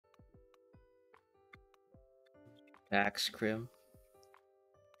Max Crim,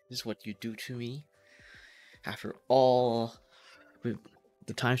 this is what you do to me after all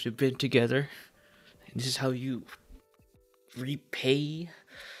the times we've been together. And this is how you repay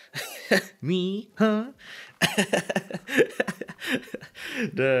me, huh?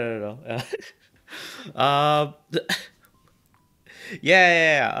 No.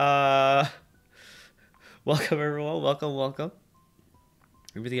 Yeah. Welcome everyone. Welcome.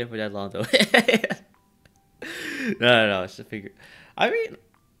 We're really gonna for that long though. No. It's a figure. I mean,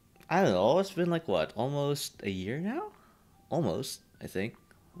 I don't know. It's been like what, almost a year now? Almost, I think.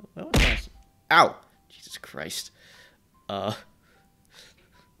 When was last- Ow! Jesus Christ. Uh.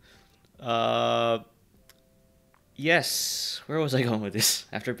 Uh. Yes. Where was I going with this?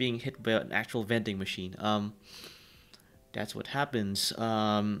 After being hit by an actual vending machine. That's what happens.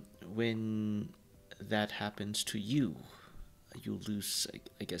 When that happens to you, you lose,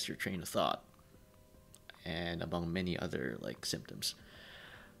 I guess, your train of thought, and among many other like symptoms.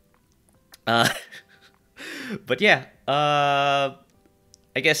 Uh. But yeah.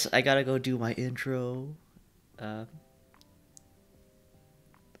 I guess I gotta go do my intro. Uh,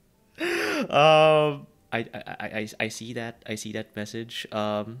 I see that message.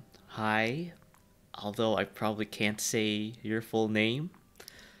 Hi. Although I probably can't say your full name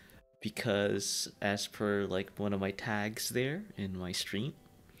because as per like one of my tags there in my stream,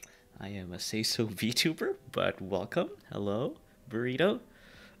 I am a say so VTuber. But welcome, hello, burrito.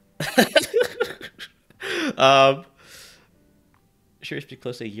 um, Sure, it's been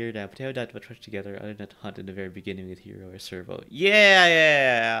close to a year now, but we haven't done much together other than hunt in the very beginning with Hero or Servo.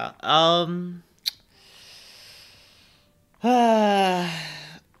 Yeah.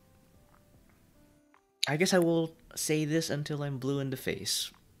 I guess I will say this until I'm blue in the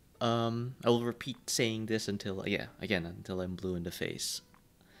face. I will repeat saying this until, yeah, again, until I'm blue in the face.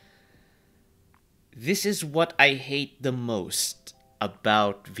 This is what I hate the most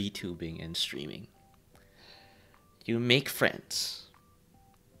about VTubing and streaming. You make friends.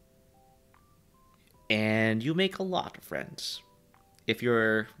 And you make a lot of friends. If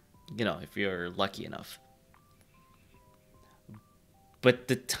you're, if you're lucky enough. But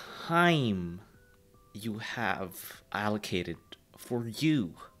the time you have allocated for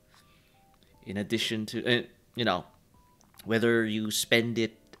you, in addition to, whether you spend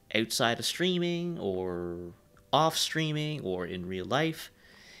it outside of streaming or off streaming or in real life,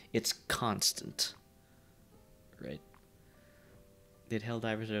 it's constant, right? Did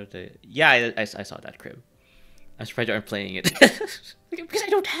Helldivers or the... Yeah, I saw that, Crib. I'm surprised you aren't playing it. Because I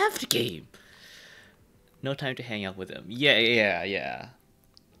don't have the game. No time to hang out with him. Yeah.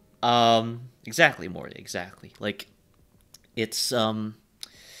 Exactly, Morty, exactly. Like, it's, And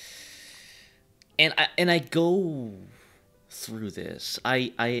I go through this.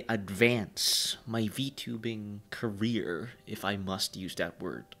 I advance my VTubing career, if I must use that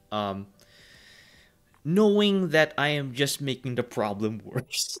word. Knowing that I am just making the problem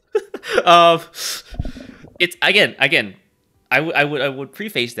worse. um, it's again. I would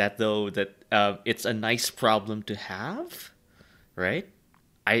preface that though that it's a nice problem to have, right?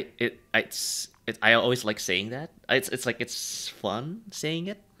 I always like saying that. It's like it's fun saying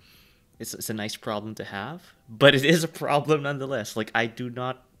it. It's a nice problem to have, but it is a problem nonetheless. Like I do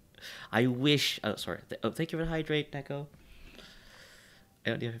not. I wish. Oh, sorry. Thank you for the hydrate, Neko. I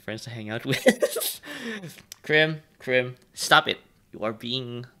don't have friends to hang out with. Krim, stop it. You are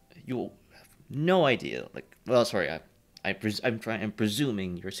being... You have no idea. Like, well, sorry. I'm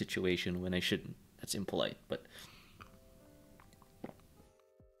presuming your situation when I shouldn't. That's impolite, but...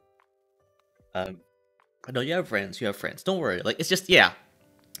 Um, no, you have friends. Don't worry. Like, it's just, yeah.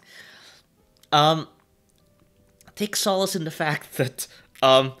 Um, take solace in the fact that,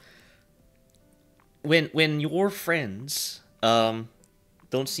 when your friends,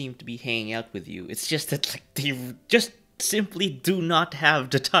 don't seem to be hanging out with you. It's just that like they just simply do not have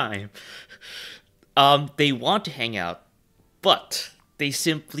the time. They want to hang out, but they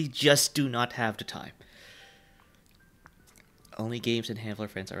simply just do not have the time. Only games and handful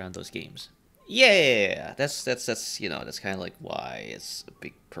of friends around those games. Yeah, that's that's kind of like why it's a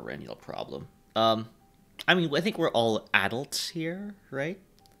big perennial problem. I mean, I think we're all adults here, right?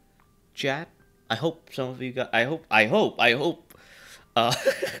 Chat. I hope some of you got. I hope uh,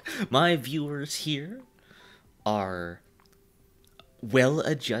 my viewers here are well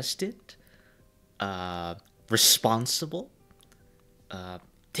adjusted, responsible,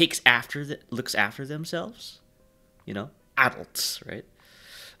 looks after themselves. Adults, right?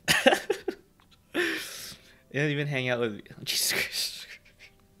 They don't even hang out with me. Jesus Christ.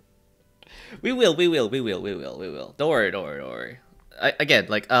 We will. Don't worry. Again,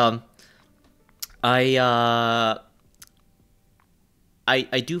 like I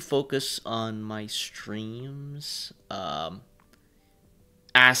I do focus on my streams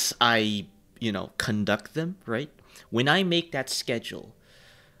as I, conduct them, right? When I make that schedule,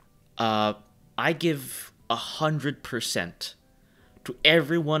 uh, I give 100% to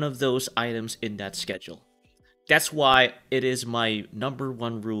every one of those items in that schedule. That's why it is my number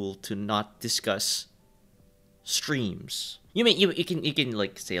one rule to not discuss streams. You can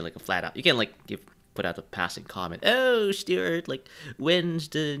like say like a flat out. You can like put out a passing comment. Oh, Stuart, like when's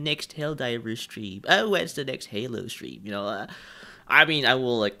the next Helldiver stream? Oh, when's the next Halo stream? I mean, I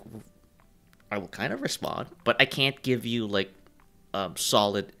will kind of respond, but I can't give you like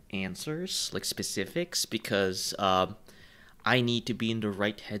solid answers, like specifics, because I need to be in the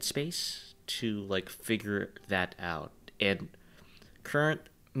right headspace to like figure that out. And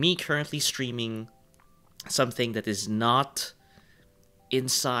currently streaming something that is not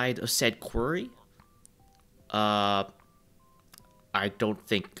inside of said query, I don't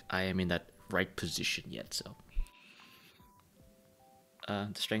think I am in that right position yet. So,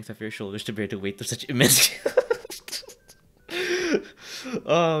 the strength of your shoulders to bear the weight of such immense.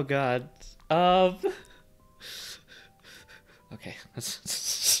 Oh God. Okay,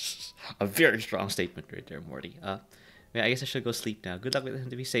 that's a very strong statement right there, Morty. Yeah, I guess I should go sleep now. Good luck with him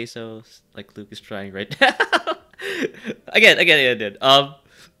to be say so, like Luke is trying right now. again, dude. Well,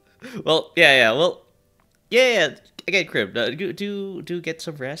 yeah, well, yeah. Again, Crib, do get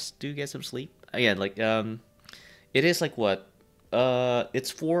some rest. Do get some sleep. Again, like it is like what?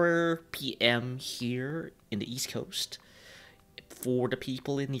 It's 4 p.m. here in the East Coast. For the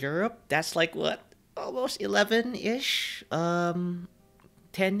people in Europe, that's like what? Almost 11-ish,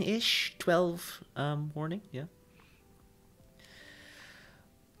 10-ish, 12 morning, yeah.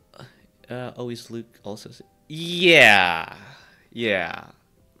 Always Luke also yeah.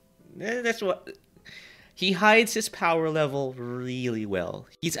 That's what he hides his power level really well.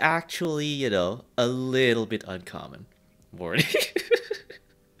 He's actually, a little bit uncommon, Morty.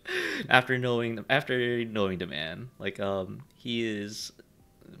 After knowing the man, like he is,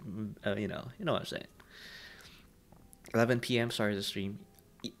 what I'm saying. 11 p.m. started the stream.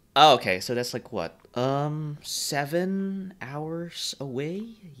 Oh, okay, so that's like what? 7 hours away?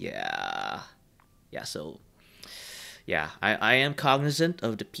 Yeah. Yeah, so yeah, I am cognizant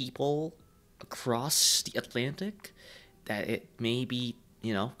of the people across the Atlantic that it may be,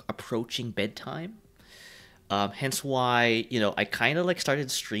 approaching bedtime. Hence why, I kind of like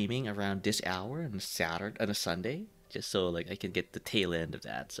started streaming around this hour on a Saturday, on a Sunday, just so like I can get the tail end of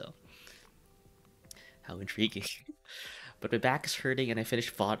that. So how intriguing. But my back is hurting and I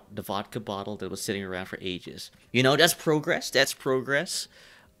finished the vodka bottle that was sitting around for ages. That's progress. That's progress.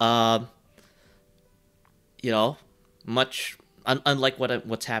 Um, you know, much unlike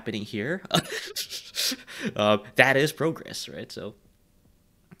what's happening here. That is progress, right? So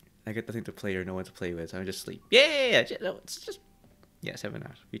I get nothing to play or no one to play with. So I'm just sleep. Yeah. No, it's just 7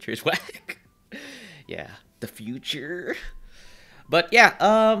 hours. Future is whack. Yeah, the future. But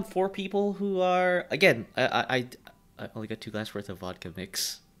yeah, for people who are again, I only got 2 glasses worth of vodka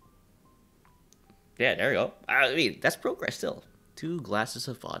mix. Yeah, there you go. I mean, that's progress still. 2 glasses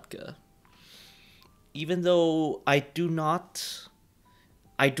of vodka. Even though I do not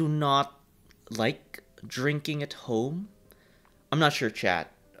like drinking at home. I'm not sure,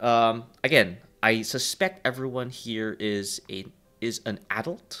 chat. Again, I suspect everyone here is an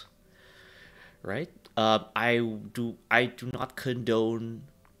adult, right? I do not condone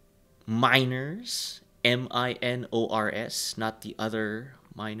minors, minors, not the other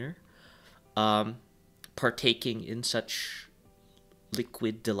minor, partaking in such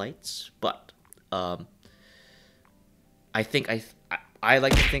liquid delights. But I think I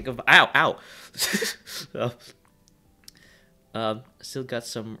like to think of ow. So, still got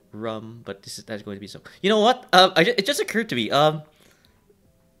some rum, but that's going to be some. You know what? It just occurred to me.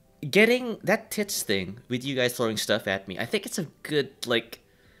 Getting that tits thing with you guys throwing stuff at me. I think it's a good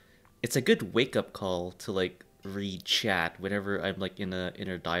it's a good wake up call to like read chat whenever I'm like in a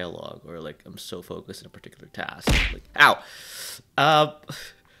inner dialogue or like I'm so focused on a particular task. Like ow. I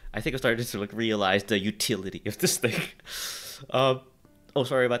think I'm starting to like realize the utility of this thing. Oh,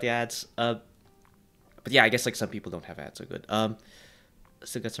 sorry about the ads. But yeah, I guess like some people don't have ads so good.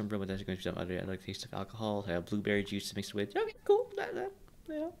 Still got some rum, and there's going to be some other like taste of alcohol. I have blueberry juice mixed with. Okay, cool.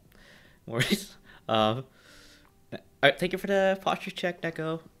 Yeah. Worries. All right, thank you for the posture check,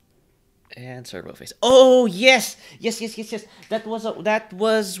 Neko. And servo face. Oh yes. That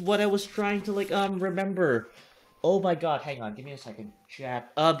was what I was trying to like remember. Oh my god, hang on, give me a second,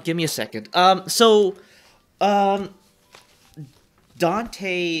 chat. Give me a second. So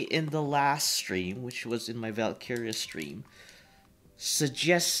Dante in the last stream, which was in my Valkyria stream,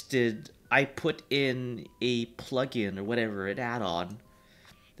 suggested I put in a plugin or whatever, an add-on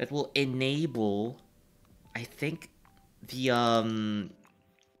that will enable, I think, the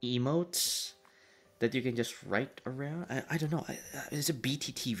emotes that you can just write around. I don't know. Is it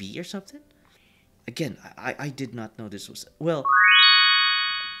BTTV or something? Again, I did not know this was, well.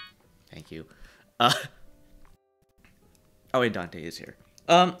 Thank you. Oh, and Dante is here.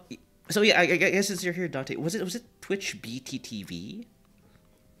 So yeah, I guess since you're here, Dante, was it Twitch BTTV?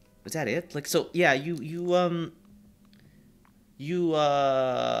 Was that it? Like, so yeah, you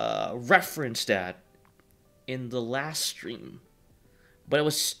referenced that in the last stream, but it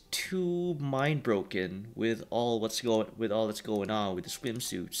was too mind broken with all that's going on with the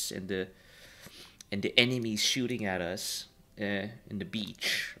swimsuits and the enemies shooting at us in the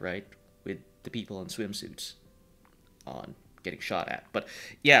beach, right? With the people in swimsuits on getting shot at. But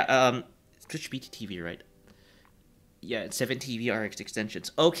yeah, Twitch BTTV, right? Yeah, it's 7TV RX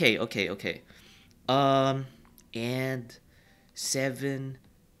extensions. Okay. And 7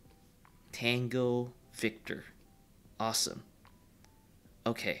 Tango Victor. Awesome.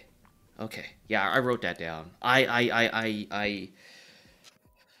 Okay. Yeah, I wrote that down. Ow.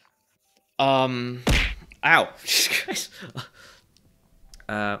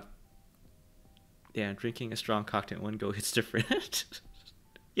 Yeah, drinking a strong cocktail in one go hits different.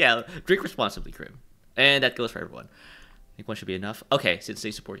 Yeah, drink responsibly, Krim. And that goes for everyone. I think one should be enough. Okay, since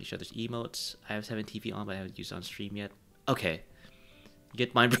they support each other's emotes, I have 7TV on, but I haven't used it on stream yet. Okay.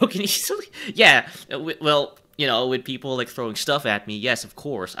 Get mine broken easily? Yeah, well, with people, like, throwing stuff at me, yes, of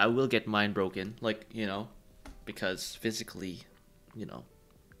course, I will get mine broken. Like, because physically,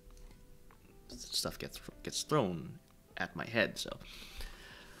 stuff gets thrown at my head, so.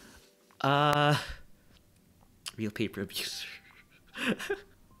 Real paper abuser.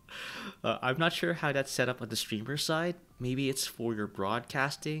 I'm not sure how that's set up on the streamer side. Maybe it's for your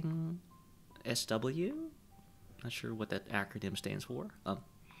broadcasting SW? Not sure what that acronym stands for.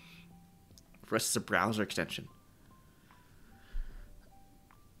 For us, it's a browser extension.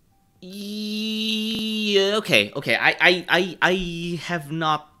 Yeah, okay. I have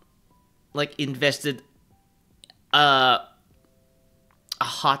not, like, invested a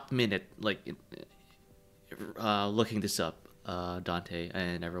hot minute, like, looking this up, Dante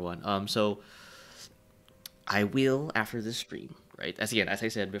and everyone. So I will after this stream, right? As I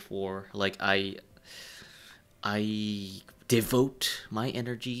said before, like, I devote my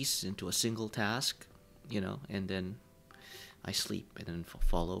energies into a single task, and then I sleep and then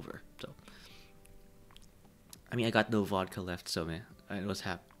fall over. So, I mean, I got no vodka left, so man, I was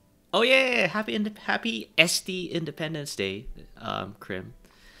happy. Oh yeah, happy SD Independence Day, Krim.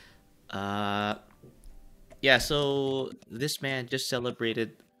 Yeah, so this man just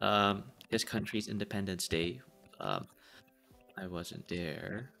celebrated his country's Independence Day. I wasn't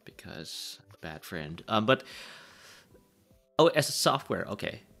there because bad friend. But as a software,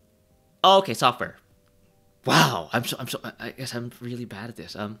 okay. Oh, okay, software. Wow, I guess I'm really bad at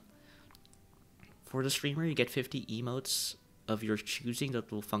this. For the streamer, you get 50 emotes of your choosing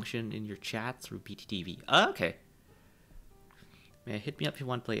that will function in your chat through PTTV. Oh, okay. Man, hit me up if you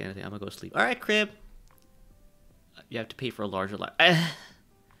want to play anything. I'm gonna go sleep. All right, Crib. You have to pay for a larger life.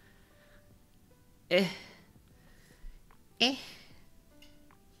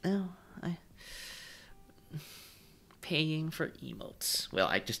 No, paying for emotes. Well,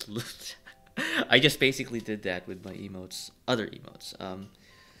 I just looked. I just basically did that with my emotes, other emotes.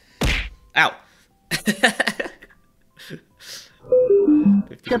 Ow.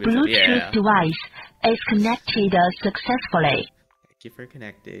 The Bluetooth device is connected successfully. Thank you for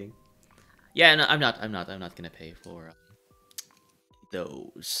connecting. Yeah, no, I'm not gonna pay for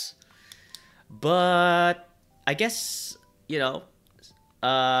those. But I guess, since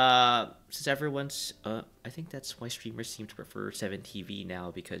everyone's, I think that's why streamers seem to prefer 7TV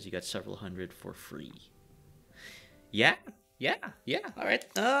now, because you got several hundred for free. Yeah. All right.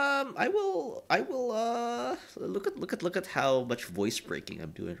 I will. Look at how much voice breaking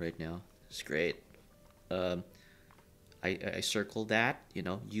I'm doing right now. It's great. I circle that.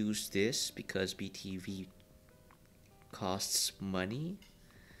 Use this because BTV costs money,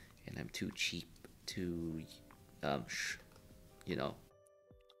 and I'm too cheap to,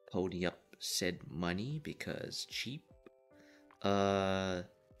 pony up said money because cheap.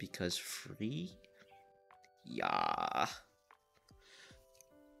 Because free. Yeah.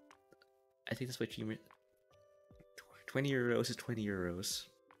 I think that's what you mean. 20 euros is 20 euros.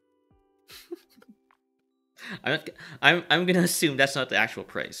 I'm gonna assume that's not the actual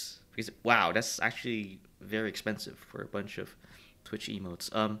price, because wow, that's actually very expensive for a bunch of Twitch emotes.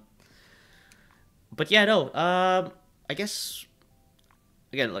 But yeah, no. I guess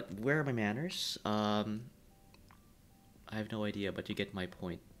again, like, where are my manners? I have no idea, but you get my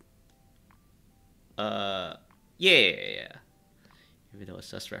point. Yeah. Even though it's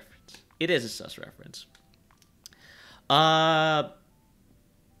a sus reference. It is a sus reference. Never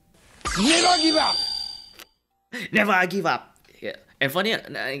give up! Never give up! Yeah. And funny,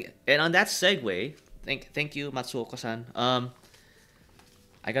 and on that segue, thank you, Matsuoka-san. I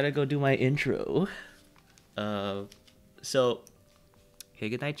gotta go do my intro. So, hey,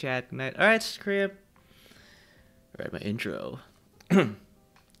 good night, chat. Good night. Alright, script. Alright, my intro.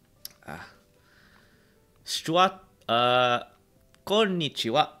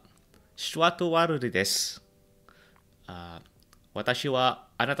 Konnichiwa. Stuward です。私は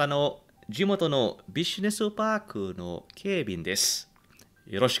あなたの地元のビジネスパークの警備員です。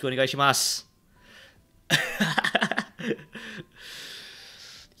よろしくお願いします。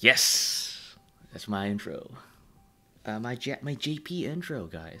Yes, that's my intro. My JP intro,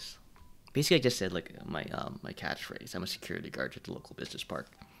 guys. Basically, I just said like my catchphrase. I'm a security guard at the local business park.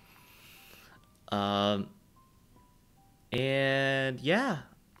 And yeah,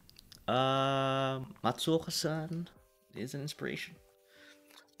 Matsuoka-san is an inspiration.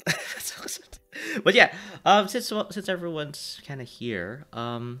 But yeah, since everyone's kind of here,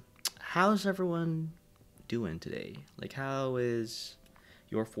 how's everyone doing today? Like, how is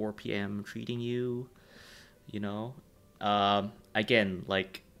your 4 p.m. treating you? You know, again,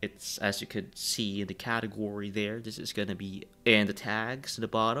 like, it's, as you could see in the category there, this is gonna be, and the tags at the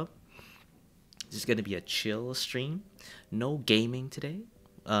bottom, this is gonna be a chill stream. No gaming today.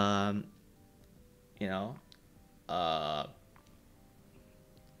 You know,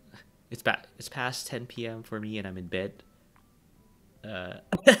 it's past 10 p.m. for me and I'm in bed.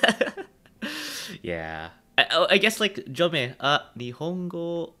 Yeah. I guess like Jome,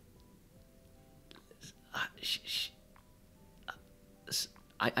 Nihongo.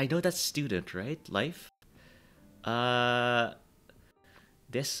 I know that's student, right? Life. Desu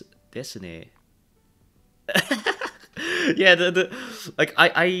ne. Yeah, the like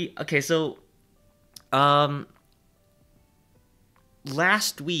okay, so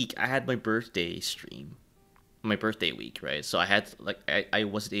last week I had my birthday stream. My birthday week, right? So I had like I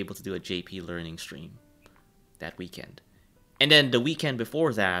wasn't able to do a JP learning stream that weekend. And then the weekend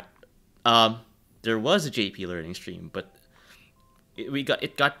before that, there was a JP learning stream, but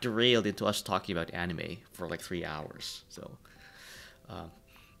it got derailed into us talking about anime for like 3 hours. So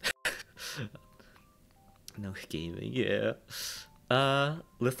no gaming, yeah.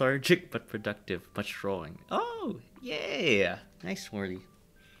 Lethargic but productive, much drawing. Oh, yeah. Nice, Morty.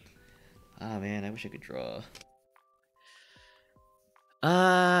 Ah, man, I wish I could draw.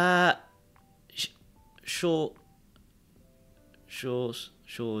 Nihongo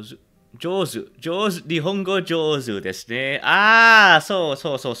jozu desu ne. Ah, so.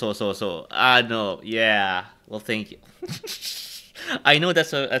 Ah, no, yeah. Well, thank you. I know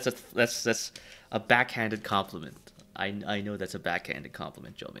that's a backhanded compliment. I know that's a backhanded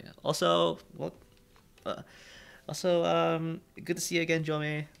compliment, Jome. Also, well, good to see you again,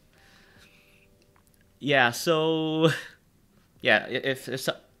 Jome. Yeah, so yeah, if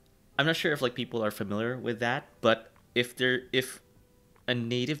I'm not sure if like people are familiar with that, but if a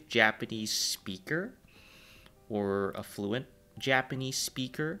native Japanese speaker or a fluent Japanese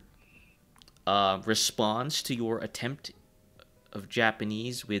speaker responds to your attempt of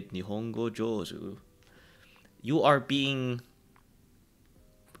Japanese with Nihongo jozu, you are being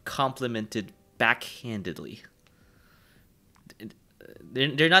complimented backhandedly.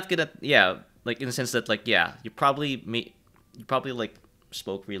 They're not gonna, yeah, like in the sense that like, yeah, you probably like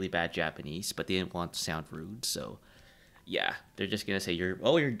spoke really bad Japanese, but they didn't want to sound rude, so yeah, they're just gonna say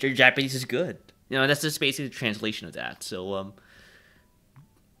your Japanese is good. You know, that's just basically the translation of that. So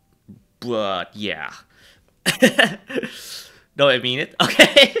but yeah. No, I mean it.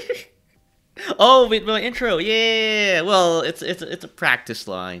 Okay. Oh, with my intro, yeah. Well, it's a practice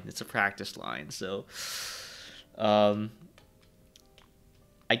line. It's a practice line. So, I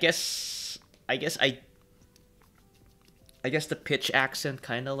guess the pitch accent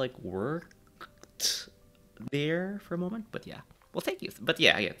kind of like worked there for a moment, but yeah. Well, thank you. But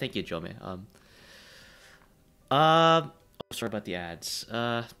yeah, thank you, Jome. Oh, sorry about the ads.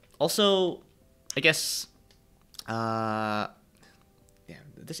 Also, I guess, yeah,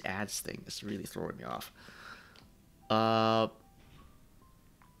 this ads thing is really throwing me off.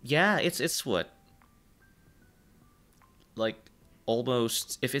 Yeah, it's what, like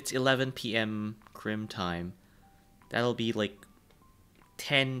almost, if it's 11 p.m. Krim time, that'll be like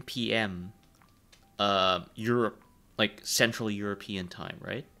 10 p.m. Europe, like Central European time,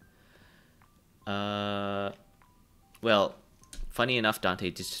 right? Well, funny enough,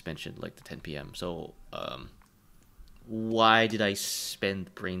 Dante just mentioned like the 10 p.m. So why did I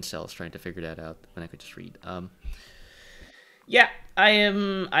spend brain cells trying to figure that out when I could just read? Yeah, I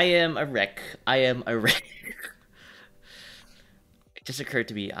am a wreck. I am a wreck. It just occurred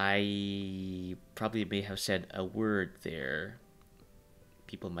to me I probably may have said a word there.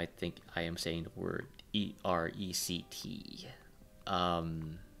 People might think I am saying the word ERECT.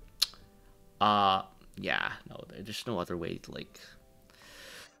 Um yeah, no, there's no other way to like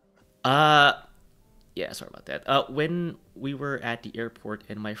uh yeah, sorry about that. When we were at the airport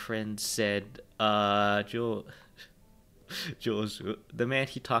and my friend said, Josu, the man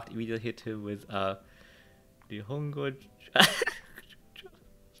he talked immediately hit him with, Nihongo.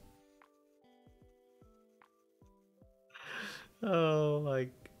 Oh my.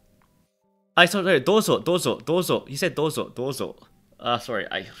 I sorry, dozo. He said dozo. Sorry,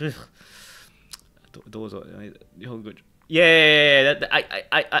 dozo. Nihongo. Yeah,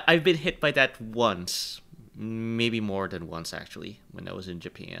 I've been hit by that once, maybe more than once actually, when I was in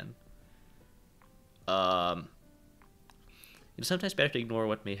Japan. Um, it's sometimes better to ignore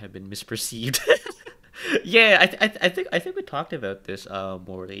what may have been misperceived. Yeah, I think we talked about this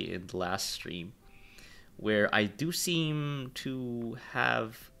Morley in the last stream, where I do seem to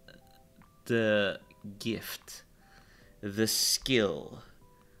have the gift, the skill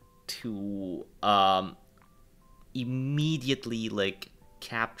to immediately like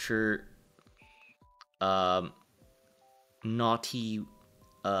capture um naughty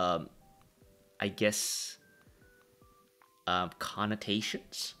I guess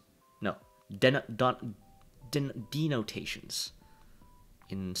connotations, no, denotations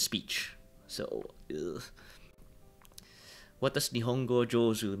in speech. So what does Nihongo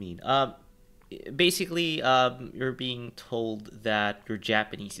Jozu mean? Basically, you're being told that your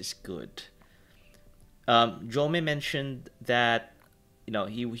Japanese is good. Jome mentioned that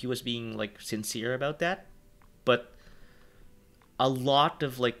he was being like sincere about that, but a lot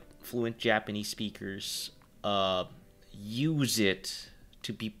of like fluent Japanese speakers use it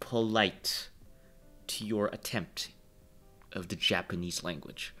to be polite to your attempt of the Japanese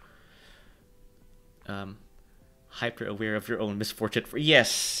language. Hyper aware of your own misfortune.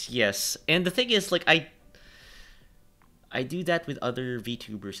 Yes. And the thing is, like, I do that with other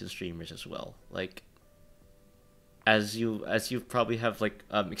VTubers and streamers as well. Like, as you probably have like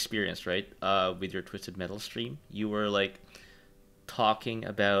experienced, right? With your Twisted Metal stream, you were like talking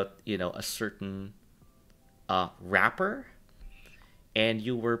about a certain rapper, and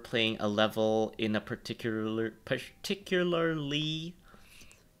you were playing a level in a particularly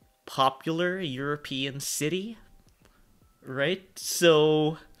popular European city, right?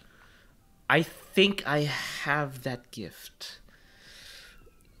 So I think I have that gift.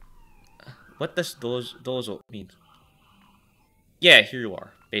 What does those mean? Yeah, here you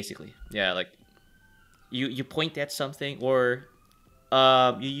are, basically. Yeah, like you point at something, or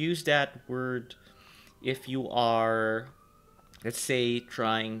you use that word if you are, let's say,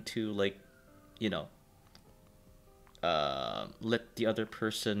 trying to like, you know, let the other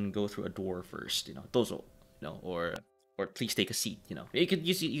person go through a door first. Dozo, or please take a seat. You could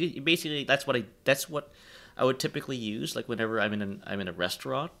use basically that's what I would typically use like whenever I'm in a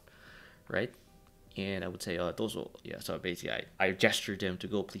restaurant, right? And I would say, dozo. Yeah, so basically I gestured them to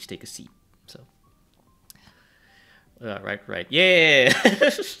go, please take a seat. So, right. Yeah.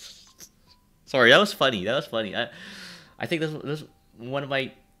 Sorry, that was funny. I think this one of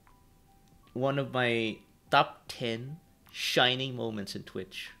my top 10 shining moments in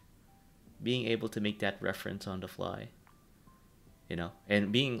Twitch. Being able to make that reference on the fly,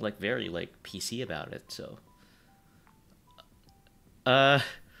 and being like very like PC about it. So,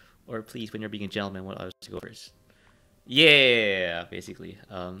 or please, when you're being a gentleman, what I was to go first. Yeah, basically,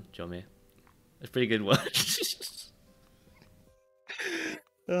 Jome, that's a pretty good one.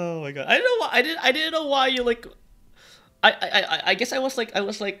 Oh my god, I don't know why I didn't know why you like. I guess I was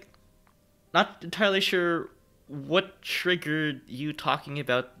like not entirely sure what triggered you talking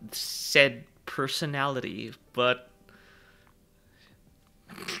about said personality, but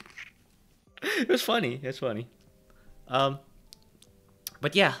it was funny. It's funny. Um,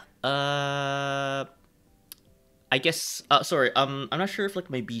 but yeah. I guess. Sorry. I'm not sure if like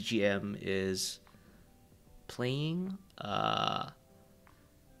my BGM is playing.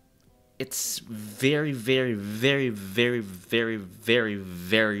 It's very, very, very, very, very, very,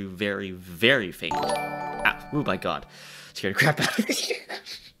 very, very, very faint. Ah, oh my god. Scared the crap out of me.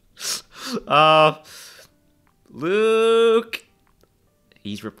 Luke!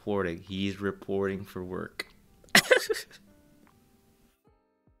 He's reporting. He's reporting for work.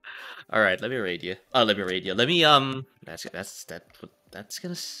 All right, let me raid you. Oh, let me raid you. Let me that's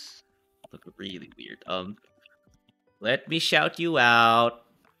gonna look really weird. Let me shout you out.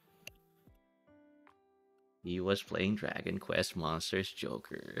 He was playing Dragon Quest Monsters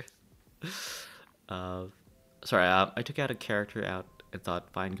Joker. Sorry, I took out a character out and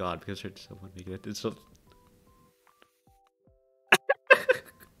thought, find God, because heard someone make it. So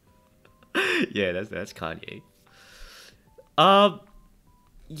yeah, that's Kanye.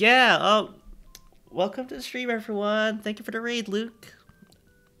 Yeah, welcome to the stream, everyone. Thank you for the raid, Luke.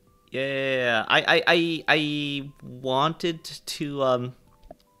 Yeah, I wanted to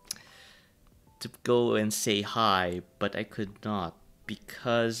go and say hi, but I could not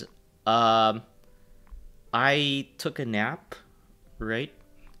because I took a nap, right?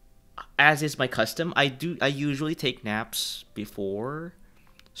 As is my custom. I usually take naps before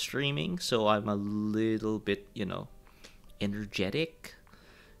streaming, so I'm a little bit, energetic.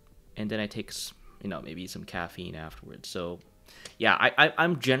 And then I take, maybe some caffeine afterwards. So, yeah,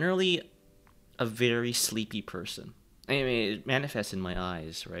 I'm generally a very sleepy person. I mean, it manifests in my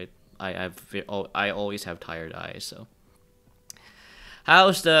eyes, right? I always have tired eyes, so.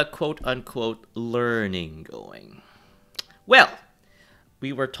 How's the quote-unquote learning going? Well,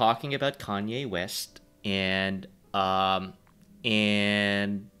 we were talking about Kanye West and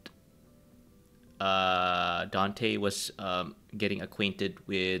Dante was getting acquainted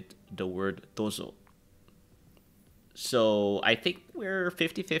with the word dozo. So I think we're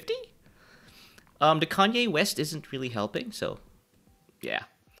 50-50. The Kanye West isn't really helping, so yeah.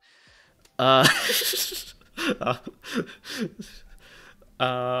 EP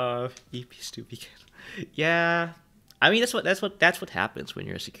stupid. Yeah. I mean that's what happens when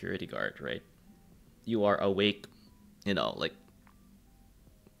you're a security guard, right? You are awake, like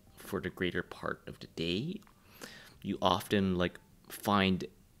for the greater part of the day. You often like find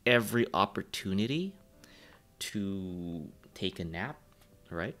every opportunity to take a nap,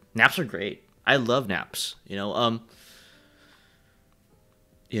 right? Naps are great. I love naps. One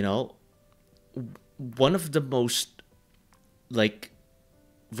of the most like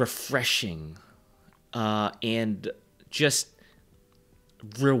refreshing and just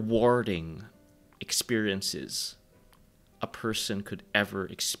rewarding experiences a person could ever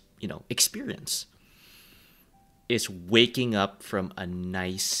experience is waking up from a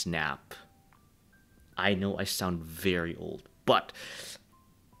nice nap. I know I sound very old, but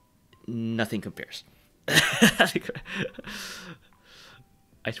nothing compares. I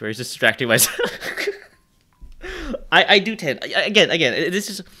swear, it's distracting myself. I do tend again. This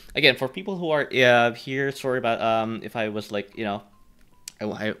is again for people who are here. Sorry about if I was like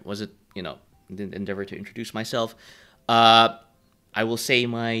I wasn't didn't endeavor to introduce myself. I will say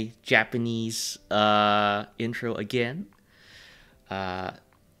my Japanese intro again.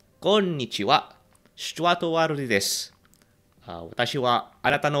 Konnichiwa, stuward です。私は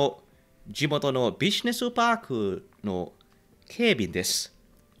あなたの地元のビジネスパークの警備員です。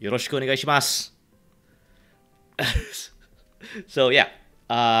よろしくお願いします。So yeah,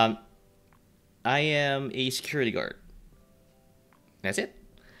 I am a security guard. That's it.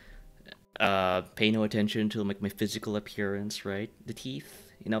 Pay no attention to like my physical appearance, right? The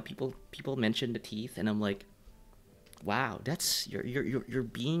teeth, people mention the teeth, and I'm like, wow, that's you're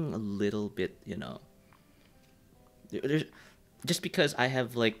being a little bit, There's, just because I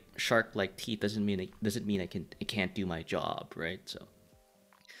have like shark-like teeth doesn't mean I can't do my job, right? So,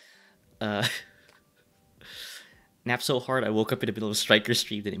 napped so hard I woke up in the middle of a striker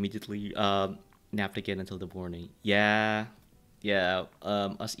stream, then immediately napped again until the morning. Yeah.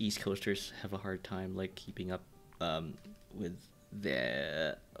 Us East Coasters have a hard time like keeping up with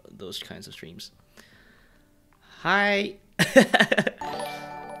those kinds of streams. Hi.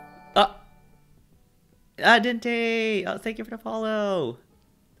 Dente. Oh, thank you for the follow.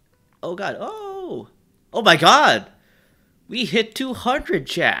 Oh god. Oh my god. We hit 200,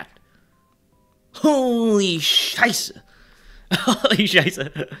 chat. Holy scheisse. Holy scheisse.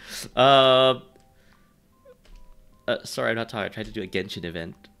 Sorry, I'm not tired. I tried to do a Genshin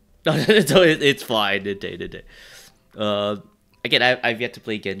event. No, it's fine. Did. Again, I've yet to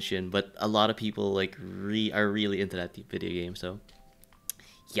play Genshin, but a lot of people like are really into that video game. So,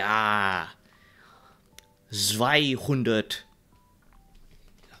 yeah, 200.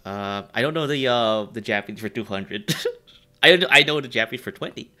 I don't know the Japanese for 200. I know the Japanese for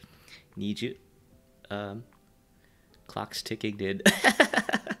 20. Need you. Clock's ticking, dude.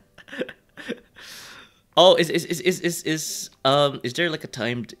 Oh, is there like a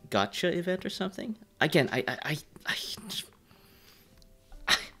timed gotcha event or something? Again, I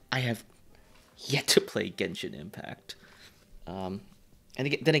have yet to play Genshin Impact, and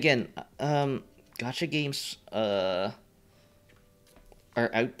then again, gotcha games are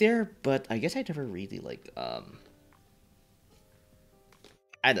out there, but I guess I never really like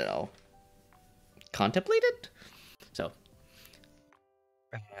I don't know, contemplated. So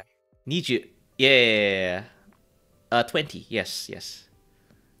need you, yeah, 20, yes, yes.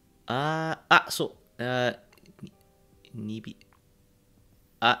 So ni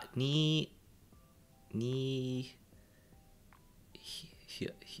ni ni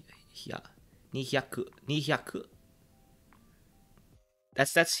yeah, ni hyaku.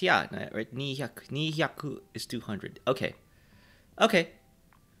 That's yeah, right? Ni hyaku is 200. Okay, okay.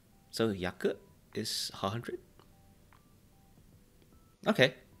 So hyaku is 100.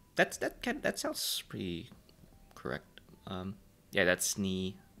 Okay, that sounds pretty correct. Yeah, that's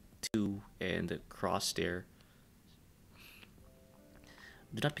ni 2 and the cross there.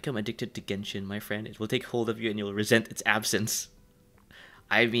 Do not become addicted to Genshin, my friend. It will take hold of you and you'll resent its absence.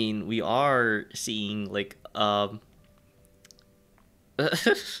 I mean, we are seeing like the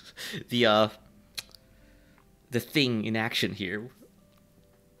thing in action here.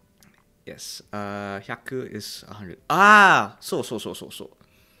 Yes, hyaku is 100. So.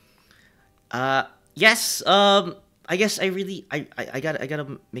 Yes, I guess I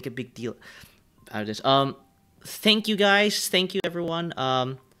gotta make a big deal out of this. Thank you guys, thank you everyone.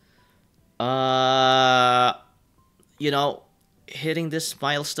 You know, hitting this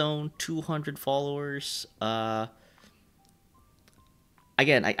milestone, 200 followers. Again,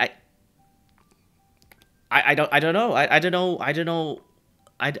 I don't know.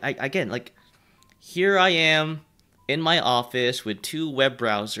 Again, like, here I am in my office with 2 web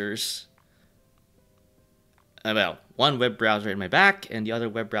browsers. Well, one web browser in my back and the other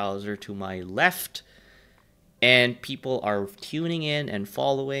web browser to my left. And people are tuning in and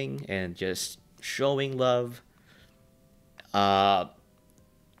following and just showing love.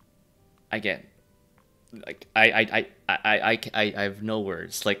 Again, like I have no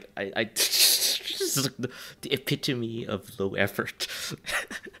words. Like this is the epitome of low effort.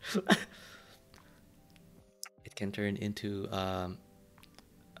 It can turn into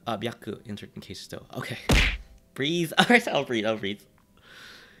byaku in certain cases though. Okay, breathe. Alright, I'll breathe.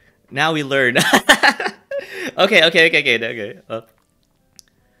 Now we learn. Okay.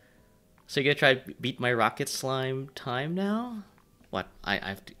 So you're gonna try to beat my rocket slime time now? What?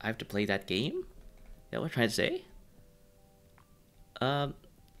 I have to play that game? Is that what I'm trying to say? I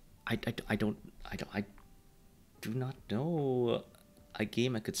do not know a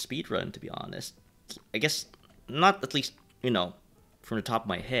game I could speedrun, to be honest. I guess not, at least, you know, from the top of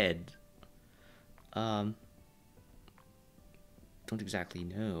my head. Don't exactly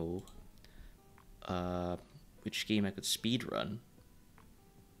know which game I could speedrun.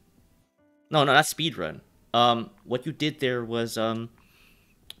 No, not speedrun. What you did there was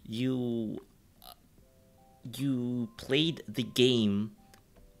you played the game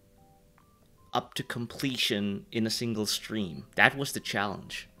up to completion in a single stream. That was the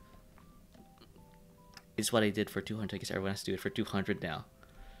challenge. It's what I did for 200. I guess everyone has to do it for 200 now.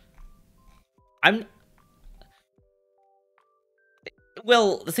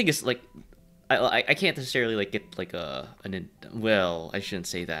 Well, the thing is, like, I can't necessarily like get like well, I shouldn't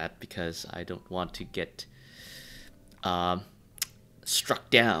say that because I don't want to get struck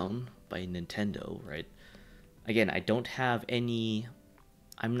down by Nintendo, right? Again, I don't have any.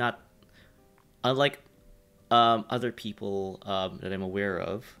 I'm not, unlike other people that I'm aware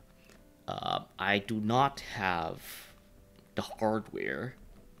of. I do not have the hardware,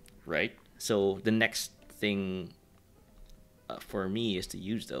 right? So the next thing for me is to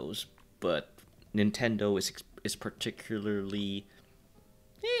use those, but Nintendo is particularly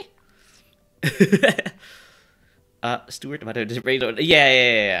Stuart,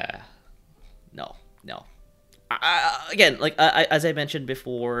 yeah. No. Again, like as I mentioned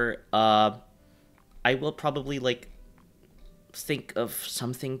before, I will probably like think of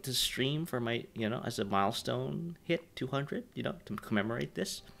something to stream for my, you know, as a milestone hit 200, you know, to commemorate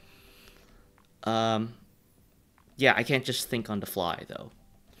this. Yeah, I can't just think on the fly though.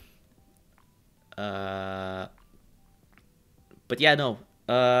 But yeah, no.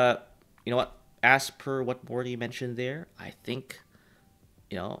 You know what? As per what Morty mentioned there, I think,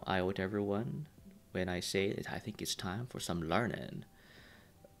 you know, I owe to everyone when I say that I think it's time for some learning.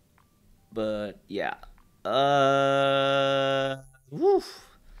 But yeah. Woof.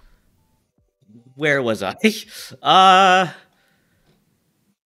 Where was I?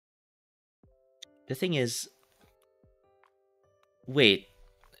 The thing is, wait.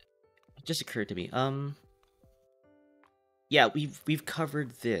 It just occurred to me. Yeah, we've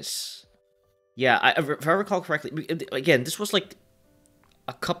covered this. Yeah, if I recall correctly, again, this was like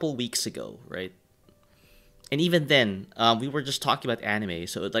a couple weeks ago, right? And even then, we were just talking about anime,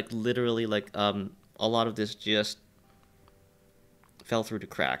 so it like literally like a lot of this just fell through the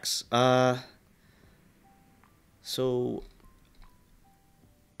cracks. So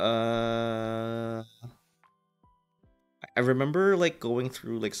I remember like going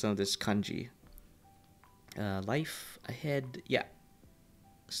through like some of this kanji. Life ahead, yeah.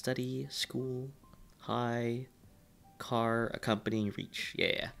 Study, school, high, car, accompanying, reach,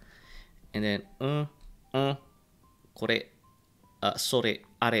 yeah. And then これ、それ、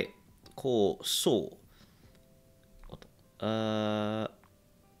あれ、こう、そう。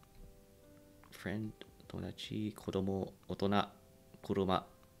friend、友達、子供、大人、車、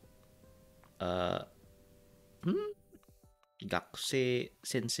学生、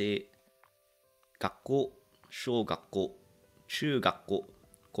先生、学校、小学校、中学校、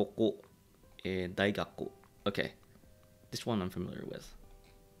高校、大学校。Okay, this one I'm familiar with.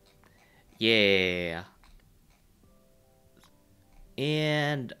 Yeah.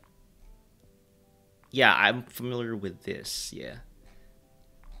 And yeah, I'm familiar with this. Yeah.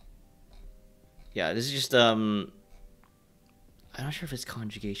 Yeah, this is just I'm not sure if it's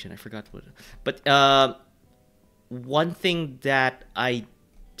conjugation. I forgot what. But one thing that I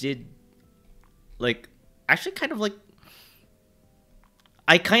did like actually kind of like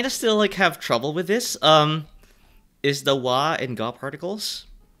I kind of still like have trouble with this is the wa and ga particles.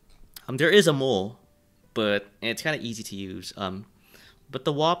 There is a mole, but it's kind of easy to use. But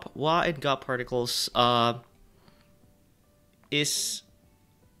the wa and ga particles is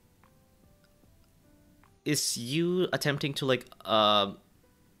you attempting to like the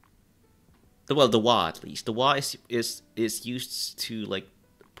wa at least. The wa is used to like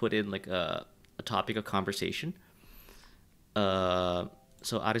put in like a topic of conversation.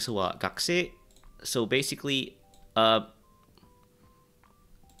 So arisu wa gakusei. So basically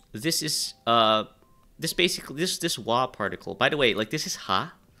this is this wa particle. By the way, like this is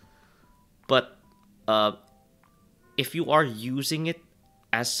ha, but if you are using it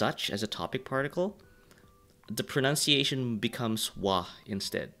as such as a topic particle, the pronunciation becomes wa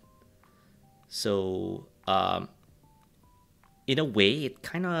instead. So in a way, it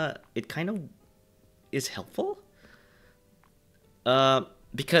kind of is helpful.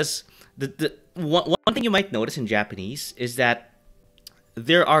 Because the one thing you might notice in Japanese is that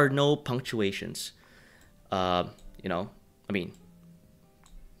there are no punctuations. You know, I mean,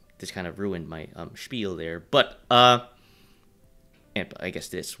 this kind of ruined my spiel there, but and I guess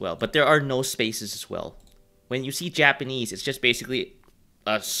this well, but there are no spaces as well. When you see Japanese, it's just basically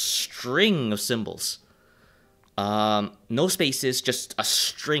a string of symbols. No spaces, just a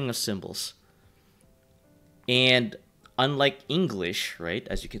string of symbols. And unlike English, right,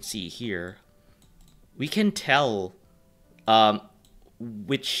 as you can see here, we can tell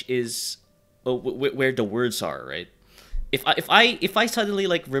which is where the words are, right? If I suddenly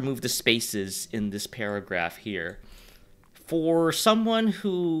like remove the spaces in this paragraph here, for someone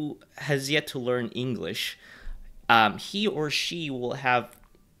who has yet to learn English, he or she will have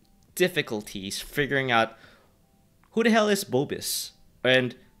difficulties figuring out who the hell is Bobis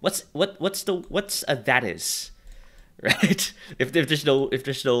and what's a that is, right? if there's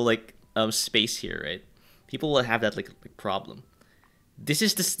no like space here, right? People will have that like problem. This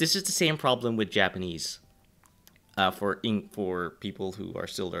is the same problem with Japanese. For people who are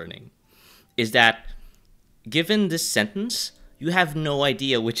still learning, is that given this sentence, you have no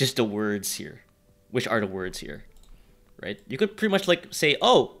idea which are the words here, right? You could pretty much like say,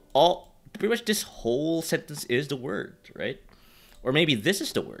 oh, pretty much this whole sentence is the word, right? Or maybe this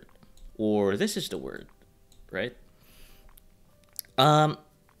is the word, or this is the word, right?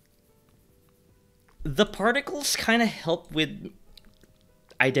 The particles kind of help with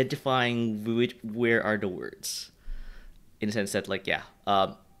identifying where are the words, in the sense that like yeah,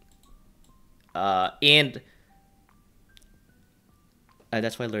 and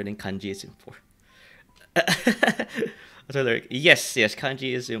that's why learning kanji is important. Yes,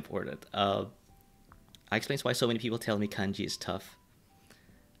 kanji is important. I explains why so many people tell me kanji is tough.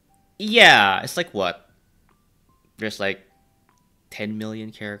 Yeah, it's like what? There's like 10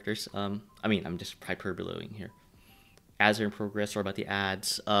 million characters. I mean, I'm just hyperbolating here. Ads are in progress, or about the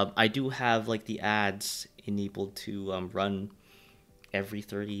ads. I do have like the ads enabled to run every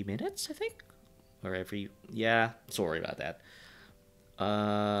 30 minutes, I think, or sorry about that.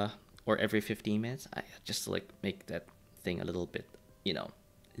 Or every 15 minutes. I just to like make that thing a little bit,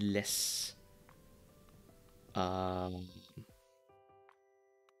 less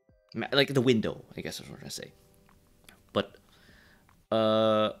like the window, I guess is what I say. But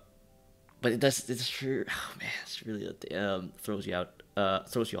it does. It's sure. Oh man, it's really throws you out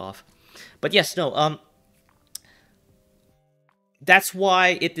throws you off. But yes, no. That's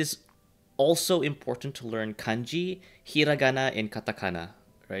why it is also important to learn kanji, hiragana, and katakana,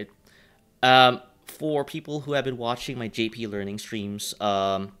 right? For people who have been watching my JP learning streams,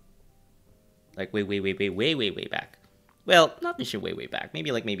 like way back. Well, not necessarily way back.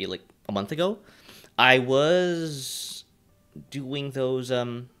 Maybe like a month ago, I was doing those.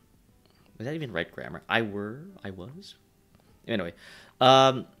 Was that even right grammar? I was. Anyway,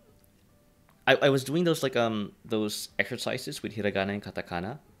 um, I was doing those exercises with hiragana and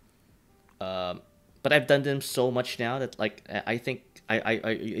katakana. But I've done them so much now that like I think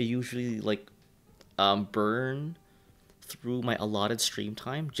I usually like burn through my allotted stream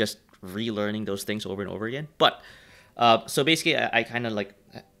time just relearning those things over and over again. But so basically I kind of like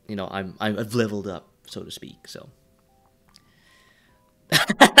I've leveled up, so to speak. So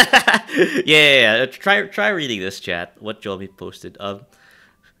yeah. Try reading this chat. What Joby posted. Ha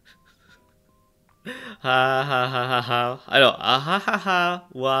ha ha ha ha. I know. Ah ha ha ha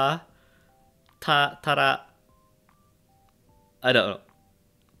wa tara. I don't know.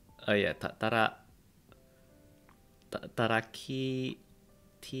 Oh yeah, taraki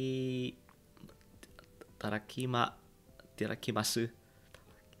ti tarakima tarakimasu.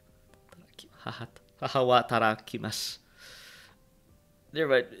 Haha wa tarakimasu. There,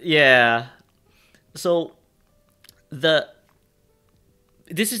 right. Yeah. So the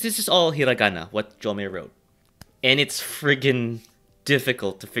this is all hiragana, what Jome wrote, and it's friggin'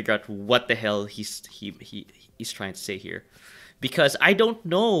 difficult to figure out what the hell he's trying to say here, because I don't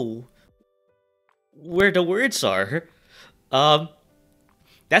know where the words are.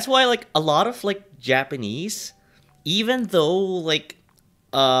 That's why like a lot of like Japanese, even though like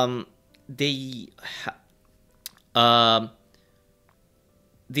they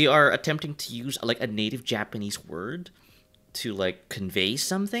they are attempting to use like a native Japanese word to like convey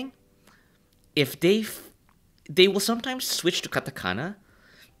something, if they will sometimes switch to katakana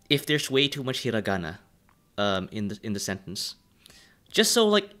if there's way too much hiragana in the sentence, just so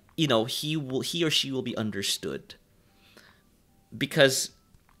like he or she will be understood. Because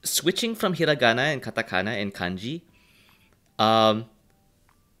switching from hiragana and katakana and kanji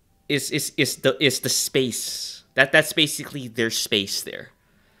is the space that's basically their space there.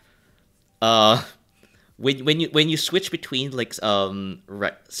 When you switch between like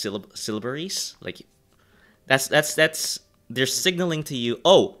syllabaries, like that's they're signaling to you,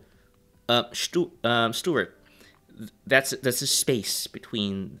 oh, Stuart, that's a space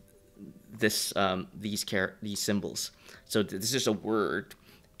between this these symbols. So this is a word,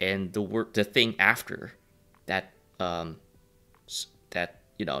 and the thing after that that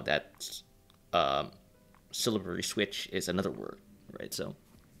syllabary switch is another word, right? So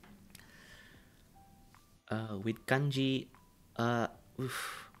with kanji, my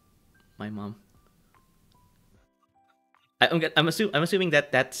mom. I'm assuming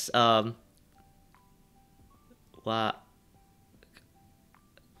that that's wa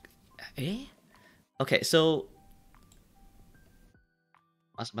eh. Okay, so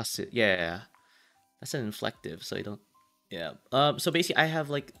yeah, that's an inflective, so you don't. Yeah. So basically, I have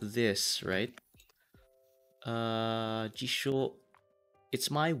like this, right? Jisho,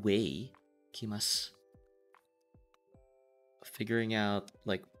 it's my way. Kimasu. Figuring out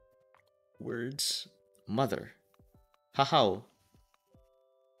like words. Mother. Hahao.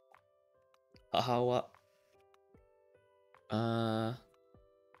 Hahawa.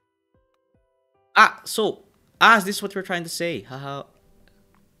 So is this what we're trying to say? Haha.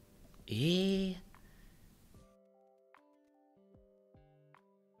 Eh.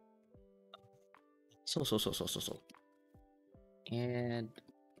 So. And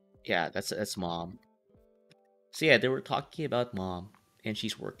yeah, that's mom. So yeah, they were talking about mom, and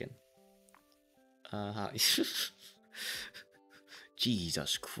she's working.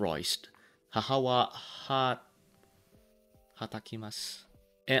 Jesus Christ. Hahawa hatakimasu.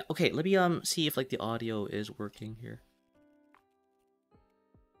 Okay, let me see if like the audio is working here.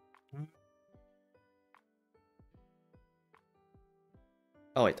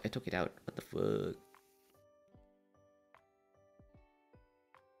 Oh wait, I took it out. What the fuck?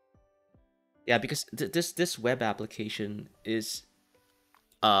 Yeah, because this web application is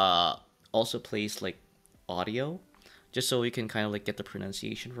also plays like audio, just so you can kind of like get the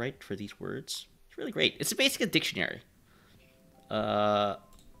pronunciation right for these words. It's really great. It's basically a dictionary.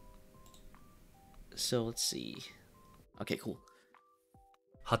 So let's see. Okay, cool.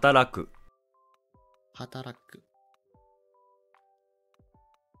 働く Hataraku.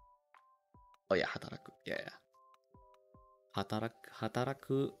 Oh yeah, hataraku. Yeah.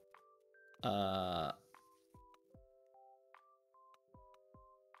 Hataraku.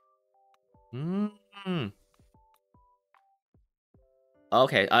 Mm.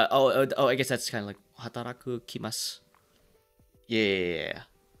 Okay. I guess that's kind of like hataraku kimasu. Yeah.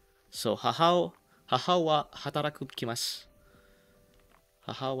 So haha wa hataraku kimasu.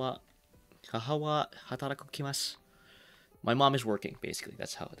 Haha wa hataraku kimasu. My mom is working basically.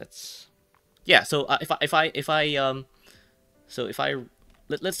 That's yeah. So if I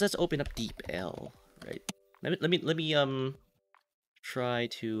let's open up deep L, right? Let me try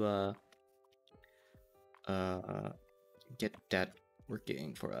to get that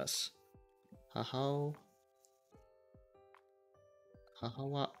working for us. Haha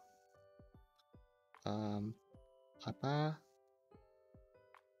wa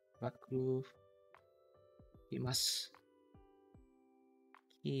hataraku kimasu.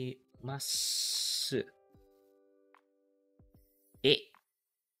 Kimasu.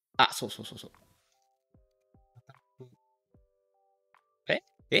 So.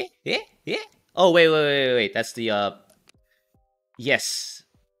 Eh? Eh? Oh, wait. That's the, yes.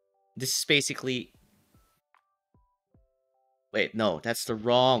 This is basically... Wait, no, that's the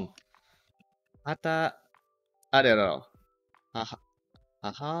wrong... Hata... I don't know. Haha...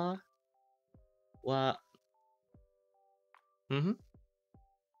 Haha... Wa... Mm-hmm.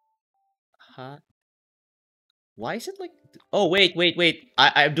 Ha... Why is it like... Oh, wait.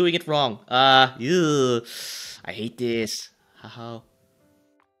 I'm doing it wrong. Ew. I hate this. Haha...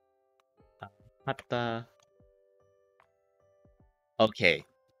 Hata... Okay.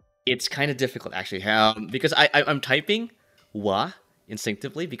 It's kind of difficult actually, because I'm typing wa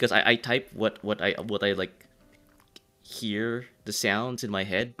instinctively because I type what I like hear the sounds in my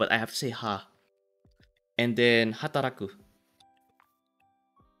head, but I have to say ha, and then hataraku,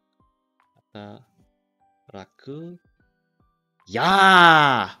 hataraku,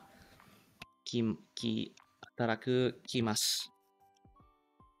 yeah, hataraku kimasu.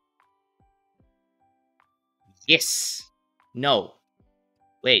 Yes, no,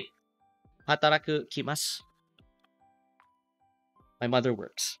 wait, hataraku kimasu. My mother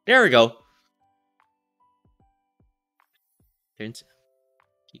works. There we go. Turns.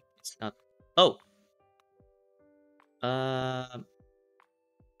 It's not. Oh.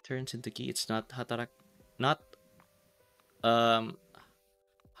 Turns into ki. It's not Not.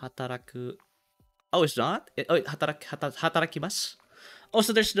 Hataraku. Oh, it's not. Hatarakimasu. Oh,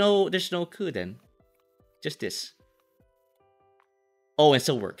 so there's no ku then. Just this. Oh, it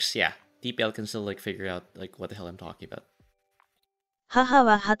still works. Yeah. DPL can still like figure out like what the hell I'm talking about. 母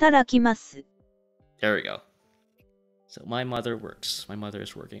は働きます。 There we go. So my mother works. My mother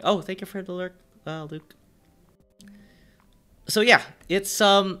is working. Oh, thank you for the alert, Luke. So yeah, it's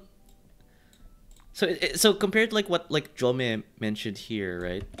so compared to like what like Jome mentioned here,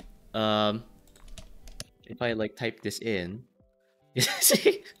 right? If I like type this in,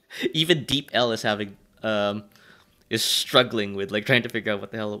 even Deep L is having is struggling with like trying to figure out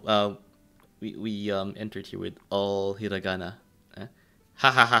what the hell we entered here with all hiragana.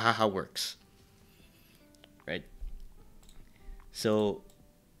 Ha works. Right? So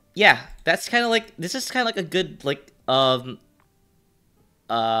yeah, that's kind of like this is kind of like a good like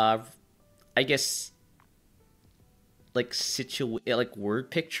I guess like like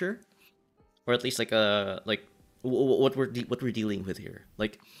word picture, or at least like a like what we're dealing with here.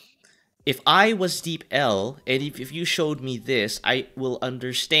 Like if I was Deep L and if you showed me this, I will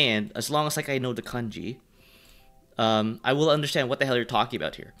understand as long as like I know the kanji. I will understand what the hell you're talking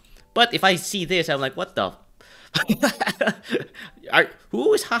about here. But if I see this, I'm like, what the?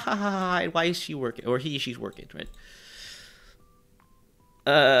 Who is ha, and why is she working or she's working, right?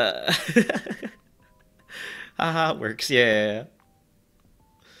 Haha works, yeah.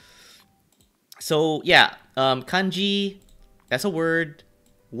 So yeah, kanji, that's a word.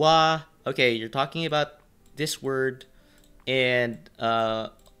 Wa, okay, you're talking about this word, and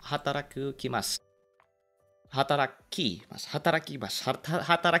hataraku kimasu.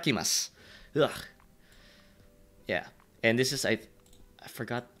 Hatarakimasu. Ugh. Yeah, and this is I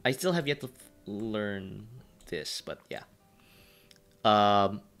forgot. I still have yet to learn this, but yeah.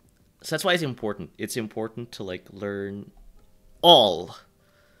 So that's why it's important. It's important to like learn all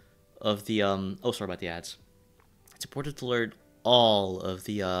of the Oh, sorry about the ads. It's important to learn all of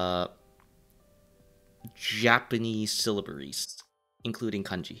the Japanese syllabaries, including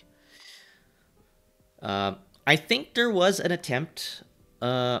kanji. I think there was an attempt.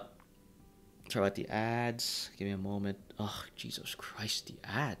 Sorry about the ads. Give me a moment. Oh, Jesus Christ, the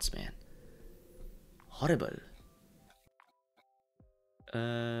ads, man. Horrible.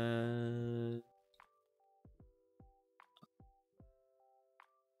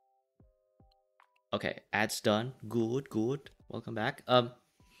 Okay, ads done. Good. Welcome back.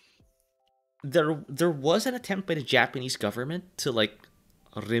 there was an attempt by the Japanese government to like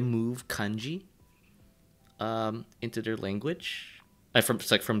remove kanji into their language,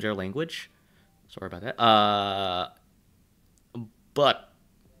 from their language. Sorry about that. But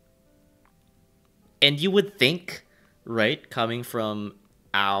and you would think, right, coming from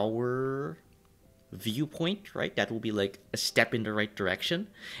our viewpoint, right, that will be like a step in the right direction,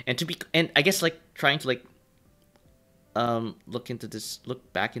 and I guess like trying to like look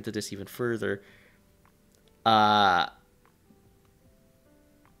back into this even further.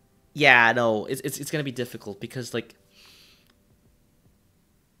 Yeah, no, it's gonna be difficult because like,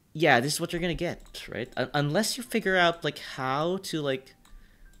 yeah, this is what you're gonna get, right? Unless you figure out like how to like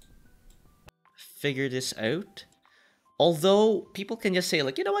figure this out. Although people can just say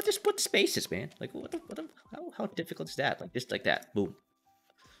like, you know what, just put spaces, man. Like, how difficult is that? Like, just like that, boom.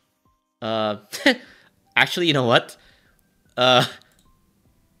 Actually, you know what?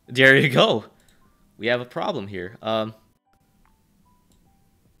 There you go. We have a problem here.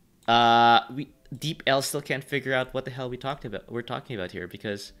 Deep L still can't figure out what the hell we're talking about here,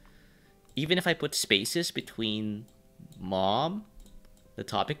 because even if I put spaces between mom, the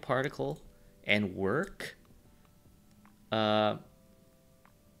topic particle, and work, yeah,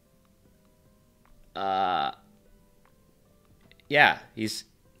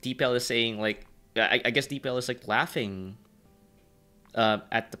 Deep L is saying like, I guess Deep L is like laughing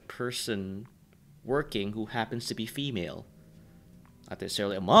at the person working who happens to be female. Not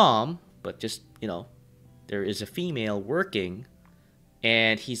necessarily a mom, but just, you know, there is a female working,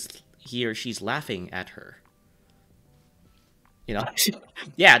 and he or she's laughing at her. You know,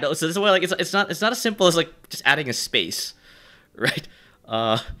 yeah. No, so this is why like it's not as simple as like just adding a space, right?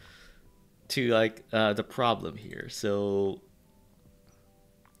 To like the problem here. So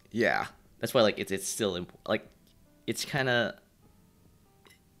yeah, that's why like it's still like it's kind of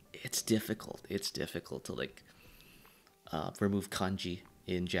it's difficult. It's difficult to like remove kanji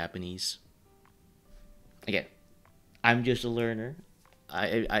in Japanese. Again, I'm just a learner.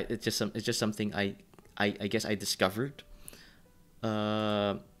 It's just something I guess I discovered.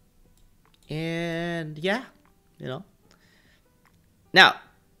 And yeah, you know. Now,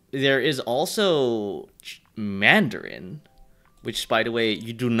 there is also Mandarin, which, by the way,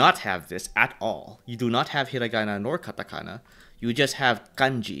 you do not have this at all. You do not have hiragana nor katakana. You just have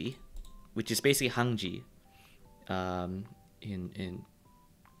kanji, which is basically hangji, in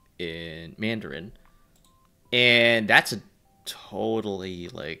Mandarin, and that's a totally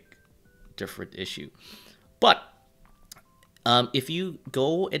like different issue. But if you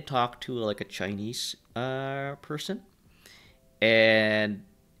go and talk to like a Chinese person, and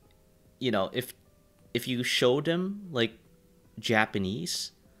you know, if you show them like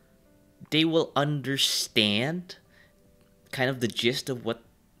Japanese, they will understand kind of the gist of what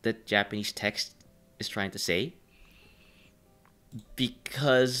the Japanese text is trying to say,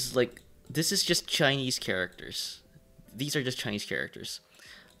 because like this is just Chinese characters. These are just Chinese characters.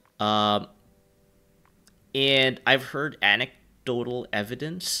 And I've heard anecdotal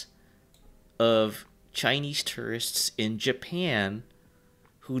evidence of Chinese tourists in Japan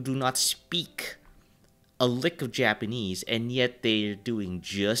who do not speak a lick of Japanese, and yet they're doing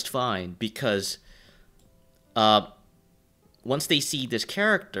just fine because once they see this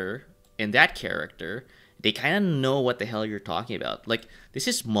character and that character, they kind of know what the hell you're talking about. Like, this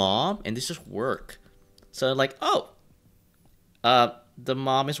is mom and this is work. So like, oh, the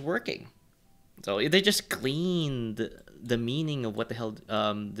mom is working. So they just glean the meaning of what the hell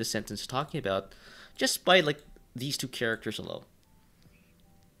this sentence is talking about just by like these two characters alone.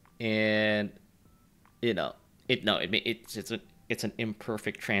 And you know, it's an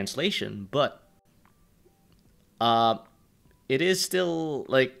imperfect translation, but it is still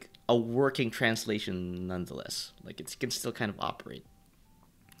like a working translation nonetheless. Like it can still kind of operate.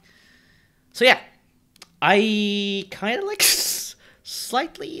 So yeah, I kind of like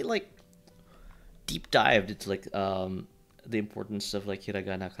slightly like deep dived into like the importance of like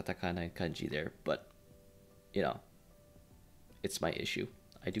hiragana, katakana, and kanji there, but you know, it's my issue.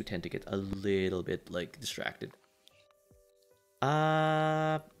 I do tend to get a little bit like distracted.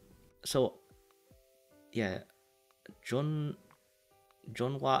 So yeah, John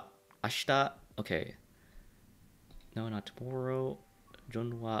wa ashita. Okay, no, not tomorrow.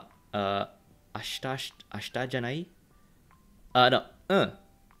 John wa ashita janai. No,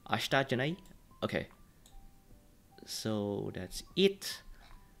 ashita janai. Okay, so that's it.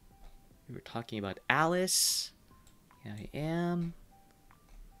 We were talking about Alice. Here I am.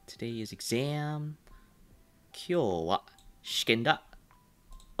 Today is exam. 今日は試験だ.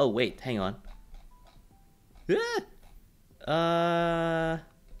 Oh wait, hang on.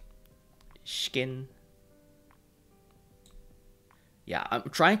 試 Shiken. Yeah, I'm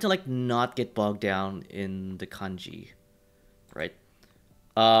trying to like not get bogged down in the kanji, right?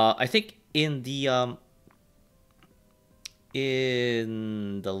 I think in the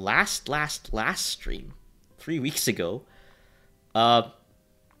last stream 3 weeks ago, I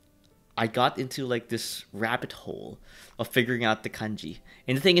got into like this rabbit hole of figuring out the kanji.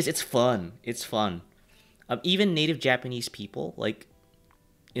 And the thing is, it's fun. It's fun. Even native Japanese people, like,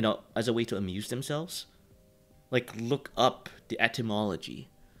 you know, as a way to amuse themselves, like look up the etymology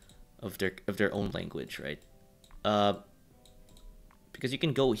of their own language, right? Because you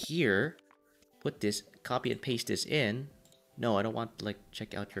can go here, put this, copy and paste this in. No, I don't want to like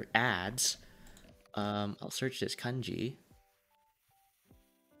check out your ads. I'll search this kanji.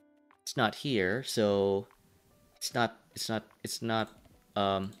 It's not here, so it's not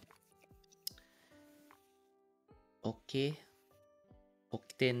okay.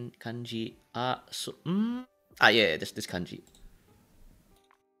 Okten kanji. Yeah, this kanji.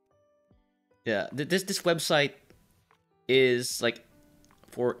 Yeah, this website is like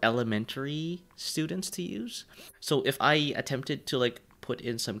for elementary students to use. So if I attempted to like put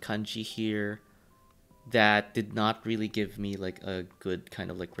in some kanji here that did not really give me like a good kind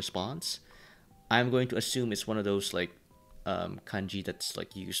of like response, I'm going to assume it's one of those like kanji that's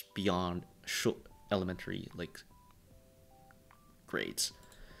like used beyond elementary like grades.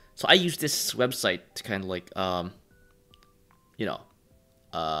 So I use this website to kind of like you know,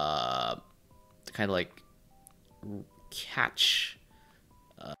 to kind of like catch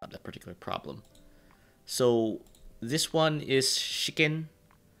that particular problem. So this one is Shiken.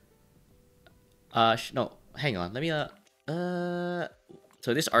 No, hang on. Let me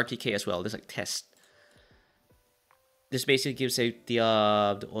so this RTK as well. This like test. This basically gives a the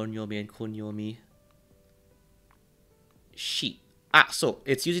onyomi and kunyomi sheet. So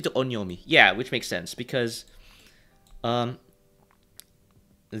it's using the onyomi. Yeah, which makes sense because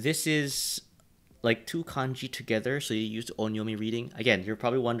this is like two kanji together, so you use the onyomi reading. Again, you're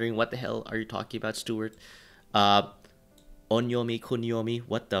probably wondering what the hell are you talking about, Stuart? Onyomi, kunyomi,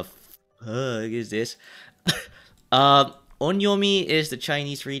 what the fuck is this? Onyomi is the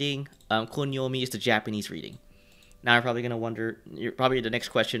Chinese reading, kunyomi is the Japanese reading. Now you're probably gonna wonder, the next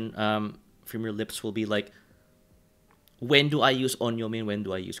question from your lips will be like, when do I use onyomi and when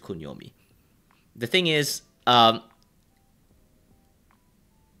do I use kunyomi? The thing is,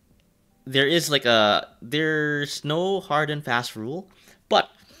 there's no hard and fast rule, but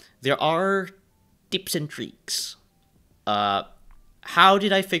there are tips and tricks. How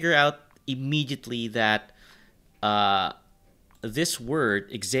did I figure out immediately that this word,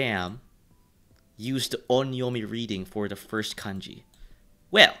 exam, used the onyomi reading for the first kanji?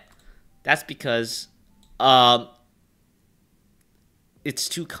 Well, that's because it's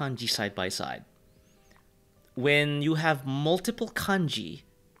two kanji side by side. When you have multiple kanji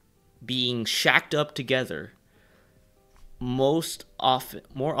being shacked up together, more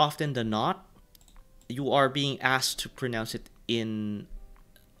often than not, you are being asked to pronounce it in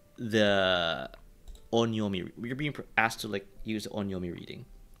the onyomi. You're being asked to like use the onyomi reading.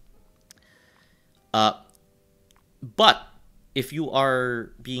 But if you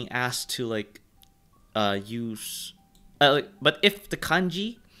are being asked to like use, but if the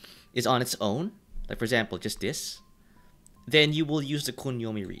kanji is on its own, like for example, just this, then you will use the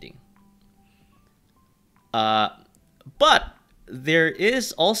kunyomi reading. But there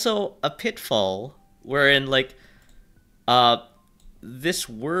is also a pitfall wherein like this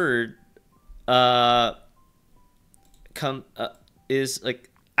word is like,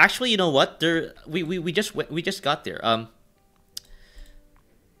 actually, you know what, there we just got there.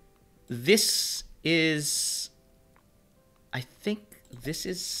 This is, I think this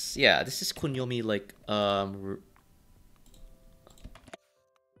is, yeah, this is kunyomi like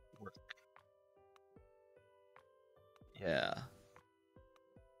yeah.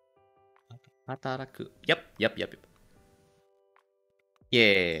 Hataraku. Yep.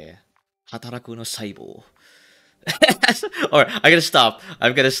 Yeah. Hataraku no saibou. Alright, I'm gonna stop.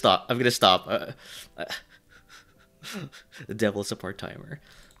 The devil's a part-timer.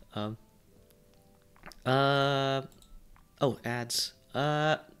 Oh, ads.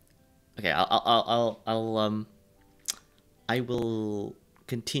 Okay, I will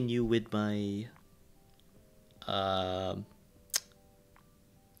continue with my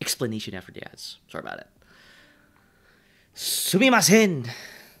explanation after the ads. Sorry about it. Sumimasen.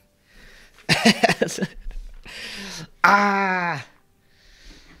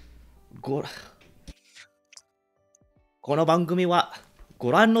この番組は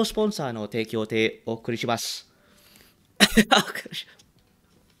ご覧のスポンサーの提供でお送りします。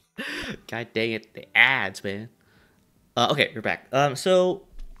God dang it, the ads, man. Okay, we're back. So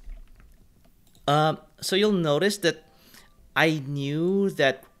you'll notice that I knew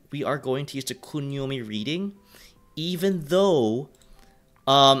that we are going to use the kunyomi reading, even though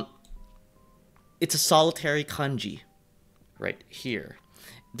it's a solitary kanji right here.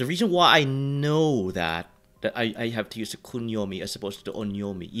 The reason why I know that I have to use the kunyomi as opposed to the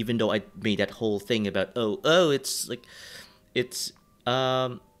onyomi, even though I made that whole thing about it's like it's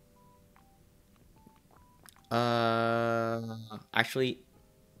actually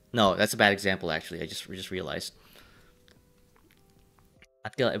no, that's a bad example. Actually, I just realized.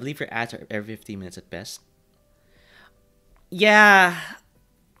 I believe your ads are every 15 minutes at best. Yeah,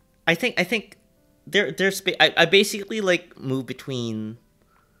 I think there's I basically like move between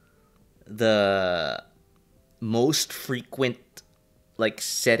the most frequent like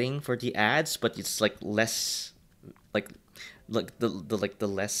setting for the ads, but it's like less like the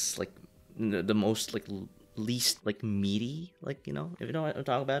less like the most like least like meaty, like, you know, if you know what I'm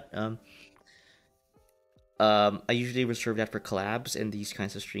talking about. I usually reserve that for collabs and these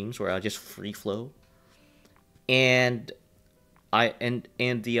kinds of streams where I'll just free flow. And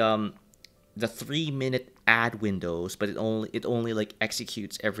the 3-minute ad windows, but it only like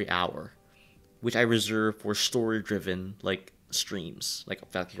executes every hour, which I reserve for story driven like streams, like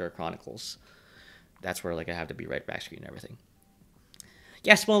Valkyrie Chronicles. That's where like I have to be right back screen and everything.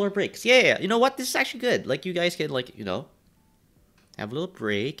 Yeah, smaller breaks. Yeah. You know what? This is actually good. Like, you guys can, like, you know, have a little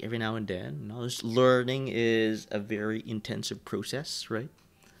break every now and then. You know, this learning is a very intensive process, right?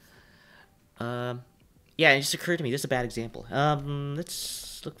 Yeah, it just occurred to me. This is a bad example.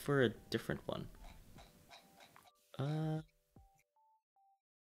 Let's look for a different one.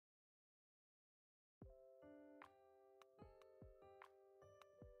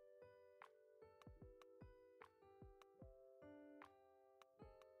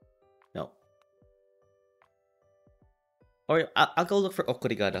 No. Or I'll go look for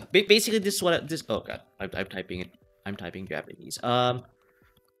okurigana. Basically, this is what this. Oh god, I'm typing it. I'm typing Japanese.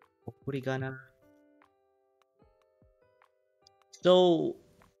 Okurigana. So,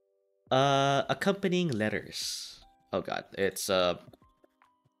 accompanying letters. Oh god, it's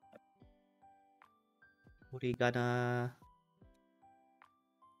okurigana.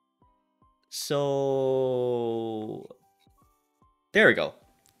 So, there we go.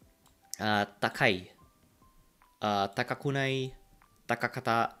 Takai. Takakunai.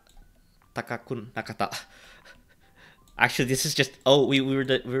 Takakata. Takakun nakata. Actually, this is just. Oh, we were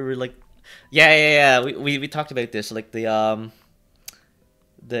like. Yeah. We talked about this, like the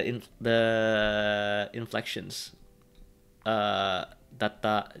inflections.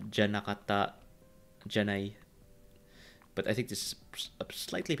 Data, janakata, janai. But I think this is a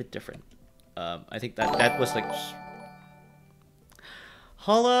slightly bit different. I think that was like.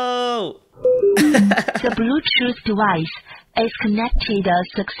 Hello. The Bluetooth device is connected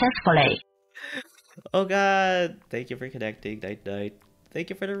successfully. Oh god! Thank you for connecting, Night. Thank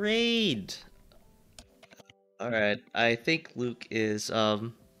you for the raid. All right, I think Luke is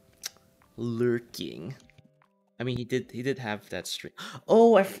lurking. I mean, he did have that stream.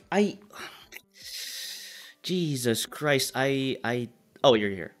 Oh, I Jesus Christ! Oh,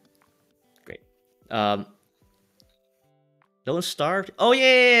 you're here. Great. Don't starve. Oh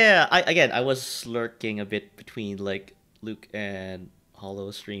yeah. I was lurking a bit between like Luke and Hollow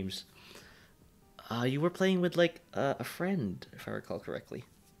streams. You were playing with like a friend, if I recall correctly.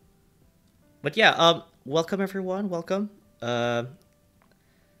 But yeah, welcome everyone. Welcome. I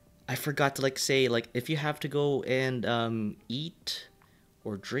forgot to like say, like, if you have to go and eat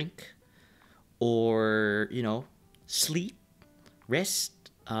or drink or, you know, sleep, rest.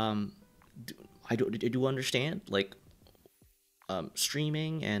 I do understand, like,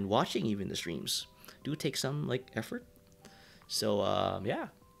 streaming and watching even the streams do take some like effort. So yeah.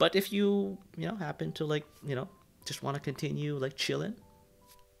 But if you know, happen to like, you know, just want to continue like chilling,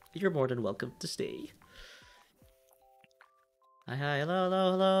 you're more than welcome to stay. Hi,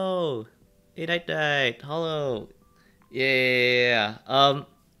 hello. Hey, night, hello. Yeah.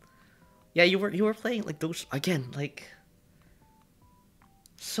 Yeah, you were playing like those again, like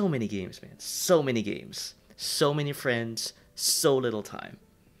so many games, man. So many games. So many friends, so little time.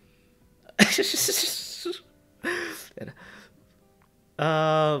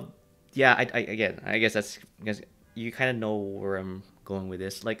 Yeah, I guess that's because you kind of know where I'm going with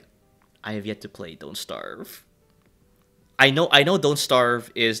this. Like, I have yet to play Don't Starve. I know Don't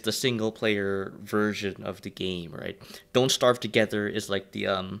Starve is the single player version of the game, right? Don't Starve Together is like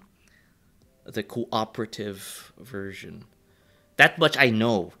the cooperative version. That much I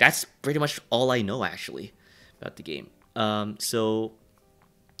know. That's pretty much all I know actually about the game. So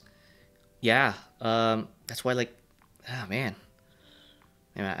yeah, that's why like, ah man,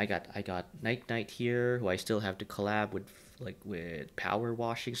 I got Night here, who I still have to collab with, like with Power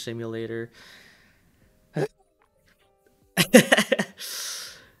Washing Simulator.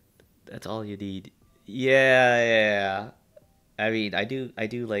 That's all you need. Yeah, yeah. I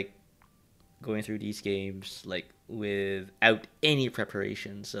do like going through these games like without any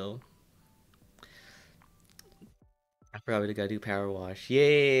preparation. So I probably gotta do Power Wash.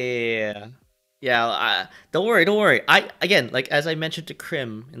 Yeah, yeah. Don't worry, don't worry. I again, like as I mentioned to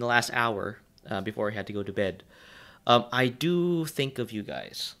Krim in the last hour before I had to go to bed. I do think of you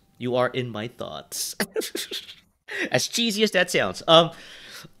guys. You are in my thoughts. As cheesy as that sounds.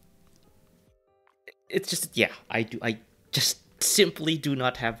 It's just yeah. I just simply do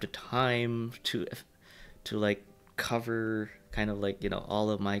not have the time to like cover kind of like all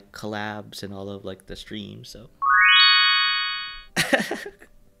of my collabs and all of like the streams. So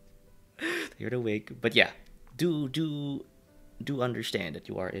here to wake, but yeah, do understand that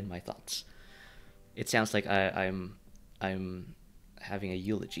you are in my thoughts. It sounds like I'm having a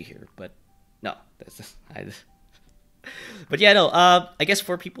eulogy here, but no, that's I. But yeah, no. I guess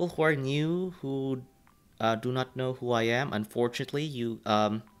for people who are new who do not know who I am, unfortunately, you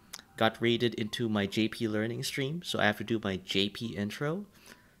got rated into my JP Learning stream, so I have to do my JP intro.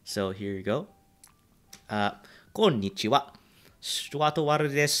 So here you go. こんにちは。スチュワートワル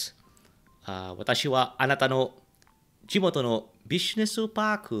です。私はあなたの地元のビジネス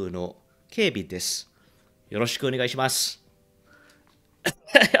パークの警備です。よろしくお願いします。よ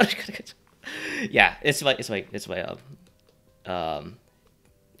ろしくお願いします。Yeah, it's my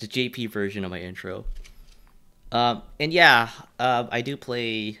the JP version of my intro. And yeah, I do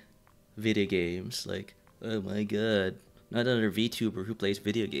play video games. Like, oh my god, not another VTuber who plays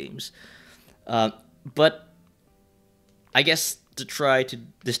video games. But I guess to try to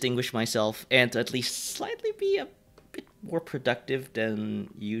distinguish myself and to at least slightly be a bit more productive than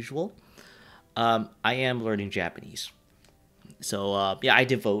usual, I am learning Japanese. So yeah, I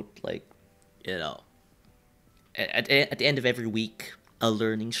devote like you know at the end of every week a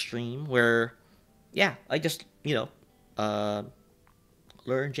learning stream where yeah I just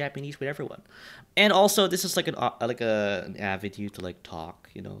learn Japanese with everyone. And also this is like an avenue to like talk,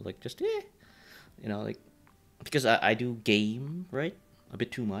 like just like because I do game, right? A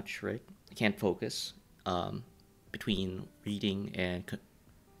bit too much, right? I can't focus between reading and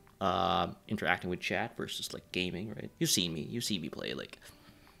interacting with chat versus like gaming, right? You see me play like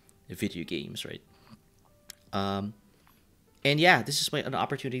video games, right? And yeah, this is an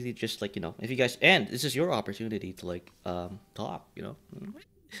opportunity to just like if you guys, and this is your opportunity to like talk,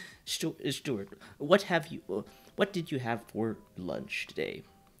 Stuart, what did you have for lunch today?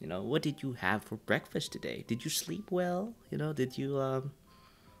 What did you have for breakfast today? Did you sleep well? Did you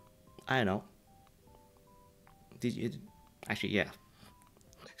I don't know. Did you actually? Yeah,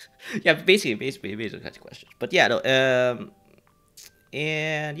 yeah. Basically kinds of questions. But yeah, no.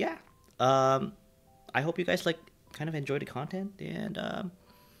 And yeah. I hope you guys like kind of enjoy the content and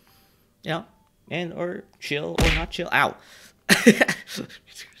and or chill or not chill. Ow.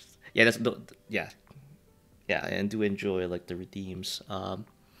 Yeah, yeah. Yeah, and do enjoy like the redeems.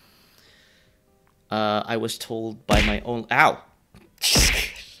 I was told by my own ow.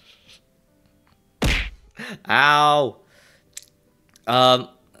 Ow.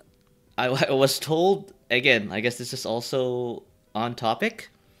 I was told again. I guess this is also on topic.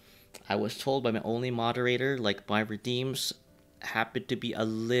 I was told by my only moderator, like my redeems happen to be a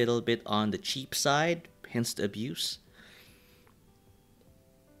little bit on the cheap side, hence the abuse.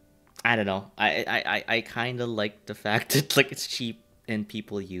 I don't know. I kind of like the fact that like it's cheap and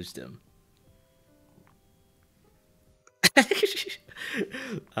people use them.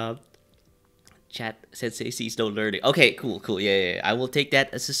 um, Chat Sensei sees no learning. Okay, cool. Yeah. I will take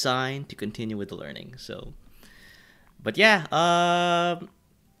that as a sign to continue with the learning. So, but yeah,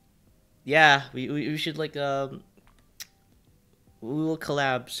 yeah, we should like we will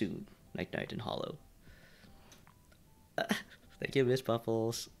collab soon. Night and Hollow. Thank you, Miss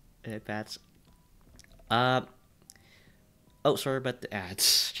Puffles and Pats. Oh, sorry about the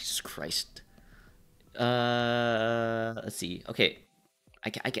ads. Jesus Christ. Let's see. Okay, I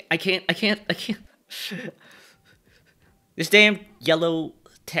can't. This damn yellow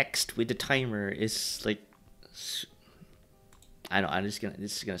text with the timer is like. I know. This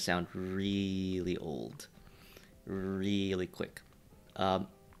is gonna sound really old, really quick.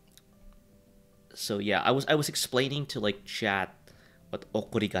 So yeah, I was explaining to like chat what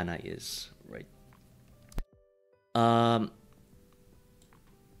okorigana is, right?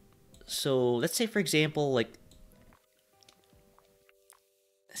 So let's say for example, like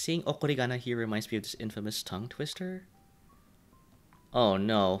Seeing okorigana here reminds me of this infamous tongue twister. Oh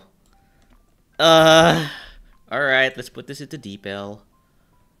no. Alright, let's put this into detail.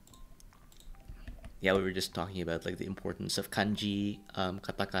 Yeah, we were just talking about like the importance of kanji,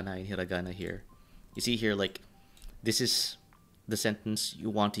 katakana, and hiragana here. You see here, like, this is the sentence you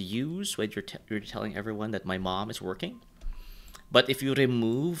want to use when you're telling everyone that my mom is working. But if you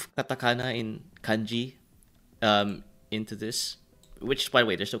remove katakana in kanji into this, which, by the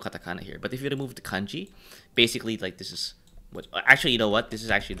way, there's no katakana here. But if you remove the kanji, basically, like, this is what... Actually, you know what? This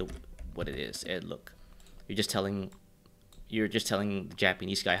is actually what it is. And look, you're just telling the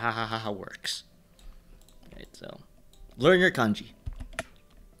Japanese guy, ha ha ha ha works. Right, so learn your kanji.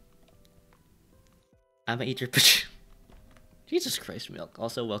 I'm gonna eat your Jesus Christ, Milk.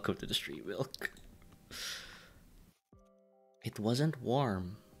 Also, welcome to the stream, Milk. It wasn't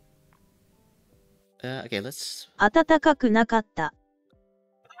warm. Okay, let's... 暖かくなかった。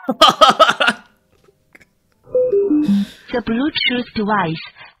 The Bluetooth device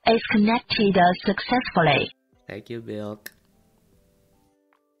is connected successfully. Thank you, Milk.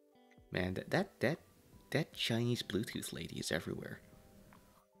 Man, that Chinese Bluetooth lady is everywhere.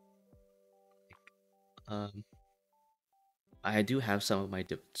 I do have some of my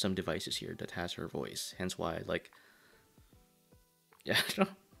some devices here that has her voice, hence why I like. Yeah,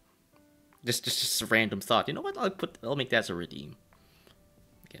 just a random thought. You know what? I'll make that as a redeem.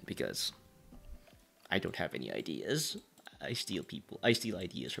 Again, because I don't have any ideas. I steal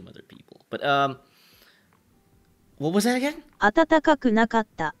ideas from other people. But what was that again? 暖かくなかっ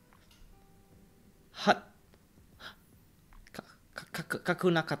た。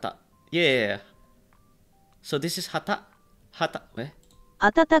 Kakunakata. Yeah. So this is hata. Eh?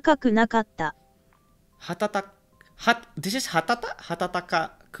 暖かくなかった。 This is hatata?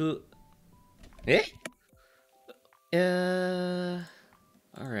 Hatataka ku. Eh?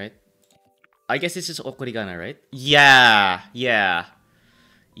 Alright. I guess this is okorigana, right? Yeah.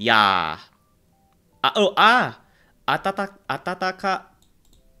 Atataka.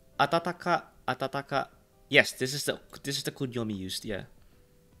 Yes, this is the kunyomi used, yeah.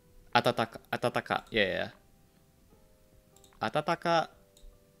 Atataka. Yeah. Atataka.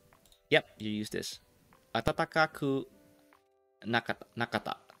 Yep, you use this. Atataka ku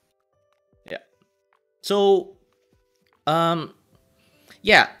nakata. Yeah. So,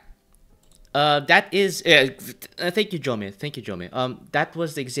 yeah. That is. Thank you, Jome. That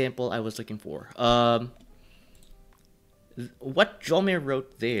was the example I was looking for. What Jome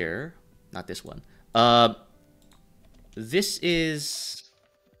wrote there, not this one. This is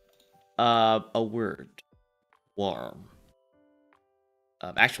a word, warm.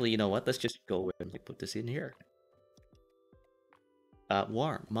 Actually, you know what? Let's just go and put this in here.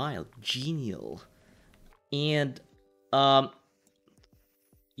 Warm, mild, genial, and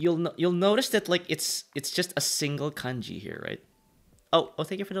you'll notice that like it's just a single kanji here, right? Oh,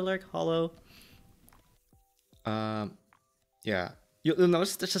 thank you for the lurk, Hollow. Yeah, you'll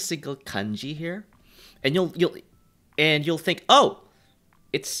notice there's a single kanji here, and you'll think, oh,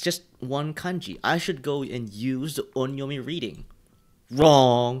 it's just one kanji. I should go and use the onyomi reading.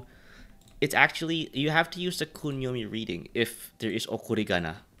 Wrong. It's actually, you have to use the kunyomi reading if there is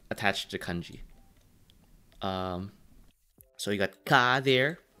okorigana attached to the kanji. So you got ka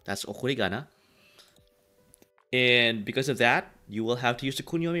there, that's okorigana. And because of that, you will have to use the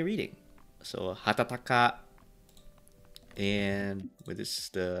kunyomi reading. So hatataka, and what is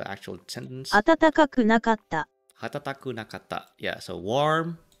the actual sentence? 暖かくなかった。 Hatataku nakata. Yeah, so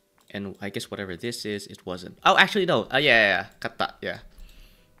warm, and I guess whatever this is, it wasn't. Oh, actually no. Yeah. Kata. Yeah.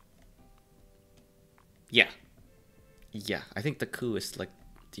 I think the ku is like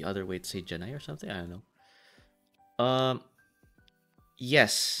the other way to say janai or something. I don't know.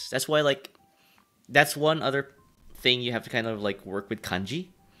 Yes, that's why like that's one other thing you have to kind of like work with kanji.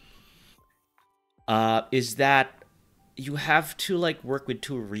 Is that you have to like work with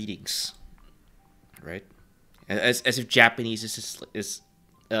two readings, right? As if Japanese is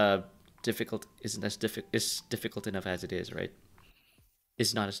difficult, isn't as difficult enough as it is, right?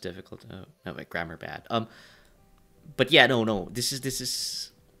 It's not as difficult. No, my grammar bad. But yeah, no. This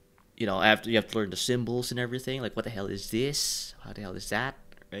is, you know, you have to learn the symbols and everything. Like, what the hell is this? How the hell is that?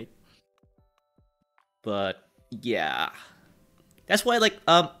 Right? But yeah, that's why like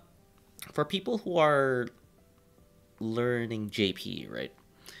for people who are learning JP, right?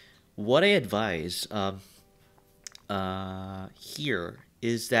 What I advise here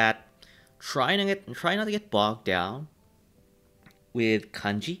is that try not to get bogged down with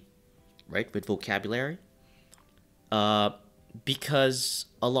kanji, right? With vocabulary, because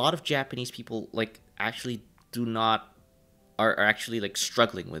a lot of Japanese people like actually do not are actually like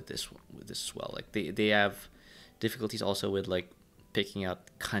struggling with this as well. Like they have difficulties also with like picking out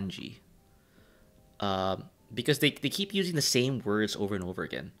kanji. Because they keep using the same words over and over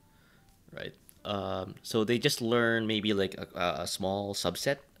again, right? So they just learn maybe like a small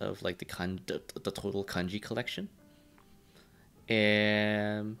subset of like the total kanji collection,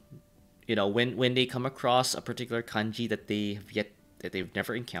 and when they come across a particular kanji that they've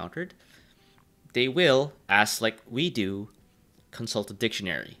never encountered, they will, as like we do, consult a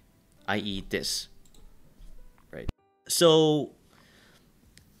dictionary, i.e. this, right? So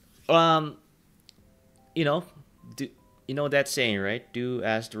do you know that saying, right? Do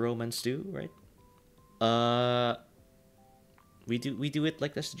as the Romans do, right? We do it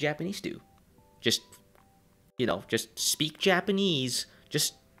like this the Japanese do. Just just speak Japanese.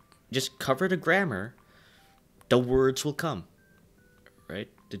 Just cover the grammar. The words will come, right?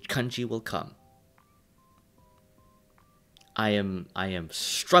 The kanji will come. I am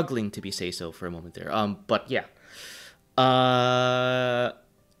struggling to be say so for a moment there. But yeah.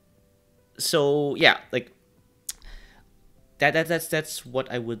 So yeah, like that's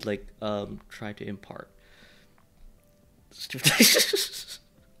what I would like try to impart.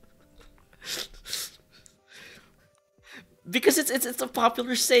 Because it's a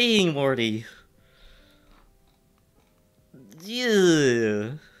popular saying, Morty.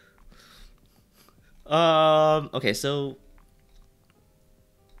 Yeah. Okay, so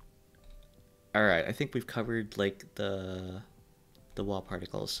all right, I think we've covered like the wall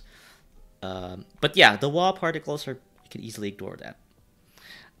particles. But yeah, the wall particles are, you can easily ignore that.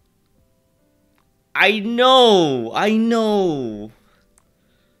 I know.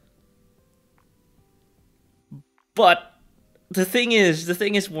 But the thing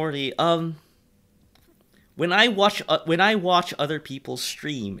is, Morty, when I watch other people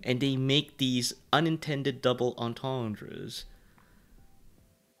stream and they make these unintended double entendres,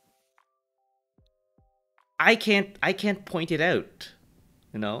 I can't point it out.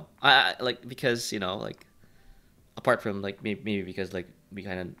 I like, because like, apart from like maybe because like we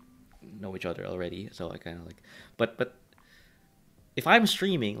kind of know each other already, so I kind of like, but if I'm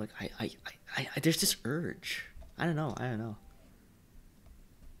streaming, like I there's this urge. I don't know. I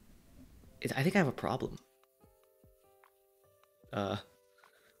think I have a problem. Uh,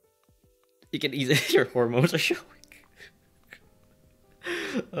 you can easily your hormones are showing.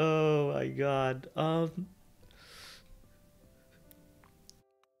 Oh my god.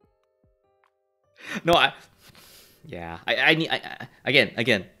 No, yeah, I need,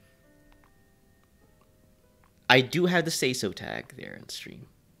 again. I do have the say so tag there in stream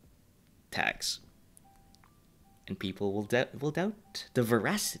tags, and people will doubt the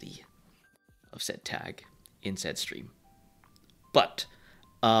veracity of said tag in said stream. But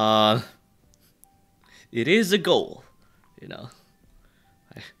it is a goal, you know.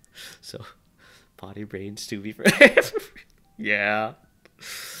 So potty brains to be forever. Yeah.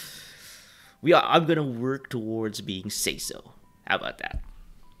 I'm gonna work towards being say so. How about that?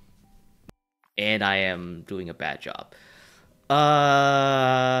 And I am doing a bad job.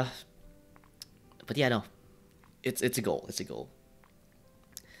 But yeah, no. It's a goal. It's a goal.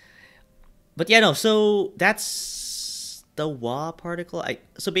 But yeah, no. So that's the wa particle.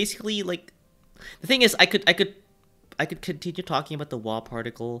 So basically, like, the thing is, I could continue talking about the wa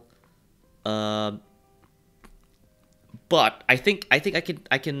particle. But I think I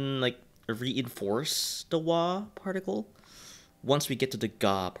can like reinforce the wa particle once we get to the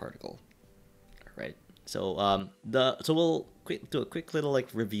ga particle. Right. So we'll do a quick little like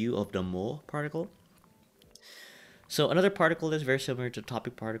review of the mo particle. So another particle that's very similar to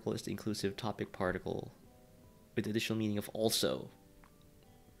topic particle is the inclusive topic particle with the additional meaning of also.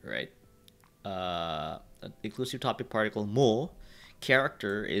 Right. Inclusive topic particle mo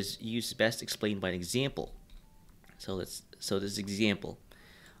character is used best explained by an example. So this example.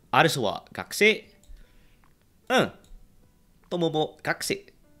 ある人は学生。友も学生。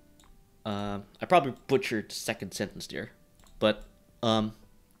I probably butchered the second sentence there, but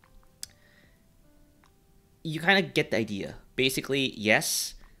you kind of get the idea. Basically,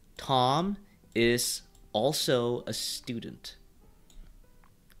 yes, Tom is also a student.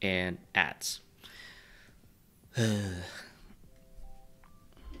 And adds. Let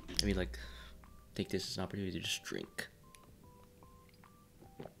me like take this as an opportunity to just drink.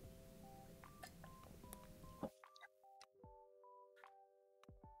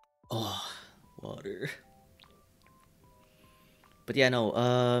 Oh, water. But yeah,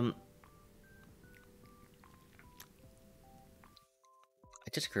 no.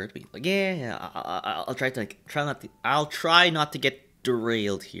 It just occurred to me. Like, yeah. I'll try to like I'll try not to get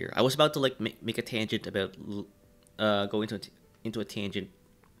derailed here. I was about to like make a tangent about go into a tangent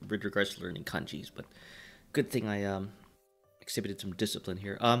with regards to learning kanjis, but good thing I exhibited some discipline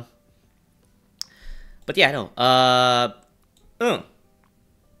here. But yeah, no.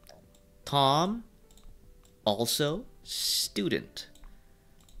 Tom, also student.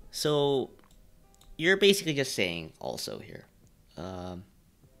 So you're basically just saying also here.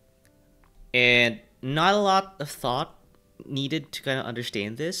 And not a lot of thought needed to kind of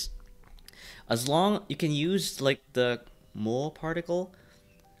understand this. As long you can use like the mo particle,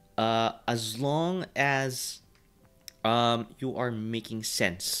 as long as you are making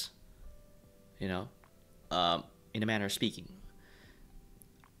sense, you know, in a manner of speaking.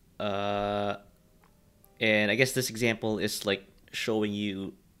 And I guess this example is like showing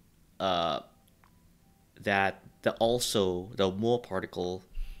you that the more particle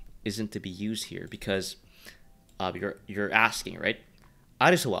isn't to be used here because you're asking, right?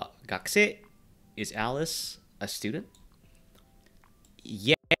 Alice wa gakuse? Is Alice a student?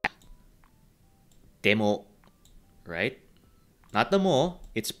 Yeah. Demo, right? Not the mo,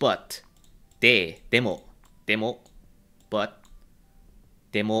 it's but. Demo, but.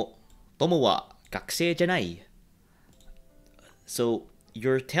 Demo, tomo wa gakuse janai. So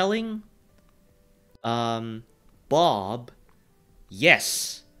you're telling Bob,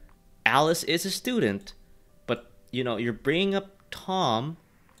 yes, Alice is a student, but you know you're bringing up Tom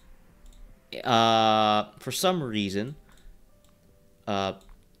for some reason, but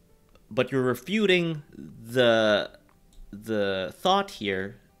you're refuting the thought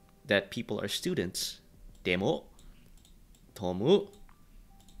here that people are students. Demo, tomu,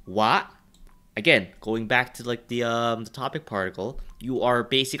 wa. Again, going back to like the topic particle, you are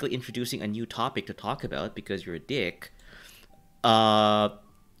basically introducing a new topic to talk about because you're a dick.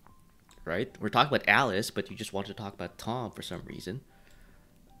 Right? We're talking about Alice, but you just want to talk about Tom for some reason.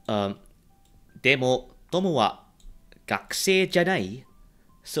 Demo, tomo wa gakuse janai.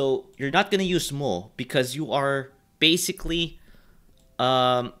 So you're not gonna use mo because you are basically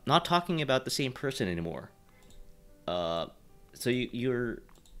not talking about the same person anymore. So you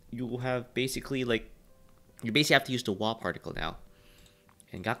have basically like you basically have to use the wa particle now.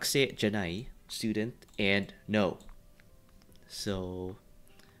 And gakuse janai, student, and no. So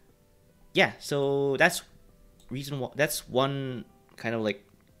yeah, so that's that's one kind of like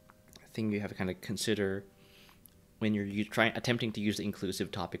thing you have to kind of consider when you're attempting to use the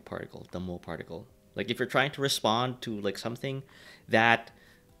inclusive topic particle, the mo particle. Like if you're trying to respond to like something that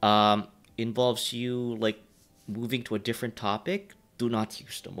involves you like moving to a different topic, do not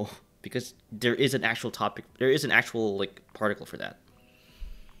use the mo because there is an actual topic, there is an actual like particle for that.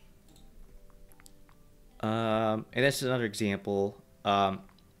 And that's another example.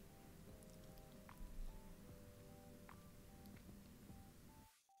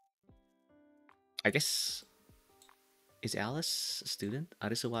 I guess, is Alice a student?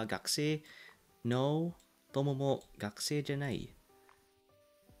 Alice wa gakuse? No, tomo mo gakuse janai.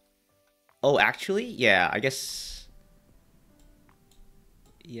 Oh, actually, yeah, I guess.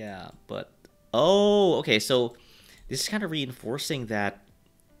 Yeah, but oh, okay. So this is kind of reinforcing that.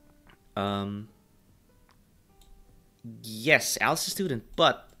 Yes, Alice is a student,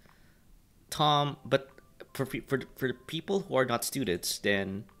 but Tom. But for people who are not students,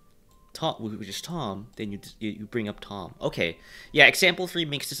 then Tom, which is Tom, then you bring up Tom. Okay, yeah. Example 3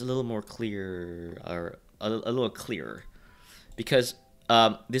 makes this a little more clear, or a little clearer, because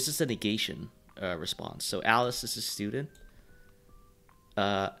this is a negation response. So Alice is a student.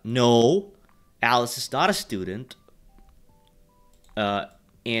 No, Alice is not a student.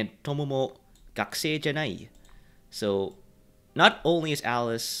 And Tomomo gakuse janai. So not only is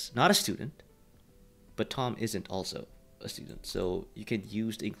Alice not a student, but Tom isn't also a student. So you can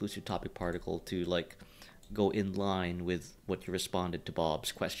use the inclusive topic particle to like go in line with what you responded to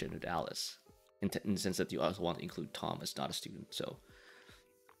Bob's question with Alice, in the sense that you also want to include Tom as not a student. So,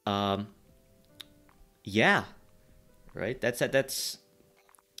 yeah, right. That's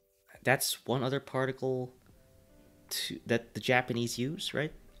one other particle that the Japanese use,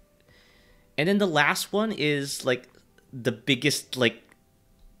 right? And then the last one is like the biggest like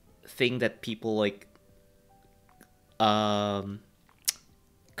thing that people like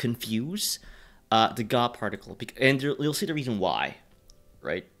confuse, the ga particle, and you'll see the reason why,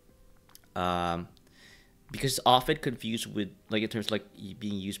 right? Because it's often confused with like in terms of, like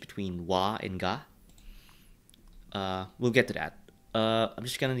being used between wa and ga. We'll get to that. I'm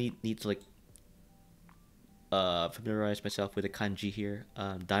just gonna need to like familiarize myself with the kanji here.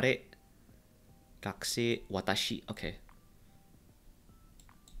 Dare, gakuse, watashi. Okay.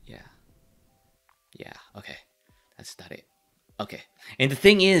 Yeah. Okay. That's dare. Okay. And the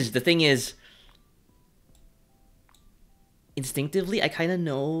thing is, instinctively I kind of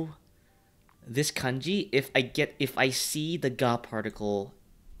know this kanji if I see the ga particle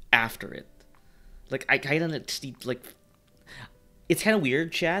after it. Like I kind of see like it's kind of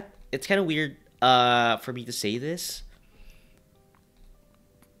weird, chat. It's kind of weird for me to say this.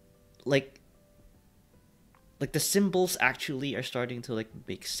 Like the symbols actually are starting to like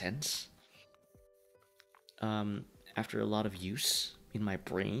make sense after a lot of use in my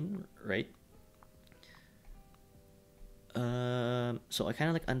brain, right? So I kind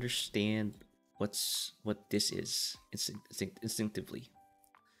of like understand what this is instinctively.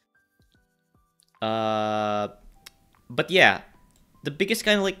 But yeah, the biggest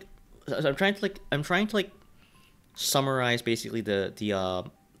kind of like so I'm trying to like summarize basically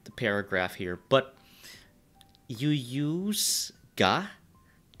the paragraph here, but you use ga,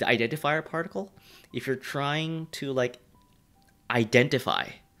 the identifier particle, if you're trying to like identify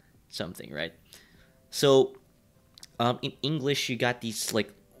something, right? So in English, you got these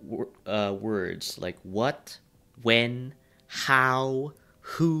like words like what, when, how,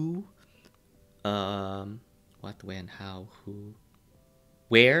 who, what, when, how, who,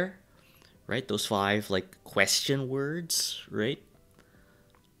 where, right? Those 5 like question words, right?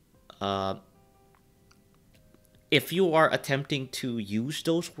 If you are attempting to use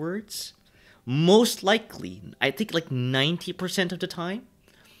those words, most likely, I think like 90% of the time,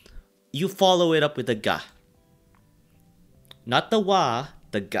 you follow it up with a ga. Not the wa,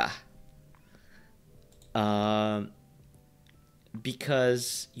 the ga.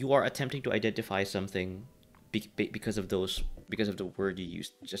 Because you are attempting to identify something because of the word you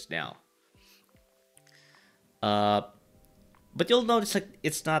used just now. But you'll notice like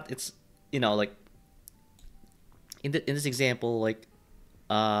it's like in this example, like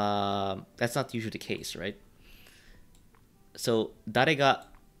that's not usually the case, right? So dare ga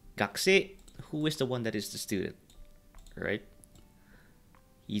gakusei, who is the one that is the student, right?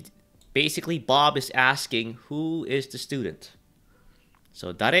 Basically Bob is asking who is the student.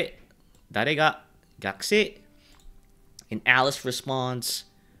 So dare ga gakusei, and Alice responds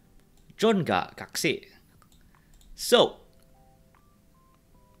John ga gakusei. So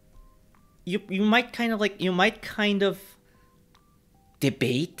you might kind of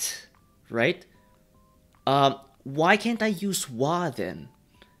debate, right? Why can't I use wa then,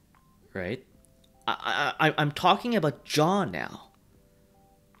 right? I'm talking about John now,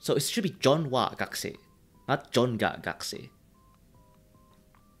 so it should be John wa gakusei, not John ga gakusei.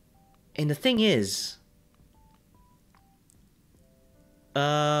 And the thing is,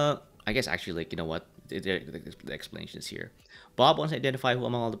 I guess actually, like, you know what? The explanation is here. Bob wants to identify who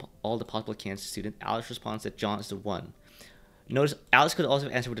among all the possible candidates student. Alice responds that John is the one. Notice Alice could also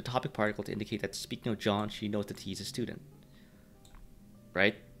have answered with a topic particle to indicate that speaking of John, she knows that he's a student.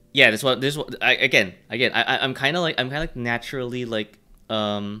 Right? Yeah, I'm kind of like naturally like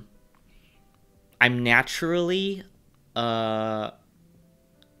I'm naturally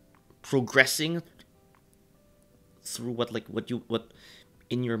progressing through what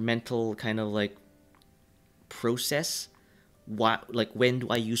in your mental kind of like process, what, like, when do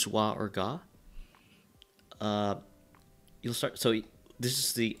I use wa or ga. You'll start. So this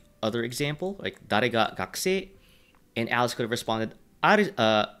is the other example, like dare ga gakusei, and Alice could have responded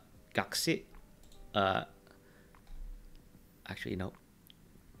gakusei. Actually, no.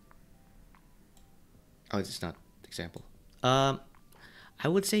 Oh, this is not the example. I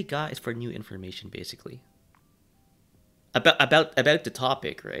would say ga is for new information, basically. About the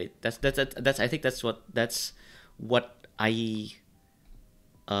topic, right? That's I think that's what I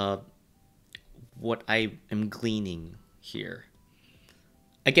am gleaning here.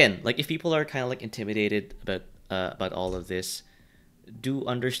 Again, like if people are kind of like intimidated about all of this, do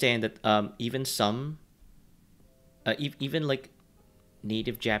understand that even some even like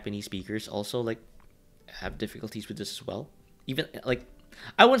native Japanese speakers also like have difficulties with this as well. Even like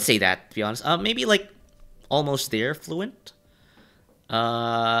I wouldn't say that, to be honest. Maybe like almost there fluent.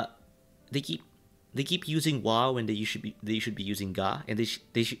 They keep using wa when they should be using ga, and they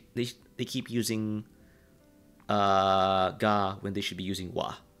keep using ga when they should be using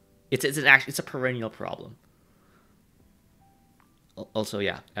wa. It's a perennial problem. Also,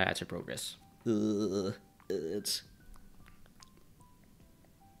 yeah, that's a progress. It's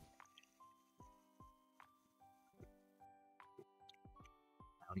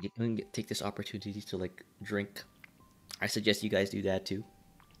I'm gonna take this opportunity to like drink. I suggest you guys do that too.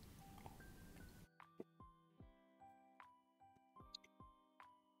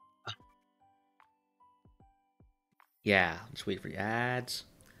 Yeah, just wait for the ads.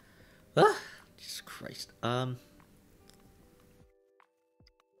 Ah, Jesus Christ.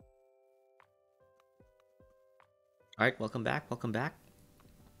 All right, welcome back. Welcome back.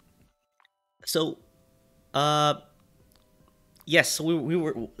 So, uh, yes, we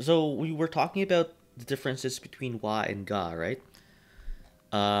were talking about the differences between wa and ga, right?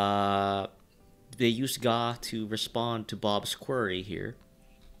 Uh, they use ga to respond to Bob's query here,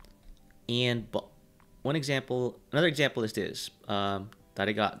 and another example is this.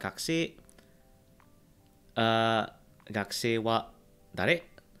 誰が学生 学生は誰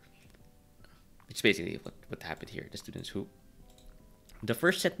which is basically what happened here. The students who. The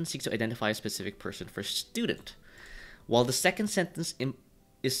first sentence seeks to identify a specific person for student, while the second sentence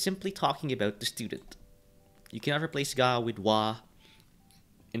is simply talking about the student. You cannot replace ga with wa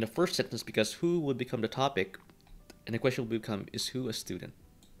in the first sentence because who would become the topic, and the question will become, is who a student?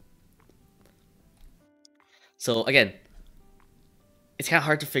 So again, it's kind of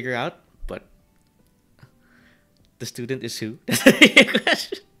hard to figure out, but the student is who? That's the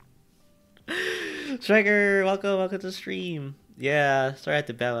question. Striker, welcome to the stream. Yeah, sorry I had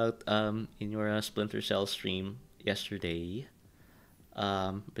to bow out in your Splinter Cell stream yesterday.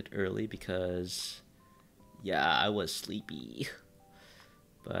 A bit early because I was sleepy.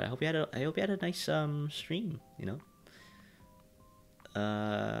 But I hope you had a nice stream, you know.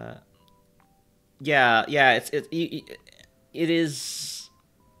 It is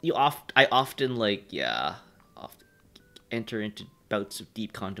I often often enter into bouts of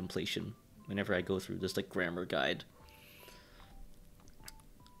deep contemplation whenever I go through this like grammar guide.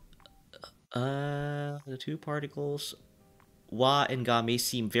 The two particles wa and ga may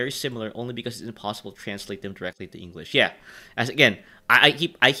seem very similar only because it's impossible to translate them directly to English. Yeah, as again, I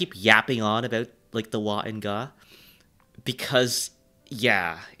keep yapping on about like the wa and ga because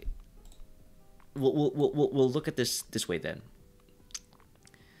we'll look at this way then.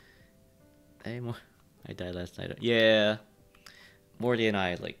 I died last night. Yeah, Morty and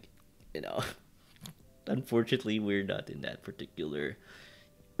I unfortunately we're not in that particular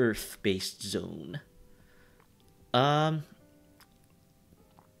Earth-based zone. Yeah,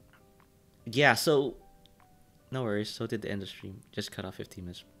 so no worries. So did the end of the stream. Just cut off 15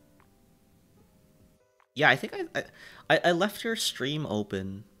 minutes. Yeah, I think I left your stream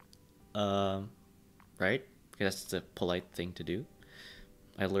open, right? Because that's the polite thing to do.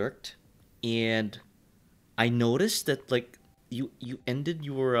 I lurked, and I noticed that like you ended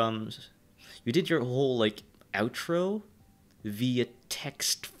your you did your whole like outro via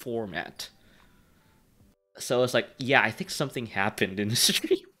text format. So I was like, yeah, I think something happened in the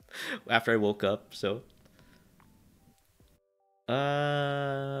stream after I woke up. So,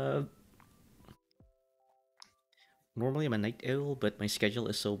 normally I'm a night owl, but my schedule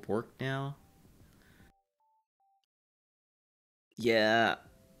is so worked now. Yeah,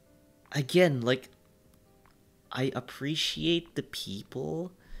 again, like I appreciate the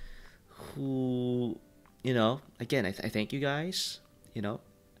people who, again, I thank you guys.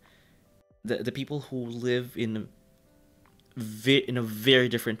 The people who live in a very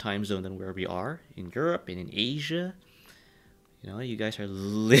different time zone than where we are in Europe and in Asia. You guys are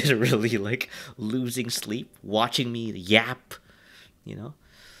literally like losing sleep watching me yap.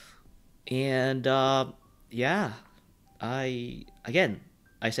 And I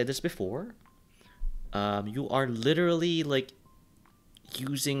said this before. You are literally like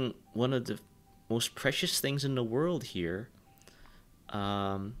using one of the most precious things in the world here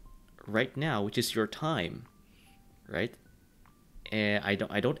right now, which is your time, right? And I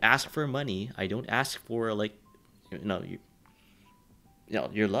don't ask for money. I don't ask for like your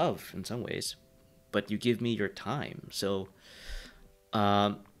love in some ways, but you give me your time. So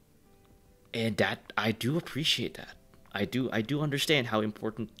and that I do appreciate that. I do understand how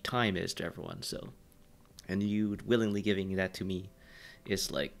important time is to everyone. So, and you willingly giving that to me is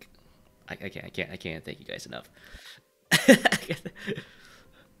like I can't thank you guys enough.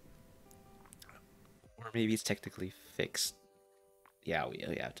 Or maybe it's technically fixed. Yeah, we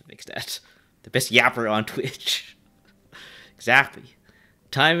have to fix that. The best yapper on Twitch. Exactly.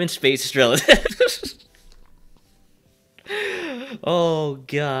 Time and space is relative. Oh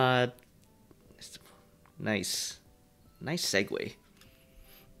god. Nice segue.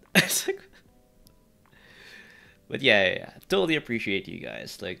 But yeah, totally appreciate you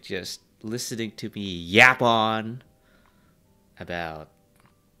guys like just listening to me yap on about,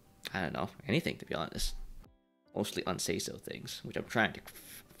 I don't know, anything, to be honest. Mostly unsay-so things, which I'm trying to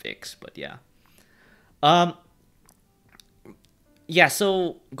fix, but yeah. Yeah,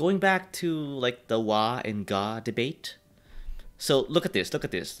 so going back to like the wa and ga debate. So look at this.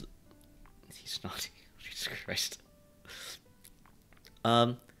 He's not. Jesus Christ.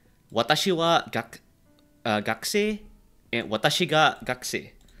 Watashi wa gakusei and watashi ga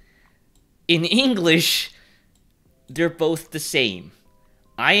gakusei. In English, they're both the same.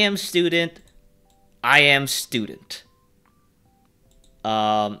 I am student. I am student.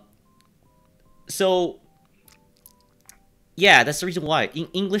 So yeah, that's the reason why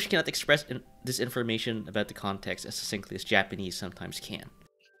English cannot express this information about the context as succinctly as Japanese sometimes can.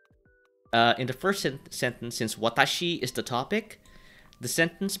 In the first sentence, since watashi is the topic, the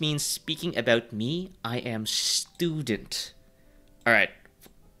sentence means speaking about me. I am student. All right,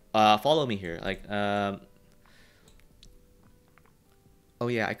 follow me here. Like, oh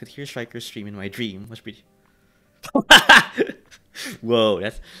yeah, I could hear Striker's stream in my dream. Must be. Whoa,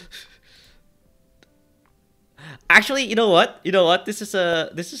 that's. Actually, you know what? You know what? This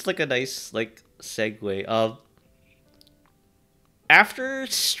is like a nice like segue. After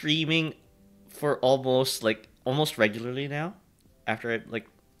streaming for almost regularly now, I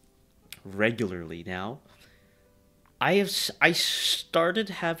started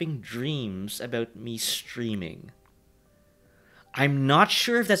having dreams about me streaming. I'm not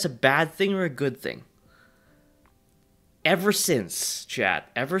sure if that's a bad thing or a good thing. Ever since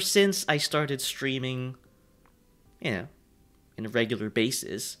I started streaming, you know, in a regular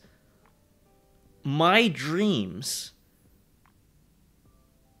basis, my dreams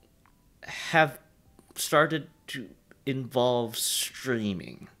have started to involve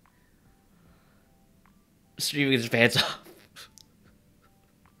streaming. Streaming his pants off.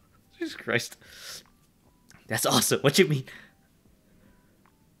 Jesus Christ. That's awesome. What you mean?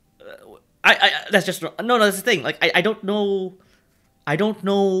 That's just no. That's the thing. Like I don't know. I don't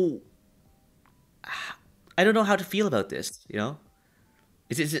know how to feel about this. You know,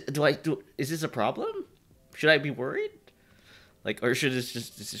 is this a problem? Should I be worried? Like, or should this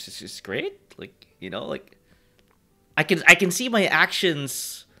just great? Like, you know, like I can see my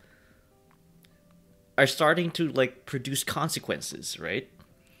actions are starting to like produce consequences, right?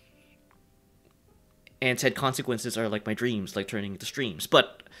 And said consequences are like my dreams, like turning into streams.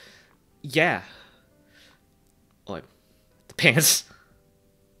 But yeah. Oh, the pants.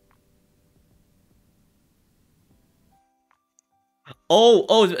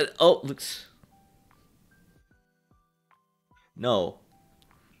 Oh, looks. No.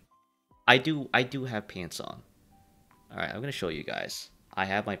 I do have pants on. Alright, I'm gonna show you guys. I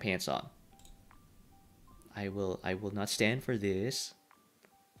have my pants on. I will not stand for this.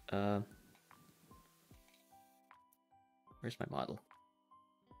 Where's my model?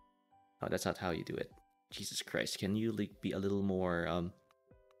 Oh, that's not how you do it. Jesus Christ, can you like be a little more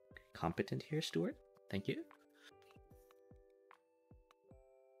competent here, Stuart? Thank you.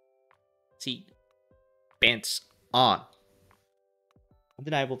 See, pants on.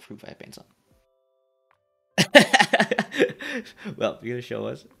 Undeniable proof I have pants on. Well, you're gonna show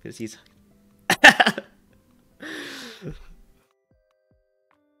us because he's.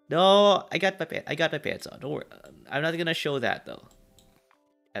 No, I got my pants on. Don't worry. I'm not gonna show that though.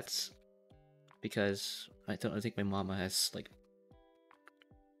 That's because I think my mama has like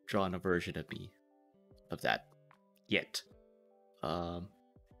drawn a version of me of that yet. But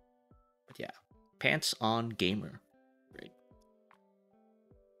yeah, pants on gamer, right?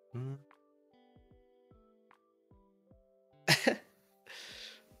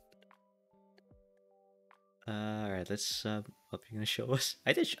 All right, let's. What you're gonna show us?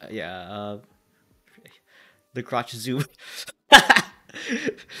 I did. Yeah. The crotch zoom.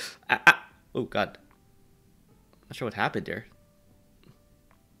 Oh God. Not sure what happened there.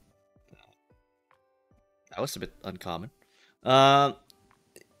 That was a bit uncommon.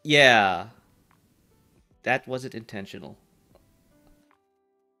 Yeah. That wasn't intentional.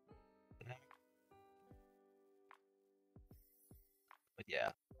 But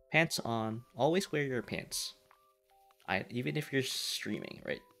yeah. Pants on. Always wear your pants. Even if you're streaming,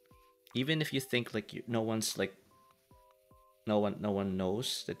 right? Even if you think like no one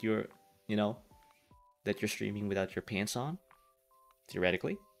knows that you're, you know, that you're streaming without your pants on,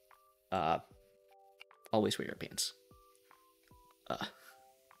 theoretically. Always wear your pants.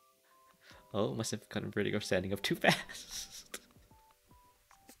 Oh, must have gotten vertigo standing up too fast.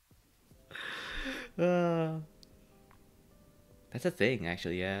 That's a thing,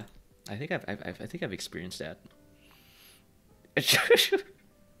 actually. Yeah, I think I've experienced that.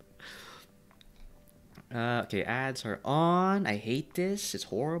 Okay, ads are on. I hate this. It's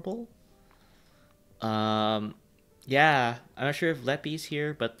horrible. Yeah, I'm not sure if Leppy's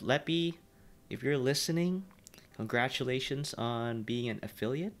here, but Leppy, if you're listening, congratulations on being an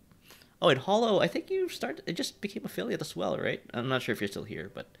affiliate. Oh, and Hollow, I think it just became affiliate as well, right? I'm not sure if you're still here,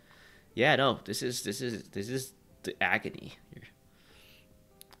 but yeah, no, this is the agony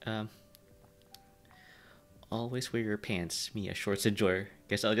here. Always wear your pants, me a shorts enjoyer.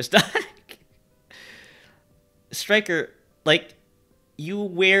 Guess I'll just Striker, like, you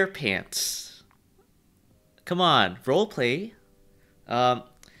wear pants. Come on, roleplay. Um,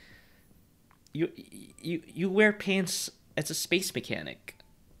 you wear pants as a space mechanic,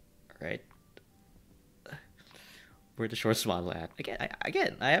 right? Where the shorts model at?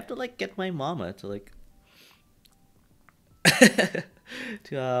 I have to like get my mama to like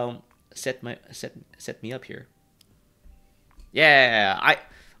to set me up here. Yeah,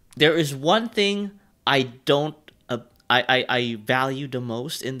 there is one thing I don't I value the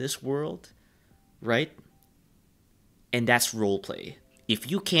most in this world, right? And that's roleplay. If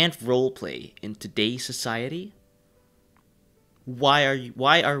you can't roleplay in today's society, why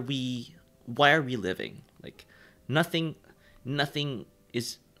are we living? Like nothing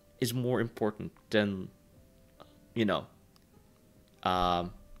is more important than you know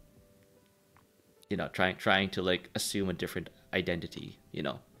trying to like assume a different identity,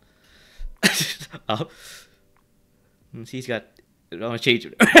 uh, he's got Mama change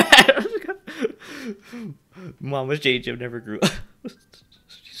him. Mama's change him never grew up.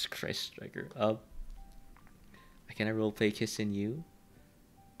 Jesus Christ, Striker. Can I roleplay kissing you?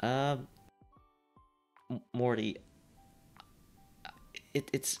 Morty,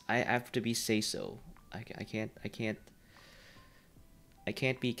 it's I have to be say so. I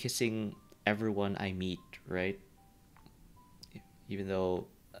can't be kissing everyone I meet, right? Even though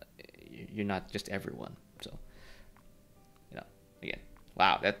you're not just everyone. So, again,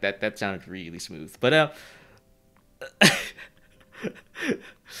 wow, that sounded really smooth. But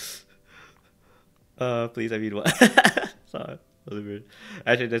please, I mean what? Sorry,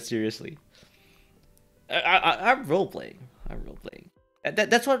 actually, that's seriously. I'm role playing.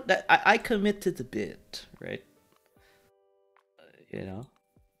 That's what I commit to the bit, right? Hang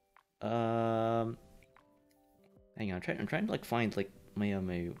on, I'm trying to like find like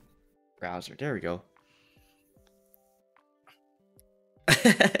my browser. There we go.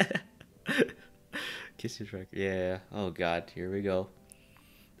 Kiss your tracker. Yeah. Oh God. Here we go.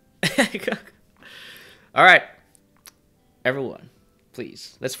 All right, everyone,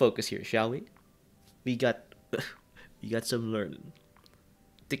 please let's focus here, shall we? We got some learning.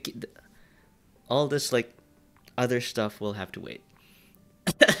 All this like other stuff will have to wait.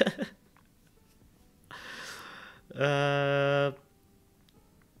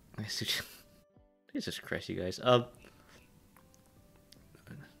 Jesus Christ, you guys.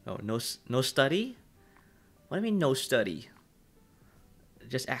 No study. What do you mean no study?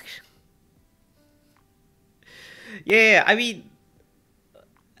 Just action. Yeah, I mean,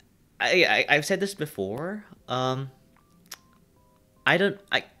 I've said this before. I don't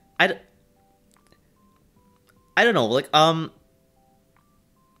know. Like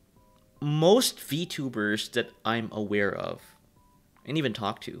most VTubers that I'm aware of, and even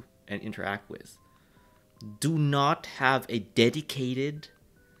talk to and interact with, do not have a dedicated,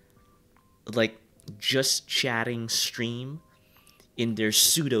 like, just chatting stream in their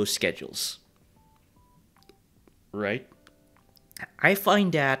pseudo schedules. Right? I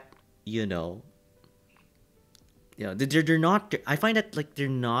find that, they're not, I find that, like, they're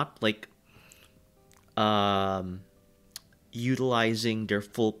not, like, utilizing their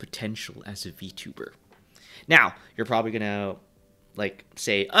full potential as a VTuber. Now, you're probably gonna, like,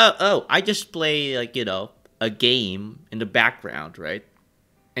 say, oh, I just play, like, a game in the background, right?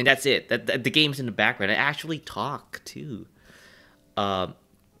 And that's it. That the game's in the background. I actually talk to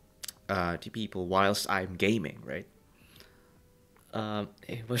people whilst I'm gaming, right?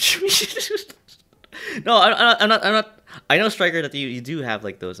 Hey, what should we No, I'm not. I know, Striker, that you do have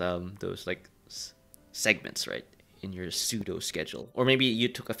like those like segments, right, in your pseudo schedule, or maybe you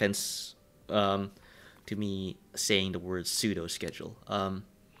took offense to me saying the word pseudo schedule.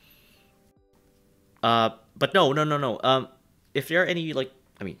 But no. If there are any, like,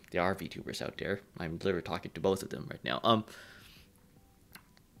 I mean, there are VTubers out there. I'm literally talking to both of them right now.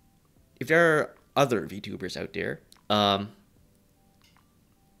 If there are other VTubers out there,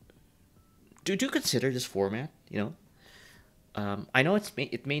 do consider this format. I know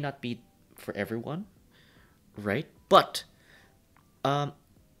it may not be for everyone, right? But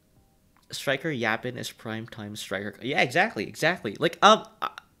Striker yapping is prime time Striker. Yeah, exactly. Like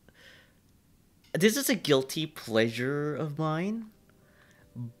this is a guilty pleasure of mine,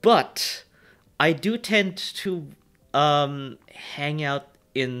 but I do tend to hang out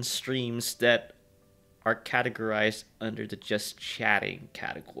in streams that are categorized under the just chatting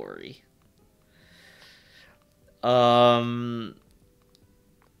category. And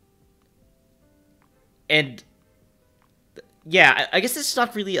yeah, I guess this is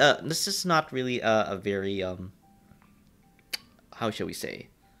not really a very how shall we say,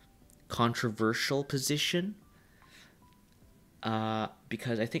 controversial position,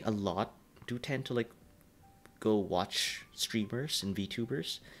 Because I think a lot do tend to like go watch streamers and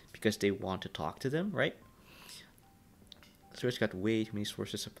VTubers because they want to talk to them, right? So it's got way too many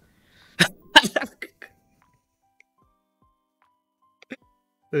sources of.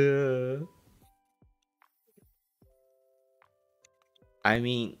 uh, I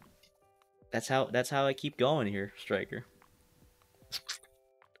mean, that's how I keep going here, Striker.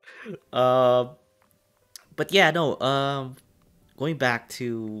 Uh, but yeah, no. Going back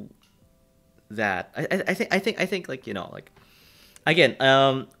to that, I think like like again.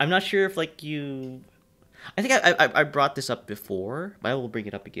 I'm not sure if like you. I think I brought this up before, but I will bring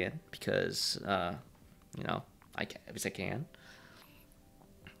it up again because you know I can as I can.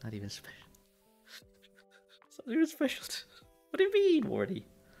 Not even special. It's not even special. What do you mean, Morty?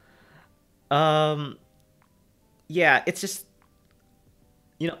 Um, yeah, it's just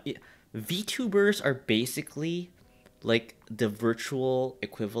VTubers are basically like the virtual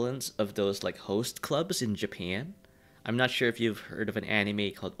equivalents of those like host clubs in Japan. I'm not sure if you've heard of an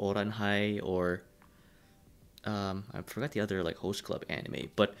anime called Oranhai or I forgot the other like host club anime,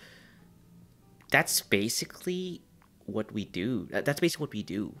 but that's basically what we do. That's basically what we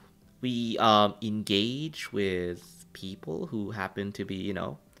do. We engage with people who happen to be,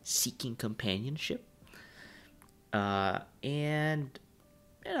 seeking companionship. And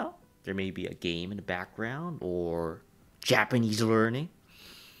there may be a game in the background or Japanese learning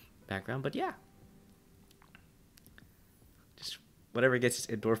background, but yeah, just whatever gets his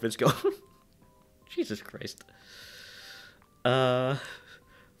endorphins going. Jesus Christ. Uh,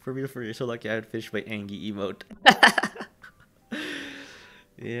 for you, so lucky I would finish my Angie emote.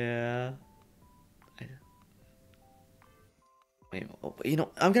 Yeah. Wait,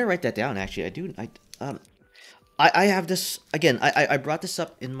 I'm gonna write that down. Actually, I do. I have this again. I brought this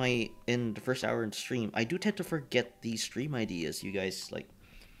up in the first hour in stream. I do tend to forget these stream ideas. You guys like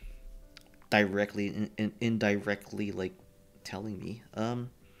directly and indirectly like telling me.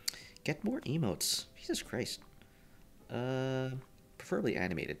 Get more emotes. Jesus Christ. Preferably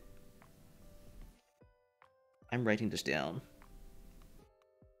animated. I'm writing this down.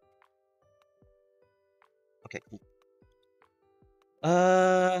 Okay. Cool.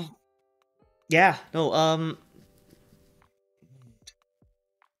 Uh, yeah. No.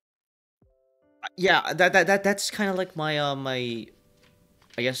 Yeah. That's kind of like my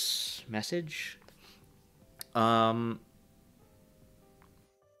I guess message. Um,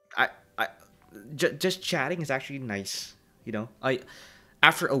 I I just chatting is actually nice. I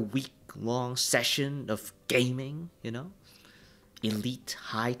after a week long session of gaming, elite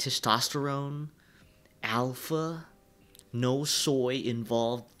high testosterone, alpha, no soy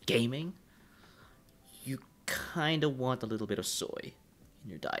involved gaming, you kind of want a little bit of soy in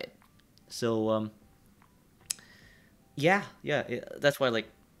your diet. So yeah, that's why like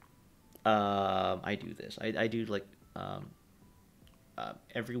I do this. I do like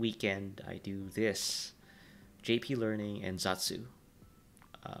every weekend I do this JP Learning and Zatsu.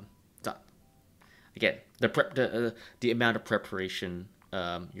 Um, Again, the amount of preparation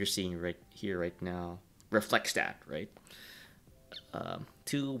you're seeing right here right now reflects that, right?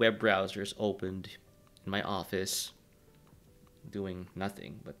 Two web browsers opened in my office, doing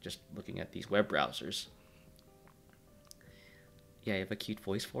nothing but just looking at these web browsers. Yeah, you have a cute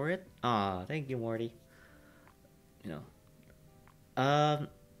voice for it. Ah, thank you, Morty. You know,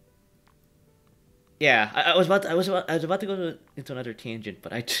 yeah, I was about to go into another tangent,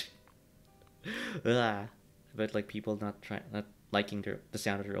 but about like people not liking the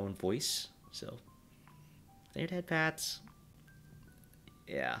sound of their own voice. So they're dead pats.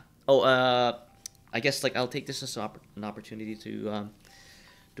 Yeah. Oh, I guess like I'll take this as an opportunity to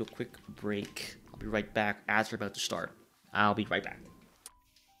do a quick break. I'll be right back as we're about to start. I'll be right back.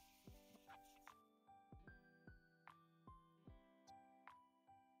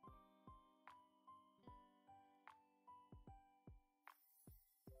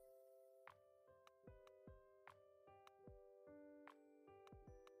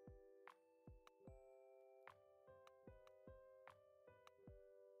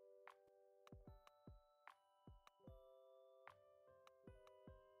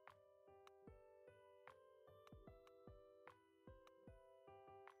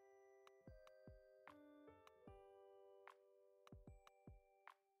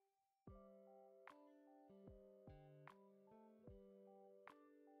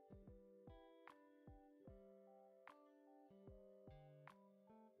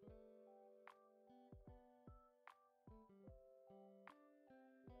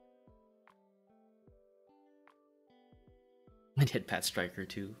 I did Pat Striker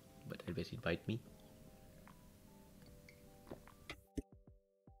too, but I bet he'd bite me.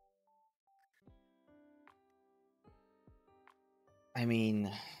 I mean,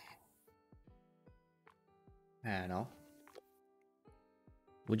 I don't know.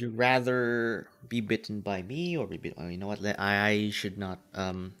 Would you rather be bitten by me or be bitten? Oh, you know what? I should not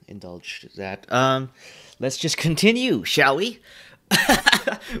indulge that. Let's just continue, shall we?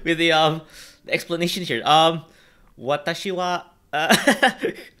 With the explanation here. Watashi wa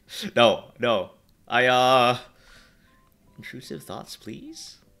no. Intrusive thoughts,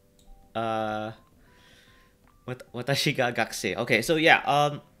 please. Watashi ga gakusei. Okay, so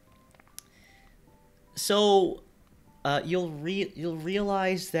yeah. So you'll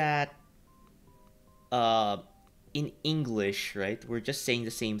realize that in English, right? We're just saying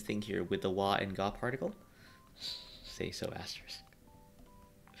the same thing here with the wa and ga particle. Say so, asterisk.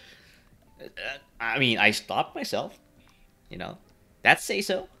 I mean, I stopped myself. You know, that's say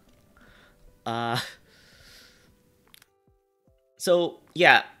so. So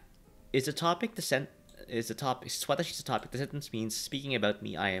yeah, is the topic the sent is the topic? Watashi the topic. The sentence means speaking about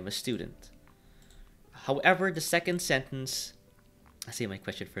me. I am a student. However, the second sentence, I say my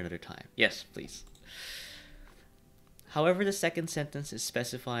question for another time. Yes, please. However, the second sentence is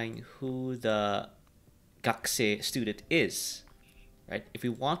specifying who the gakusei student is, right? If we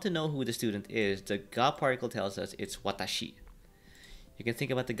want to know who the student is, the ga particle tells us it's watashi. You can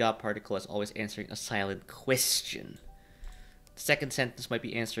think about the ga particle as always answering a silent question. The second sentence might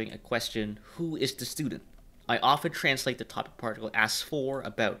be answering a question, who is the student? I often translate the topic particle as for,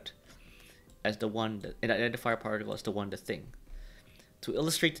 about, as the one, an identifier particle as the one, the thing. To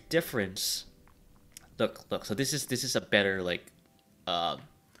illustrate the difference, look. So this is a better like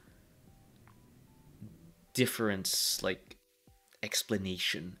difference like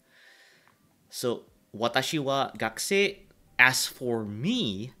explanation. So watashi wa gakusei. As for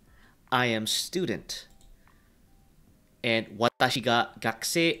me, I am student. And watashi ga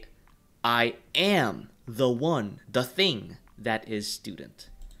gakusei. I am the one, the thing that is student.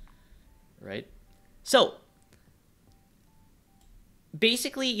 Right? So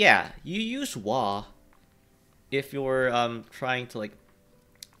basically, yeah, you use wa if you're trying to like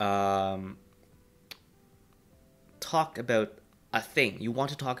talk about a thing. You want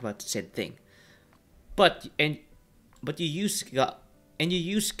to talk about said thing. But you use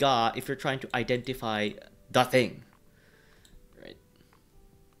ga if you're trying to identify the thing. Right?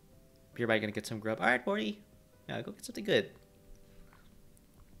 Everybody gonna get some grub. Alright, Morty. Yeah, go get something good.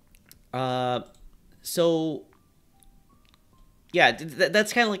 So yeah,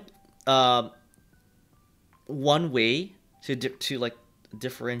 that's kind of like one way to like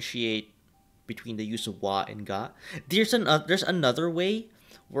differentiate between the use of wa and ga. There's another way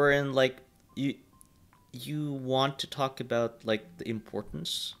wherein like you want to talk about like the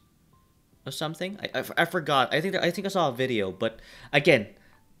importance of something. I forgot. I think I saw a video, but again,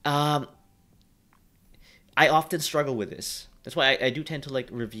 I often struggle with this. That's why I do tend to like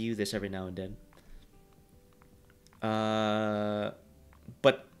review this every now and then.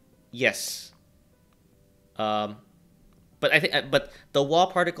 But yes. But I think but the wa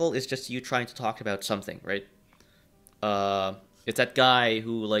particle is just you trying to talk about something, right? It's that guy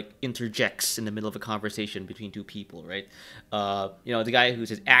who like interjects in the middle of a conversation between two people, right? The guy who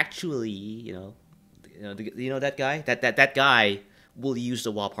says actually, that guy. That guy will use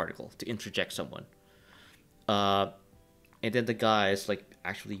the wa particle to interject someone. And then the guy is like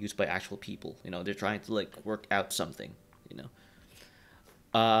actually used by actual people. They're trying to like work out something.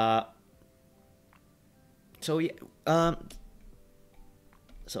 So yeah.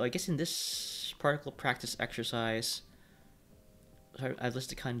 So I guess in this particle practice exercise, sorry, I've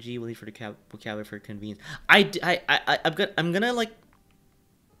listed kanji. We'll leave for the vocabulary for convenience. I'm gonna like.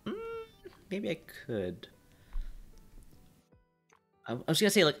 Maybe I could. I was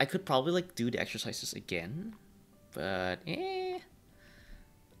gonna say like I could probably like do the exercises again, but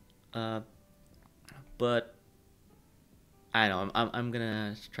but I don't know. I'm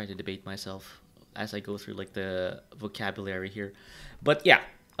gonna try to debate myself as I go through like the vocabulary here, but yeah.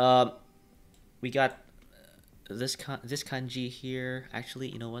 We got this kanji here. Actually,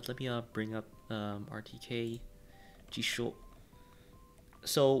 you know what? Let me bring up RTK Jisho.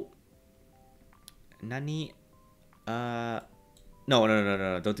 So nani no,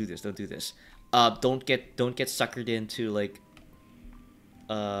 don't do this. Don't do this. Don't get suckered into like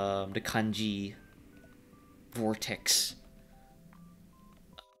the kanji vortex.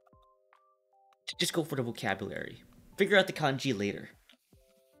 Just go for the vocabulary. Figure out the kanji later.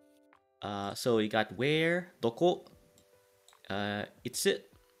 So you got where, doko, itsu,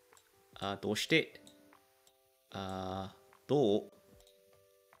 doshite, do,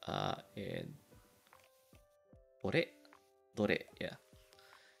 and dore, yeah.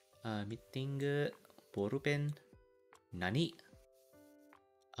 Meeting, ballpen, nani,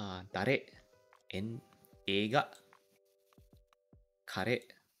 誰、映画、彼、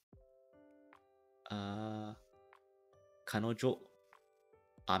彼女、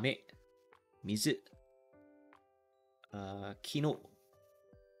雨、水、昨日、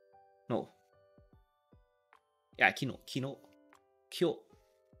の、いや、昨日、今日、明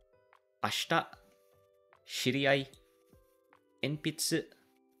日、知り合い、鉛筆、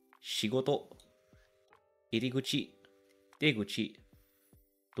仕事、入り口、出口、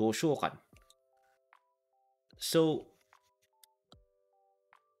図書館。So,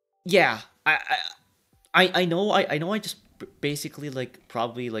 yeah, I know, I know I just basically like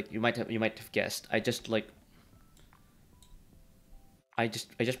probably like you might have guessed. I just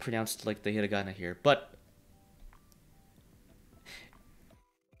pronounced like the hiragana here, but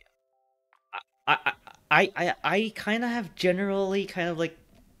I I kind of have generally kind of like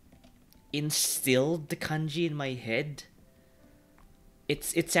instilled the kanji in my head.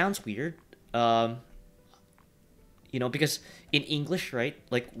 It sounds weird. You know, because in English, right?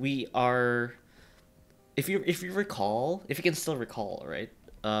 Like we are, if you recall, if you can still recall, right?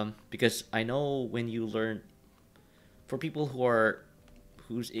 Because I know when you learn, for people who are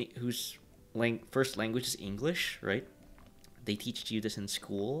whose first language is English, right? They teach you this in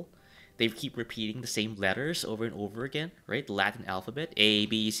school. They keep repeating the same letters over and over again, right? The Latin alphabet: A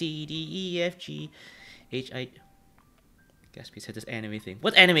B C D E F G H I. Gatsby said this anime thing.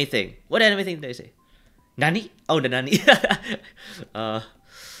 What anime thing? What anime thing did I say? Nani? Oh, the Nani.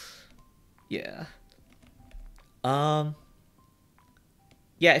 Yeah.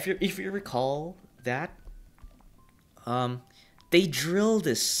 Yeah, if you recall that, they drill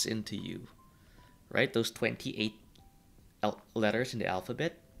this into you, right? Those 28 letters in the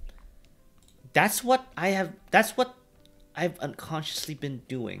alphabet. That's what I've unconsciously been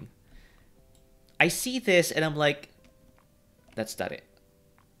doing. I see this and I'm like, that's dare.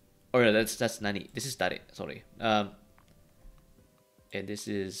 Or no, that's nani. This is dare, sorry. And this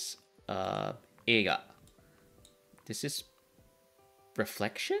is eiga. This is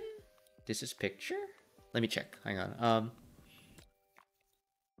reflection? This is picture? Let me check. Hang on.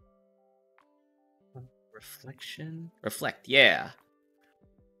 Reflection? Reflect, yeah.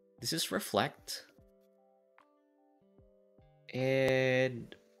 This is reflect.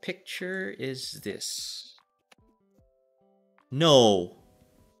 And picture is this. No.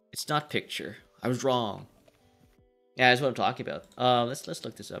 It's not picture. I was wrong. Yeah, that's what I'm talking about. Let's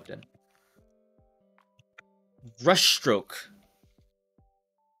look this up then. Brushstroke.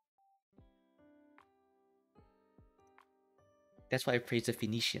 That's why I praise the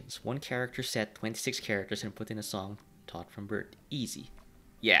Phoenicians. One character set, 26 characters, and put in a song taught from birth. Easy.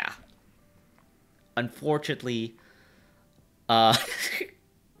 Yeah. Unfortunately,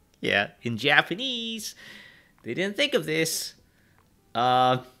 yeah, in Japanese, they didn't think of this.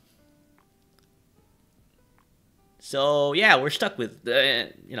 So yeah, we're stuck with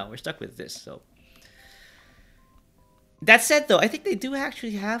we're stuck with this. So that said, though, I think they do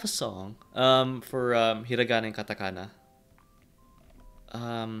actually have a song for hiragana and katakana.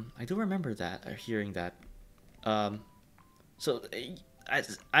 I do remember that or hearing that. So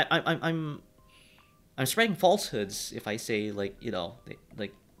I'm spreading falsehoods if I say like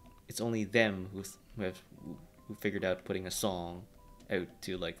like it's only them who figured out putting a song out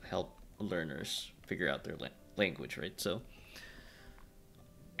to like help learners figure out their language, right? So,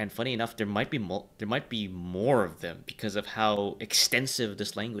 and funny enough, there might be more of them because of how extensive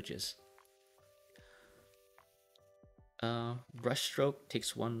this language is. Brushstroke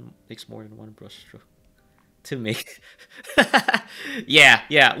takes more than one brushstroke to make. Yeah,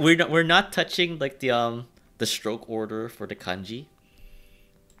 we're not touching like the stroke order for the kanji,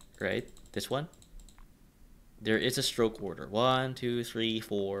 right? This one. There is a stroke order. 1, 2, 3,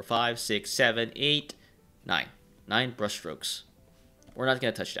 4, 5, 6, 7, 8, 9. 9 brushstrokes. We're not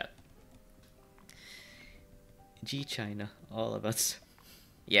gonna touch that. G China, all of us.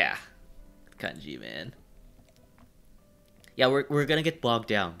 Yeah, kanji, man. Yeah, we're gonna get bogged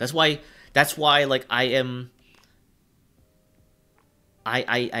down. That's why like I am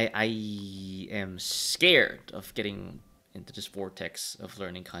scared of getting into this vortex of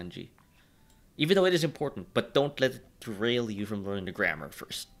learning kanji. Even though it is important, but don't let it derail you from learning the grammar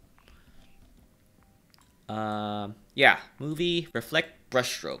first. Yeah, movie, reflect,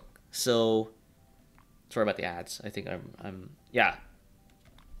 brushstroke. So, sorry about the ads. I think yeah.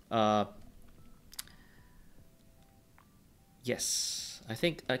 Yes, I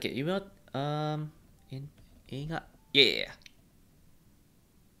think, okay, you know what, yeah.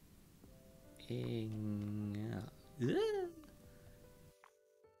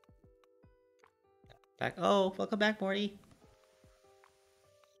 Back. Oh, welcome back, Morty.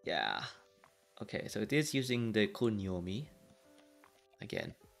 Yeah. Okay, so it is using the kunyomi.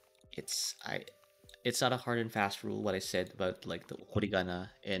 Again, it's not a hard and fast rule what I said about like the horigana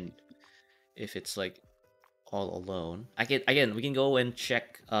and if it's like all alone. Again we can go and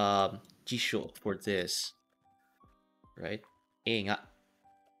check jisho for this, right? A nga.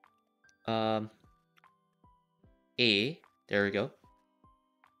 A, there we go.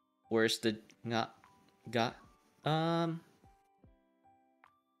 Where's the nga ga?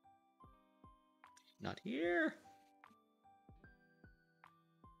 Not here.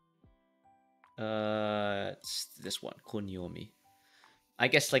 It's this one, kunyomi. I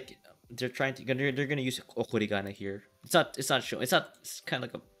guess like they're gonna use okurigana here. It's not show. It's kind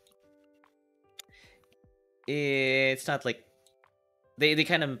of like it's not like they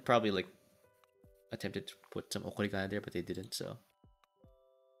kind of probably like attempted to put some okurigana there, but they didn't. So,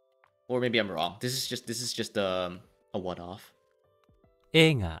 or maybe I'm wrong. This is just a one-off.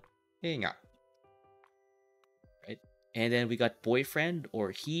 映画 Right, and then we got boyfriend or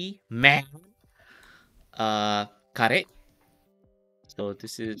he man. Kare. So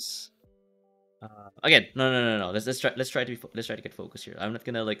this is again no. Let's try to get focused here. I'm not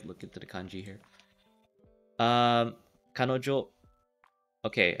gonna like look into the kanji here. Kanojo.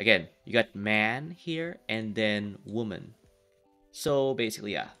 Okay, again, you got man here and then woman. So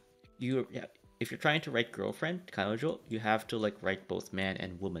basically, yeah, if you're trying to write girlfriend, kanojo, you have to like write both man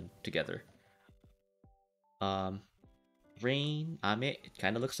and woman together. Rain, ame, it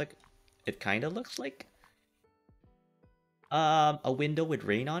kind of looks like a window with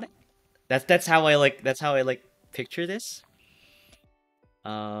rain on it. That's how I like picture this.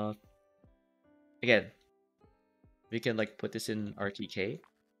 Again, we can like put this in RTK.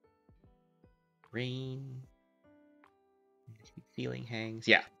 Rain, ceiling hangs.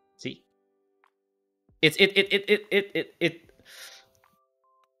 Yeah, see, it's it.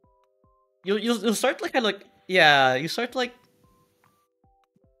 You'll start like you start like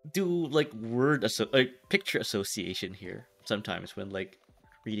do like picture association here sometimes when like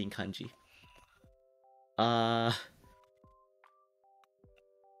reading kanji.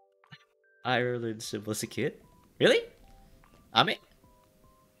 Ireland symbol as a kid. Really? Ame?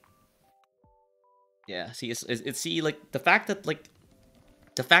 Yeah, see it's see like the fact that like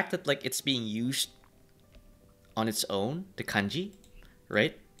it's being used on its own, the kanji,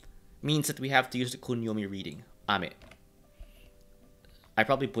 right? Means that we have to use the kunyomi reading. Ame. I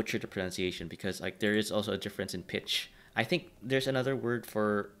probably butchered the pronunciation because like there is also a difference in pitch. I think there's another word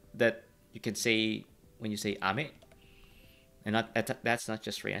for that you can say when you say ame. And that's not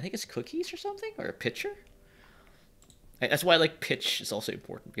just rain. I think it's cookies or something or a pitcher. That's why like pitch is also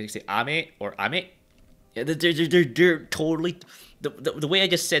important because you say ame or ame. Yeah, they're totally the way I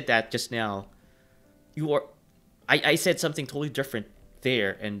just said that just now. You are, I said something totally different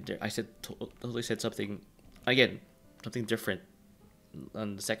there, and I said totally said something again, something different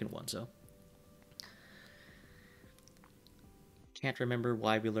on the second one. So can't remember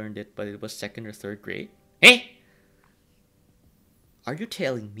why we learned it, but it was second or third grade. Hey, are you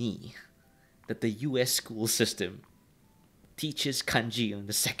telling me that the U.S. school system teaches kanji on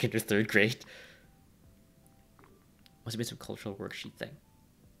the second or third grade? Must have been some cultural worksheet thing.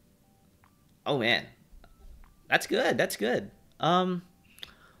 Oh man, that's good. That's good.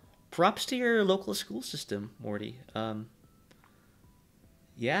 Props to your local school system, Morty.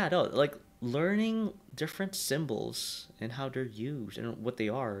 Yeah, no, like learning different symbols and how they're used and what they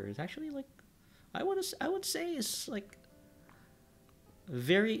are is actually like, I would say is like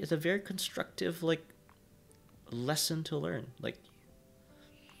it's a very constructive like lesson to learn. Like,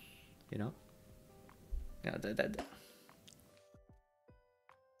 you know, yeah, that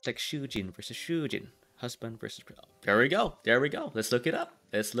it's like shujin versus shujin, husband versus. There we go. There we go. Let's look it up.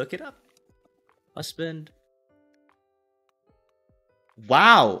 Let's look it up. Husband.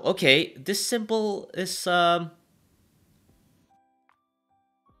 Wow. Okay. This symbol is 夫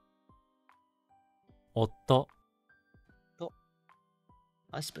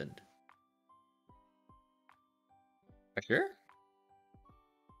husband. Are you sure?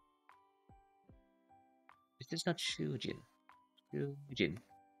 This is not shujin. Shujin.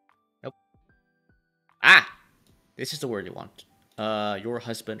 Nope. Ah! This is the word you want. Your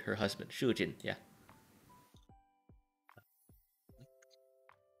husband, her husband. Shujin, yeah.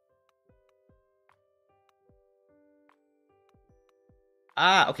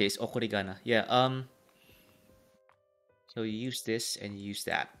 Ah, okay, it's okorigana. Yeah, so you use this and you use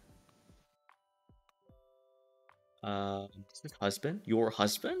that. This is husband? Your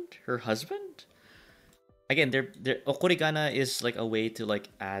husband? Her husband? Again, okorigana is like a way to like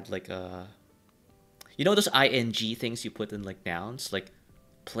add like a, you know those ing things you put in like nouns, like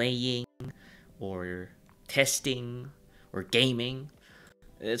playing or testing or gaming.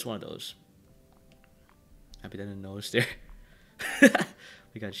 It's one of those. Happy that nose there.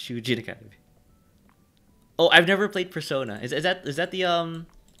 We got Shujin Academy. Oh, I've never played Persona. Is that the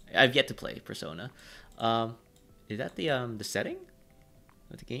I've yet to play Persona. Is that the setting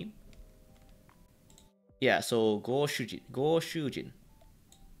of the game? Yeah, so Go Shujin.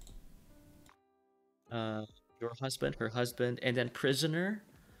 Your husband, her husband, and then prisoner.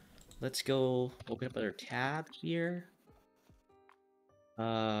 Let's go open up another tab here.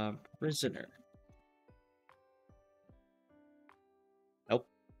 Prisoner. Nope.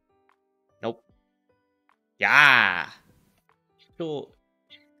 Nope. Yeah.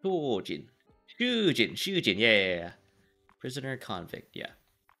 Shujin. Shujin. Yeah. Prisoner convict. Yeah.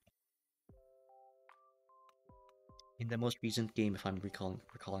 In the most recent game, if I'm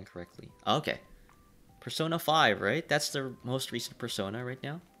recalling correctly. Okay. Persona 5, right? That's the most recent Persona right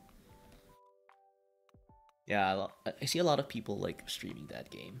now. Yeah, I see a lot of people like streaming that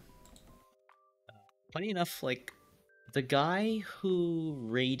game. Funny enough, like the guy who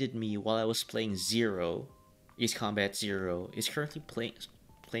raided me while I was playing Zero, Ace Combat Zero, is currently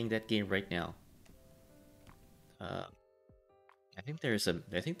playing that game right now. I think there's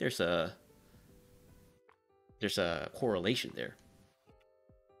a correlation there.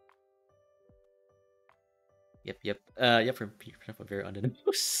 Yep, from very under the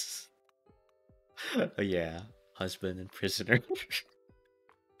nose. Oh yeah, husband and prisoner.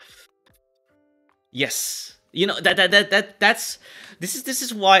 Yes, you know that's this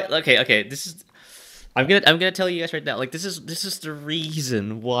is why. Okay, this is. I'm gonna tell you guys right now. Like this is the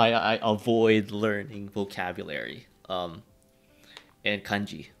reason why I avoid learning vocabulary and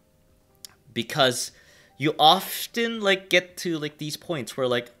kanji, because you often like get to like these points where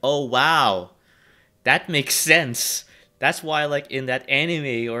like, oh wow, that makes sense. That's why like in that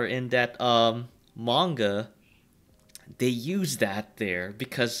anime or in that manga, they use that there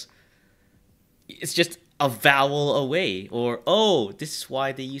because it's just a vowel away, or oh, this is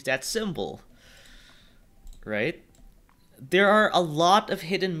why they use that symbol. Right? There are a lot of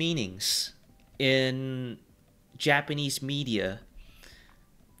hidden meanings in Japanese media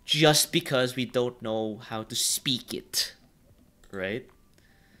just because we don't know how to speak it. Right?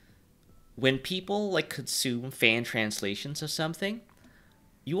 When people like consume fan translations of something,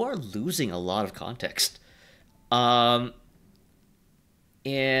 you are losing a lot of context. And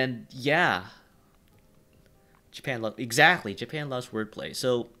yeah, Japan loves wordplay.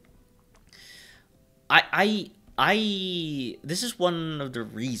 So this is one of the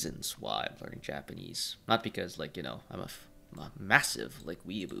reasons why I'm learning Japanese. Not because like, you know, I'm a massive like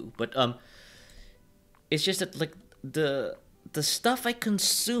weeaboo, but it's just that like the stuff I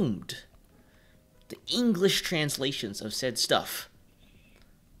consumed, the English translations of said stuff,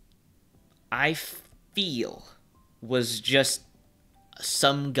 I feel was just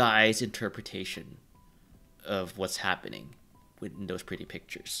some guy's interpretation of what's happening within those pretty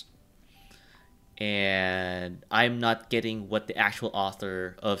pictures. And I'm not getting what the actual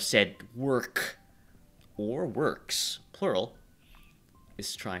author of said work or works, plural,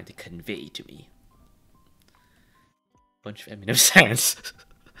 is trying to convey to me. Bunch of Eminem fans.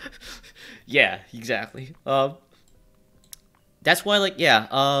 Yeah, exactly. That's why, like, yeah,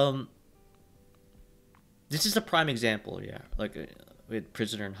 this is a prime example, yeah, like with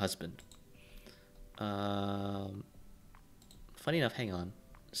prisoner and husband. Funny enough, hang on.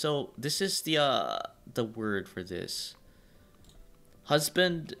 So this is the word for this.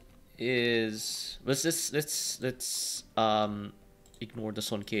 Husband is let's ignore the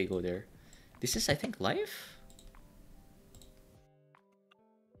sonkeigo there. This is, I think, life.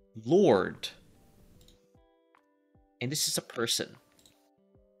 Lord. And this is a person.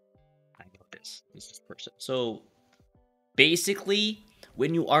 I know this. This is a person. So basically,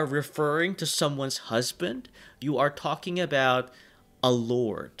 when you are referring to someone's husband, you are talking about a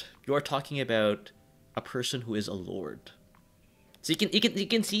lord. You are talking about a person who is a lord. So you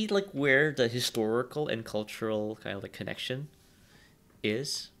can see like where the historical and cultural kind of like connection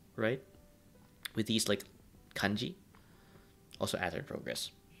is, right? With these like kanji. Also add in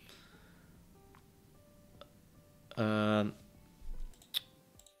progress.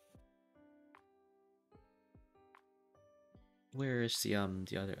 Where is the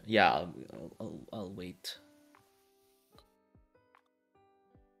other? Yeah, I'll wait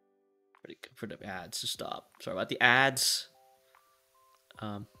for the ads to stop. Sorry about the ads.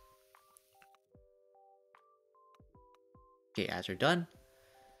 Okay, ads are done.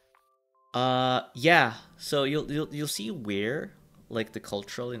 Yeah. So you'll see where like the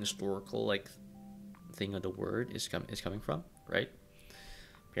cultural and historical like thing of the word is coming from, right?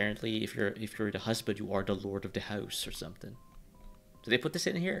 Apparently, if you're the husband, you are the lord of the house or something. Did they put this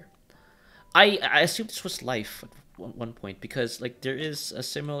in here? I assumed this was life at one point because like there is a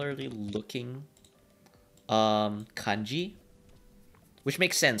similarly looking kanji, which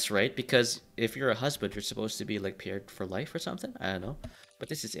makes sense, right? Because if you're a husband, you're supposed to be like paired for life or something. I don't know, but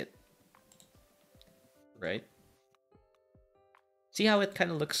this is it, right? See how it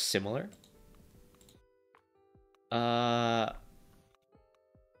kind of looks similar?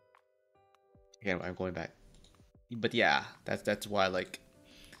 Again, I'm going back, but yeah, that's why like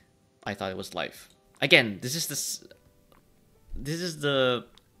I thought it was life. Again, this is the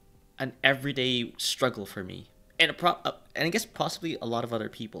an everyday struggle for me, and and I guess possibly a lot of other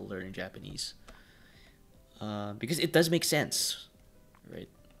people learning Japanese, because it does make sense, right?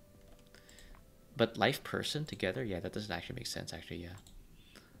 But life person together, yeah, that doesn't actually make sense. Actually, yeah.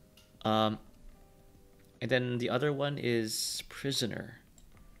 And then the other one is prisoner.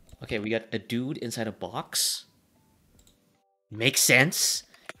 Okay, we got a dude inside a box. Makes sense.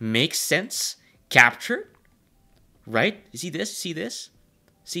 Makes sense. Captured. Right? You see this? See this?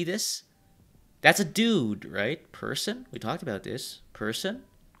 See this? That's a dude, right? Person. We talked about this. Person.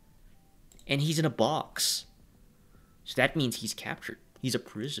 And he's in a box. So that means he's captured. He's a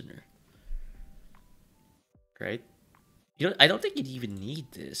prisoner. Right? I don't think you'd even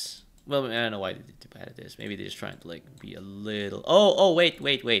need this. Well, I don't know why they added this. Maybe they're just trying to like be a little. Oh, wait.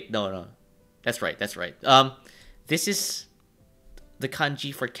 No. That's right. This is the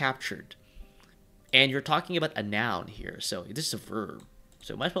kanji for captured, and you're talking about a noun here, so this is a verb.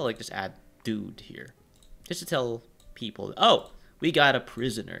 So might as well like just add dude here, just to tell people, oh, we got a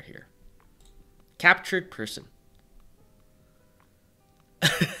prisoner here, captured person.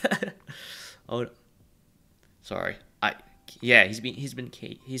 Oh, sorry. Yeah, he's been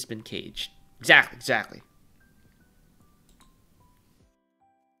caged. Exactly.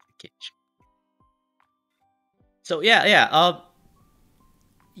 Cage. So yeah.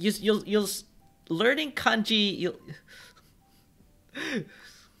 You'll learning kanji.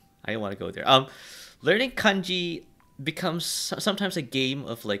 I don't want to go there. Learning kanji becomes sometimes a game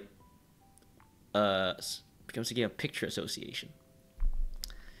of like becomes a game of picture association.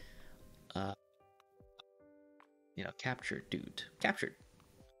 Captured dude, captured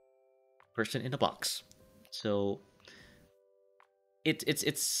person in a box. So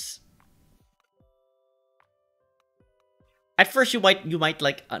it's at first you might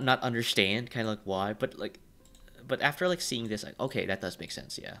like not understand kind of like why, but after like seeing this, like okay, that does make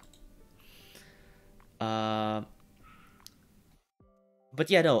sense, yeah. But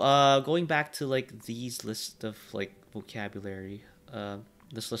yeah, no. Going back to like these list of like vocabulary.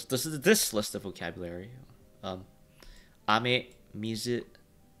 This list of vocabulary. Ame, mizu.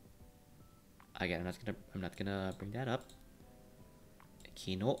 Again, I'm not gonna bring that up.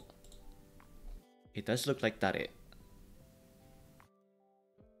 Kino. It does look like dare.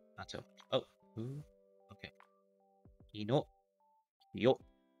 Not so. Oh. Ooh. Okay. Kino. Yo.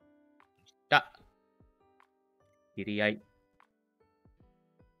 Da. Kiriai.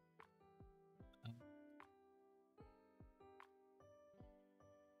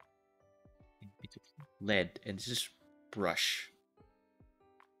 Lead, and this is brush.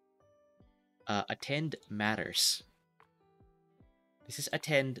 Attend matters. This is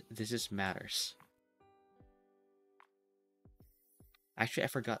attend. This is matters. Actually, I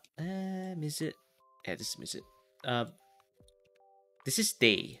forgot. Is it? Yeah, this is it. This is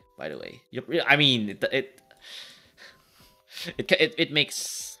day, by the way. I mean, it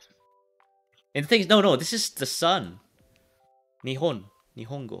makes. And the thing is, no, this is the sun. Nihongo,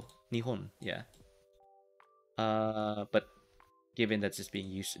 Nihon, yeah. But given that it's being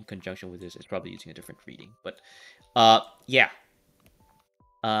used in conjunction with this, it's probably using a different reading. But, yeah.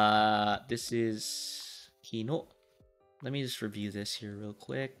 This is Kino. Let me just review this here real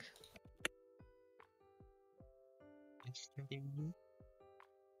quick.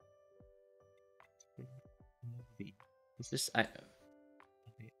 Is this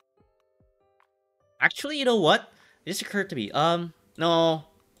actually, you know what? This occurred to me. No.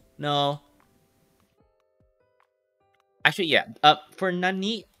 Actually, yeah. For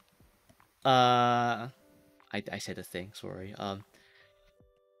Nani, I said a thing. Sorry. I'm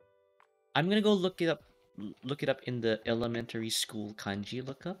gonna go look it up. Look it up in the elementary school kanji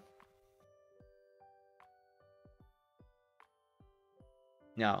lookup.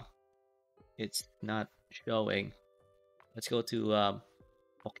 No, it's not showing. Let's go to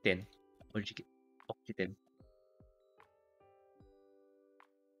Okten. What did you get? Okten.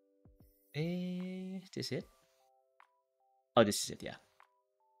 Is this it? Oh, this is it. Yeah.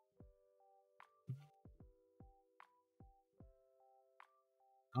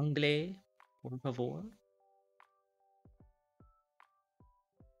 Anglais, por favor.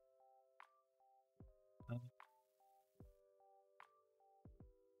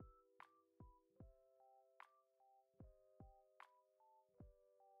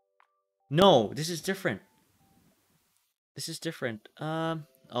 No, this is different. This is different. Oh,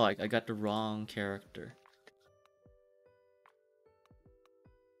 I got the wrong character.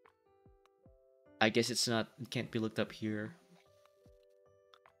 I guess it's not, it can't be looked up here.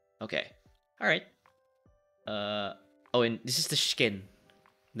 Okay. Alright. Oh, and this is the skin.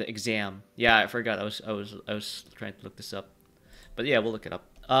 The exam. Yeah, I forgot. I was trying to look this up. But yeah, we'll look it up.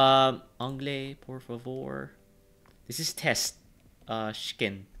 Anglais, por favor. This is test.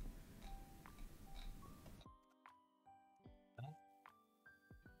 Skin.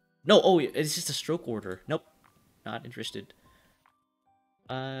 No, oh, it's just a stroke order. Nope. Not interested.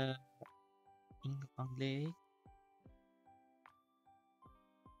 Anglais.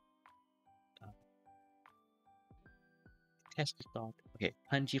 Test start. Okay,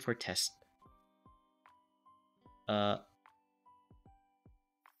 Kanji for test. Yeah,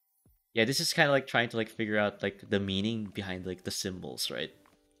 this is kind of like trying to like figure out like the meaning behind like the symbols, right?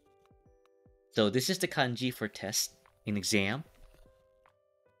 So this is the kanji for test in exam.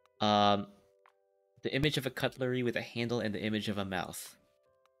 The image of a cutlery with a handle and the image of a mouth.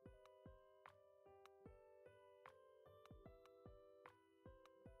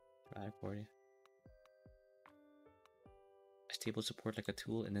 Try for you. A stable support like a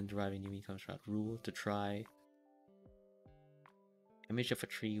tool and then deriving new meaning comes from rule to try. Image of a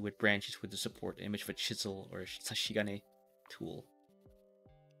tree with branches with the support. Image of a chisel or sashigane tool.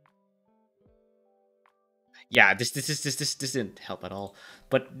 Yeah, this didn't help at all.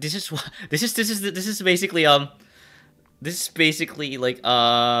 But this is this is basically this is basically like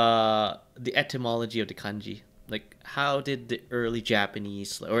the etymology of the kanji. Like, how did the early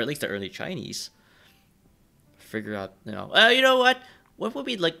Japanese, or at least the early Chinese, figure out, you know what? What would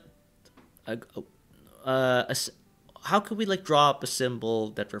be like how could we like draw up a symbol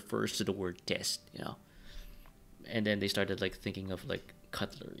that refers to the word test, you know? And then they started like thinking of like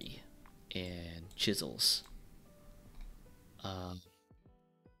cutlery and chisels.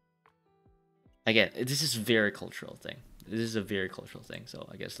 Again, this is a very cultural thing. This is a very cultural thing. So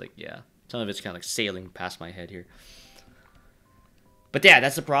I guess like, yeah, some of it's kind of like sailing past my head here. But yeah,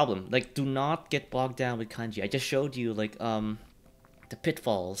 that's the problem. Like, do not get bogged down with kanji. I just showed you like the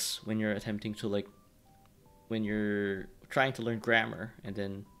pitfalls when you're attempting to like, when you're trying to learn grammar and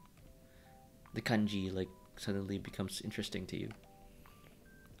then the kanji like suddenly becomes interesting to you.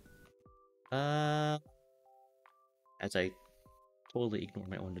 As I totally ignore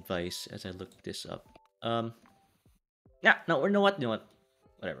my own advice as I look this up. Yeah, no, or know what?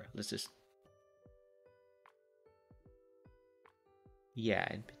 Whatever. Let's just. Yeah,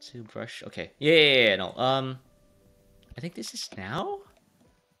 and Bitsu brush. Okay. Yeah, no. I think this is now.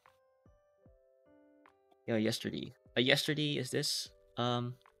 Yeah, yesterday. Yesterday is this.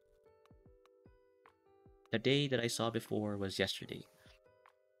 The day that I saw before was yesterday.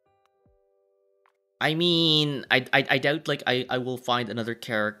 I mean, I doubt like I will find another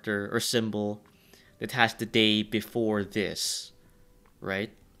character or symbol that has the day before this,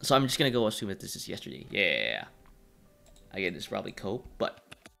 right? So I'm just gonna go assume that this is yesterday. Yeah. Again, this is probably cope, but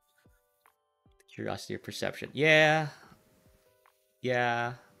curiosity or perception. Yeah.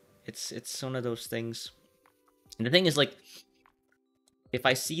 It's one of those things. And the thing is, like, if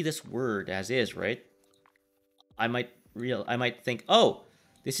I see this word as is, right? I might think, oh,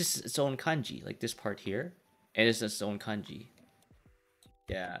 this is its own kanji, like this part here, and it's its own kanji.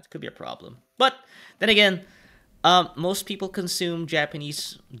 Yeah, it could be a problem. But then again, most people consume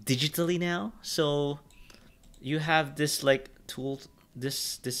Japanese digitally now, so you have this like tool,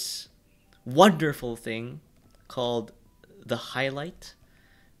 this wonderful thing called the highlight,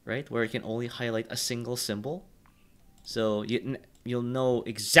 right? Where you can only highlight a single symbol, so you'll know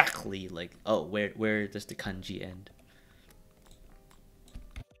exactly like, oh, where does the kanji end?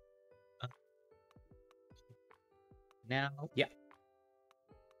 Now, yeah.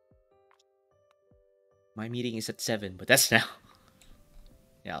 My meeting is at 7, but that's now.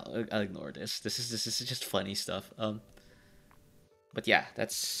 Yeah, I'll ignore this. This is just funny stuff. But yeah,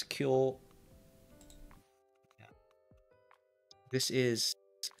 that's cool. Yeah. This is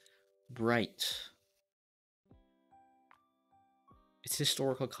bright. Its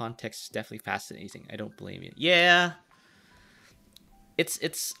historical context is definitely fascinating. I don't blame you. Yeah. It's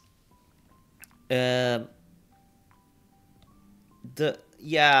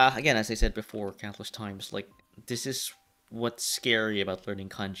again, as I said before countless times, like, this is what's scary about learning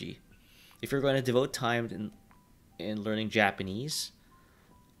kanji. If you're going to devote time in learning Japanese,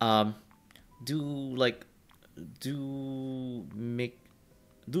 um, do like do make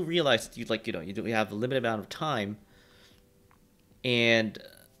do realize that you have a limited amount of time, and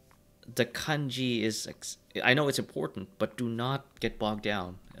the kanji is I know it's important, but do not get bogged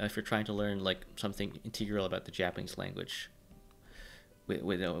down if you're trying to learn like something integral about the Japanese language with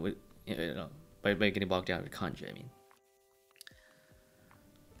by getting bogged down with kanji. I mean,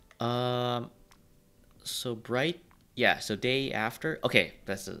 so bright, yeah. So day after, okay,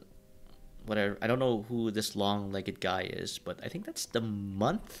 that's a whatever. I don't know who this long-legged guy is, but I think that's the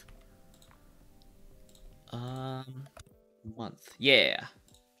month. Um, month, yeah.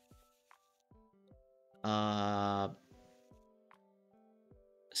 Uh,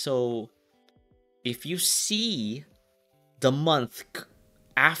 so if you see the month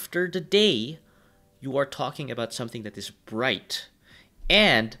after the day, you are talking about something that is bright.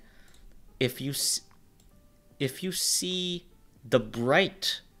 And if you see the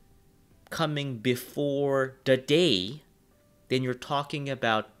bright coming before the day, then you're talking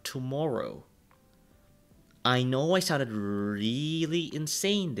about tomorrow. I know I sounded really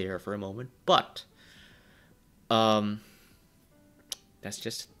insane there for a moment, but that's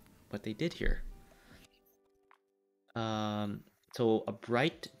just what they did here. So a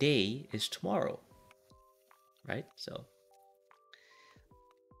bright day is tomorrow, right? So,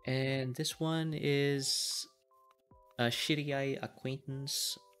 and this one is a shiriai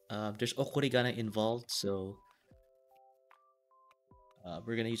acquaintance. There's okorigana involved, so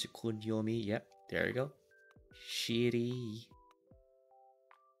we're gonna use a kunyomi. Yep, there you go. Shiri,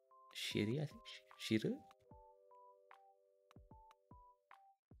 I think. Shiru.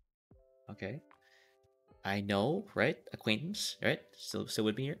 Okay. I know, right? Acquaintance, right? Still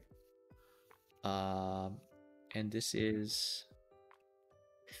with me here. And this is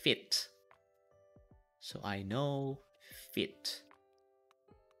fit. So I know fit.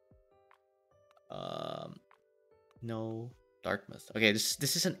 No Dartmouth. Okay,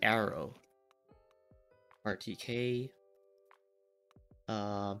 this is an arrow. RTK.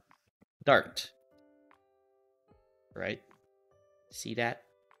 Dart. Right? See that?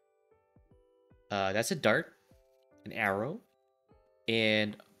 That's a dart, an arrow,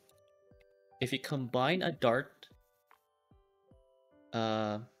 and if you combine a dart,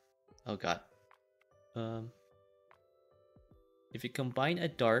 oh god, if you combine a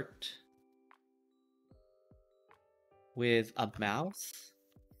dart with a mouth,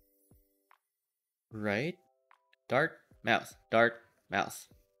 right? Dart, mouth, dart, mouth,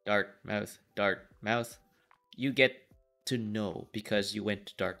 dart, mouth, dart, mouth. You get to know because you went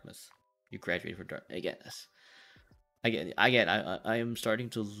to Dartmouth. You graduated from Dartmouth. I am starting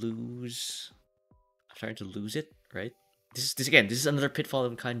to lose. I'm starting to lose it, right? This is another pitfall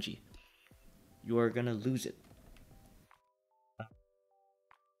of kanji. You are gonna lose it. I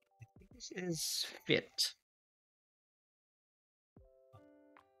think this is fit.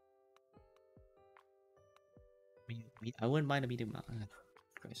 I wouldn't mind a medium.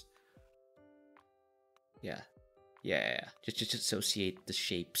 Christ. Yeah. Just associate the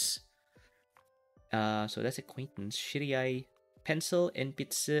shapes. So that's acquaintance. Shiriai, pencil,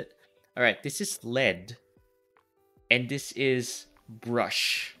 enpitsu. All right, this is lead, and this is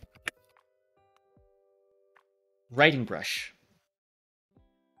brush. Writing brush.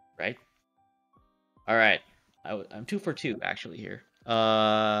 Right. All right. I'm 2 for 2 actually here.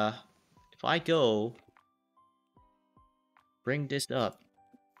 If I go bring this up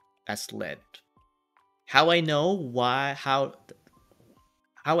as lead, how I know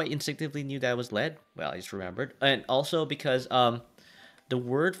how I instinctively knew that was lead? Well, I just remembered. And also because the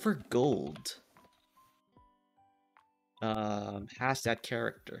word for gold has that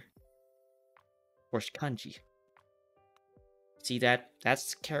character. Or kanji. See that's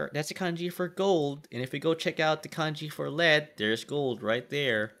a kanji for gold, and if we go check out the kanji for lead, there's gold right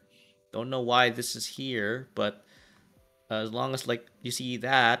there. Don't know why this is here, but as long as like you see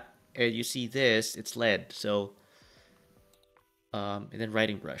that and you see this, it's lead. So and then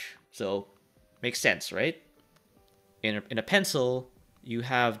writing brush. So makes sense, right? In a pencil, you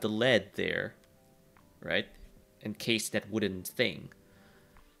have the lead there, right? Encased that wooden thing,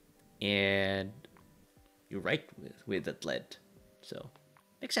 and you write with that lead. So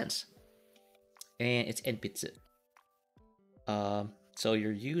makes sense. And it's enpitsu. So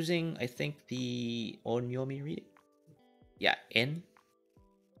you're using, I think, the onyomi reading. Yeah, en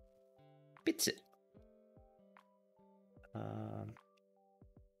pitsu.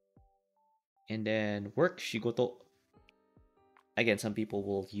 And then work shigoto. Again, some people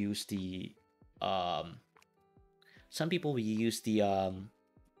will use the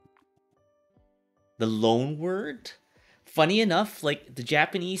loan word funny enough, like the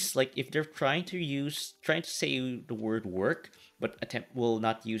Japanese, like if they're trying to say the word work, but will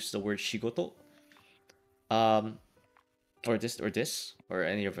not use the word shigoto, or this, or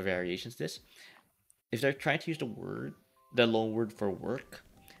any of the variations this. If they're trying to use the loan word for work,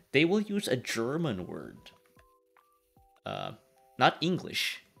 they will use a German word, not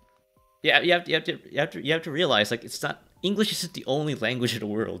English. Yeah, you have to realize, like, it's not English isn't the only language in the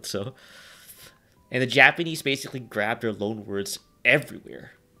world, so. And the Japanese basically grab their loan words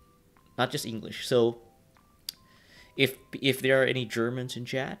everywhere, not just English. So, if there are any Germans in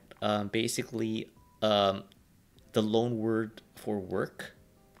chat, basically, the loan word for work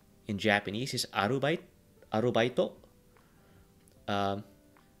in Japanese is arubaito.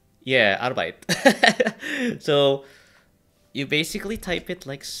 Yeah, arbeit. So you basically type it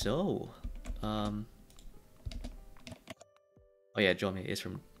like so. Oh yeah, Jome is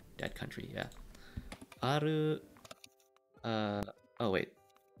from that country. Yeah. Aru. Oh wait.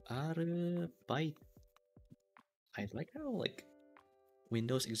 Arbeit. I like how like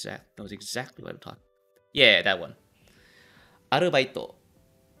Windows knows exactly what I'm talking. Yeah, that one. Arubaito.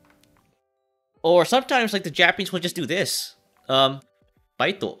 Or sometimes like the Japanese will just do this.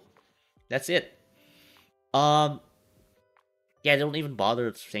 Baito. That's it. Yeah, they don't even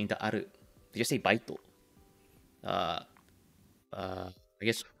bother saying the aru. They just say baito. I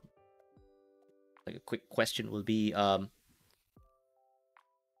guess like a quick question will be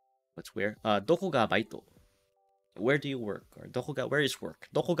what's where? Doko ga baito. Where do you work? Or where is work?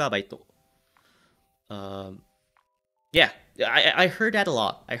 Doko ga baito. Yeah, I heard that a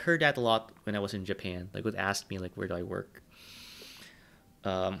lot. I heard that a lot when I was in Japan. Like would ask me like where do I work?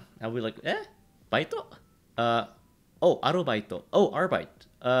 I'll be like, baito? Oh, Arbeito. Oh, Arbeit.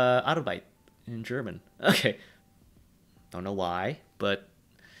 Arbeit in German. Okay. Don't know why, but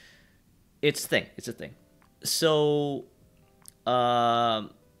it's a thing. It's a thing. So,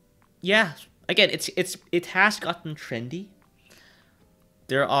 yeah. Again, it has gotten trendy.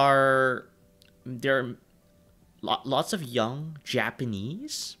 There are lots of young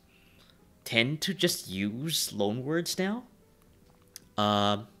Japanese tend to just use loan words now.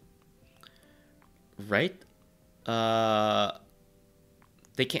 Right?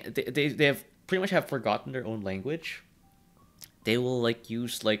 They can't. They have pretty much have forgotten their own language. They will like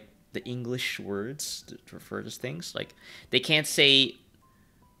use like the English words to refer to things. Like they can't say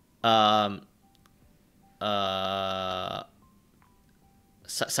sashin.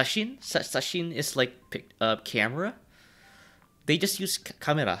 Sashin is like camera. They just use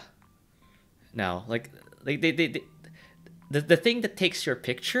camera now. Like the thing that takes your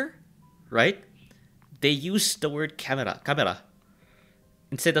picture, right? They use the word camera,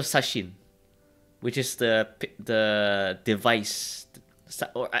 instead of sashin, which is the device.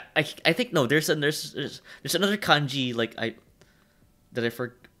 Or I think no, there's another kanji like that I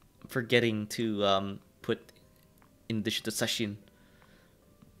forgetting to put in addition to sashin.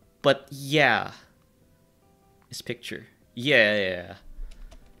 But yeah, it's picture. Yeah.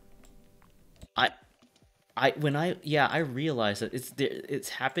 I realized that it's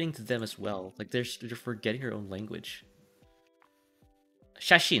happening to them as well. Like they're forgetting their own language.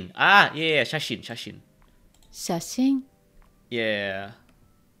 Shashin. Yeah, shashin. 写真 Yeah.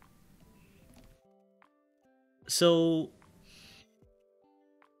 So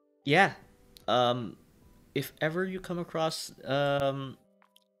yeah. If ever you come across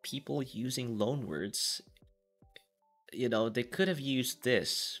people using loan words, they could have used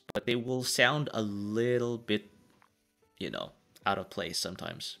this, but they will sound a little bit, out of place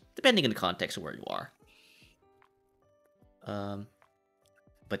sometimes, depending on the context of where you are.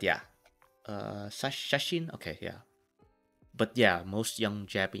 But yeah, shashin. Okay, yeah. But yeah, most young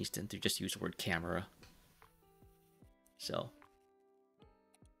Japanese tend to just use the word camera. So,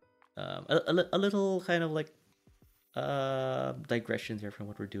 a little kind of like digression here from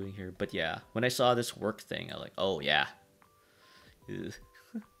what we're doing here. But yeah, when I saw this work thing, I was like, oh yeah,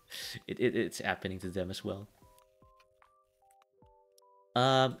 it's happening to them as well.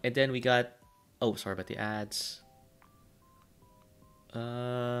 And then we got, oh, sorry about the ads.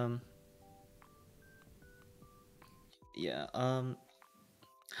 Yeah,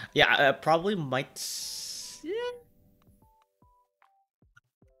 I probably might. Yeah.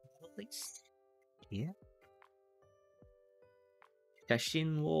 写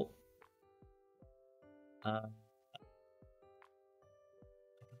真を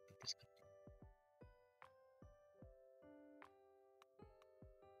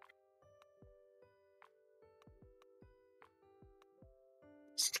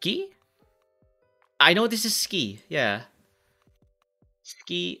ski? I know this is ski. Yeah.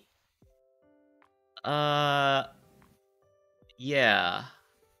 Ski. Yeah,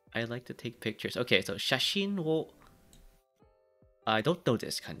 I like to take pictures. Okay, so 写真を I don't know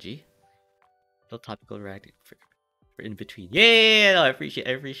this kanji. No topical reacting for in between. Yeah, no, I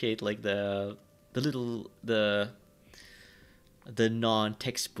appreciate like the little the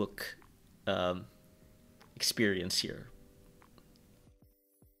non-textbook experience here.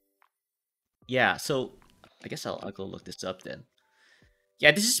 Yeah, so I guess I'll go look this up then.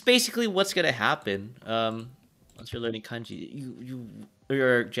 Yeah, this is basically what's gonna happen. Once you're learning kanji,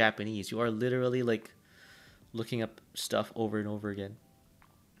 you're Japanese. You are literally like looking up stuff over and over again.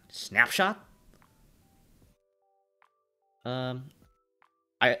 Snapshot.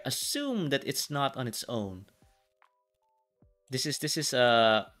 I assume that it's not on its own. This is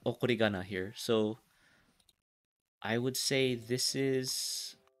okorigana here, so I would say this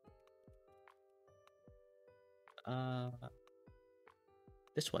is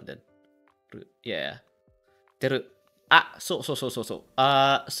this one then. Yeah. Teru. Ah, so. So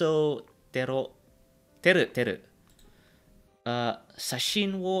teru. 写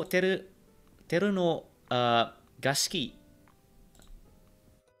真をteruのが好き。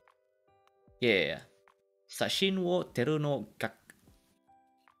Yeah. 写真をteruのが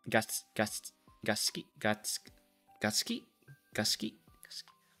好き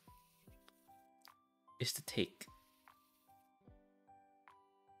is the take.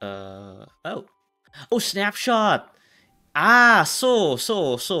 Oh, snapshot. Ah, so.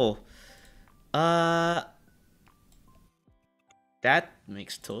 That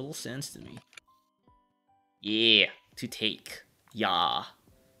makes total sense to me. Yeah, to take. Yeah.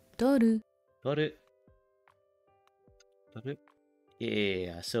 撮る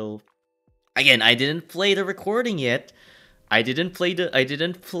Yeah, so again, I didn't play the recording yet. I didn't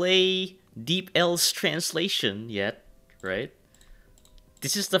play Deep L's translation yet, right?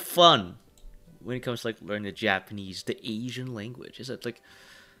 This is the fun when it comes to like learning the Japanese, the Asian language. Is that like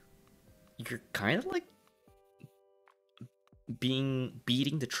you're kind of like beating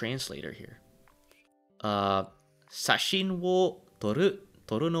the translator here. Sashin wo toru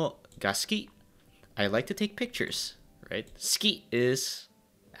no ga suki. I like to take pictures, right? Ski is,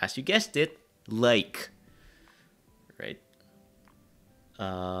 as you guessed it, like, right?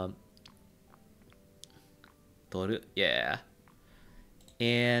 Toru, yeah.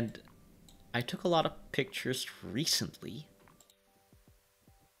 And I took a lot of pictures recently.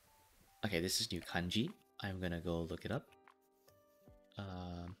 Okay, this is new kanji. I'm gonna go look it up.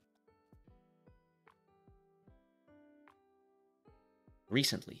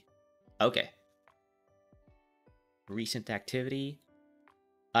 Recently. Okay. Recent activity.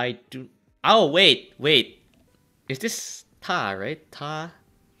 I do. Oh, wait. Is this ta, right? Ta.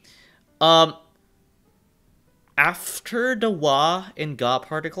 After the wa and ga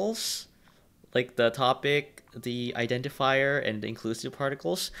particles, like the topic, the identifier, and the inclusive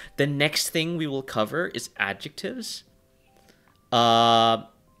particles, the next thing we will cover is adjectives. And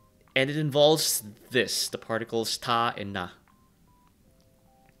it involves this, the particles ta and na.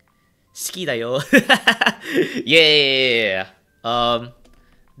 好きだよ. Yeah.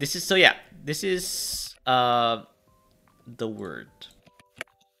 This is the word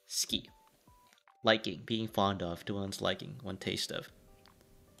好き. Liking, being fond of, to one's liking, one taste of.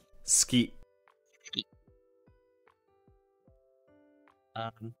 好き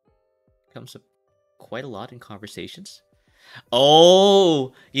Comes up quite a lot in conversations.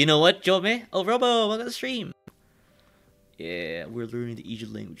 Oh, you know what, Jome? Oh, Robo, welcome to the stream. Yeah, we're learning the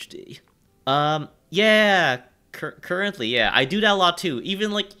Asian language today. Yeah, currently, yeah, I do that a lot too.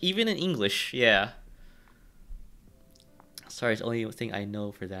 Even in English, yeah. Sorry, it's the only thing I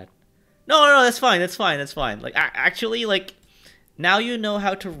know for that. No, that's fine. Like, actually, like, now you know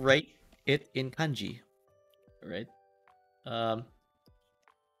how to write it in kanji, right?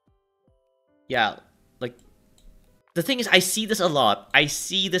 Yeah, like, the thing is, I see this a lot. I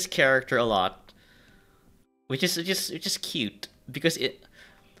see this character a lot, which is just cute because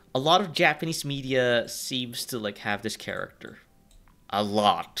a lot of Japanese media seems to like have this character, a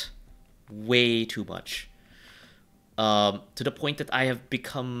lot, way too much, to the point that I have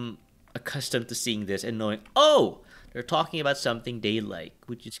become accustomed to seeing this and knowing, oh, they're talking about something they like,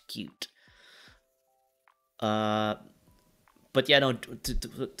 which is cute. But yeah, no,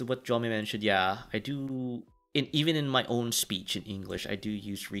 to what Jomi mentioned, yeah, I do, even in my own speech in English, I do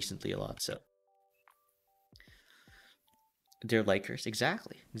use recently a lot, so. They're likers,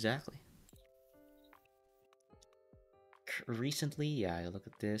 exactly. Recently, yeah, I look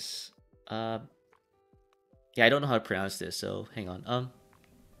at this. Yeah, I don't know how to pronounce this, so hang on.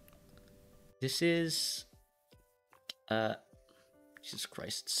 This is, Jesus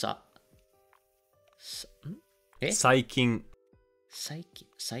Christ, 最近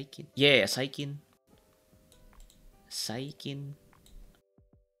Saikin. Yeah, Saikin. Saikin.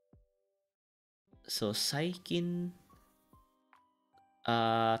 So Saikin.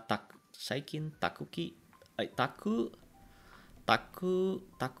 Saikin Takuki.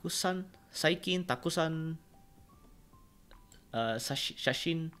 Takusan. Saikin Takusan.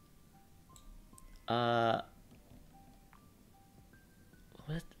 Shashin. Uh,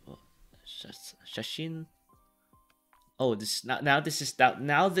 what? Shashin. Oh, this now this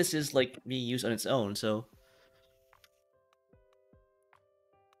is like being used on its own. So,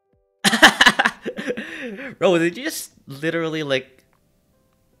 bro, did you just literally like?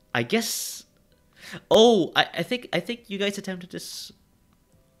 I guess. Oh, I think you guys attempted this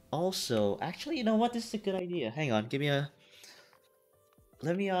also. Actually, you know what? This is a good idea. Hang on, give me a.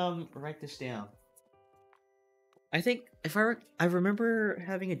 Let me write this down. I think if I remember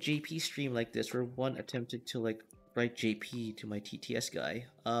having a JP stream like this where one attempted to like write JP to my TTS guy.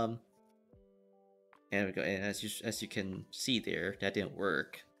 And we go, and as you can see there, that didn't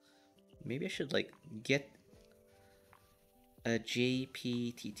work. Maybe I should like get a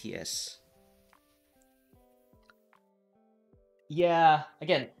JP TTS. Yeah,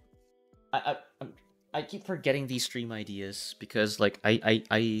 again, I keep forgetting these stream ideas because like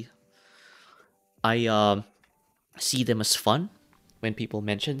I see them as fun when people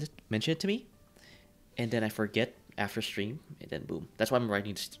mention it to me, and then I forget after stream, and then boom. That's why I'm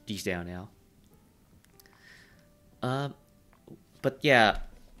writing these down now. But yeah,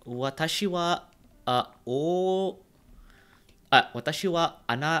 私は私は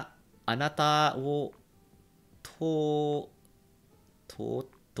あなたをと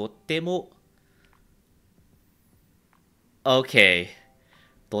っても Okay.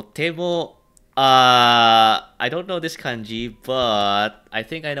 とても I don't know this kanji, but I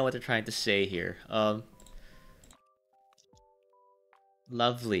think I know what they're trying to say here.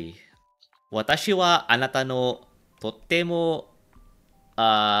 Lovely. 私はあなたのとっても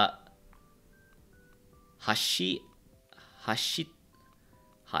走っ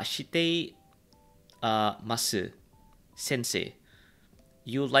てます。先生。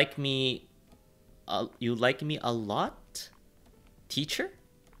You like me a lot? Teacher?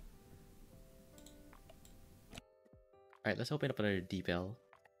 Alright, let's open up another DeepL.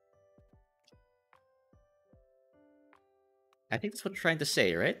 I think that's what they're trying to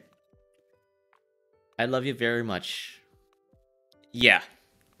say, right? I love you very much. Yeah.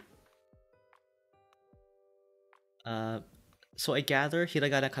 So I gather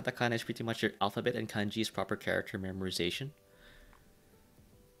hiragana katakana is pretty much your alphabet and kanji is proper character memorization.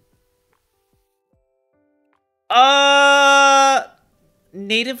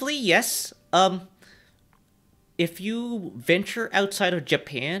 Natively, yes. If you venture outside of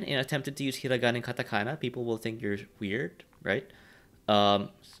Japan and attempted to use hiragana and katakana, people will think you're weird, right?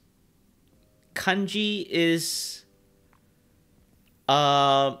 Kanji is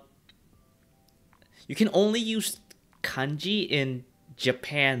you can only use kanji in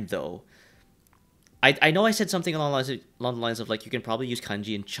Japan though. I know I said something along the lines of like you can probably use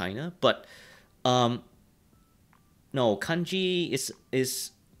kanji in China, but no, kanji is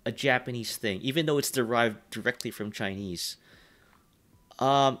a Japanese thing, even though it's derived directly from Chinese.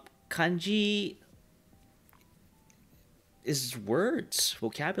 Kanji is words,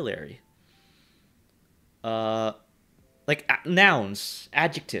 vocabulary. Like nouns,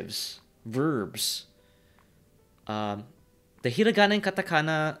 adjectives, verbs. The hiragana and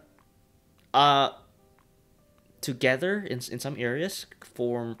katakana together in some areas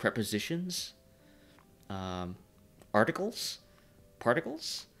form prepositions, articles,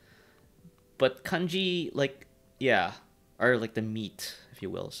 particles. But kanji, like, yeah, are like the meat, if you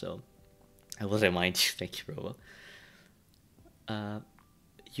will. So I will remind you. Thank you, Robo.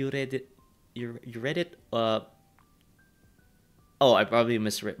 You read it. You read it. Oh, I probably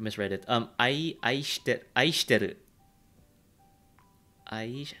misread it. Aishiteru.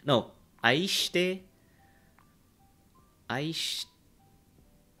 No, aishite. Aishitemasu.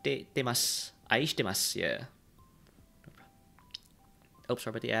 Aishitemasu. Yeah. Oops,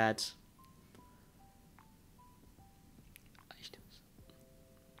 sorry about the ads.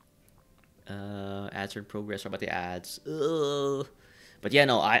 Ads are in progress. Sorry about the ads. Ugh. But yeah,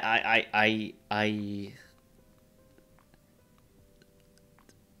 no, I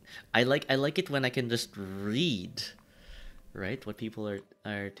like it when I can just read, right? What people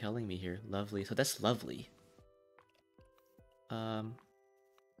are telling me here. Lovely. So that's lovely.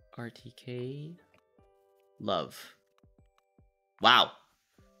 RTK. Love. Wow.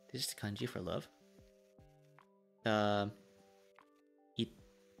 This is the kanji for love.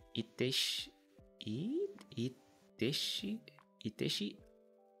 Iteshi. Iteshi?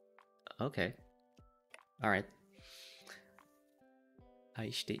 Okay. Alright.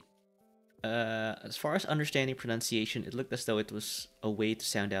 Aishite. As far as understanding pronunciation, it looked as though it was a way to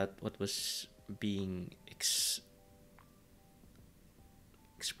sound out what was being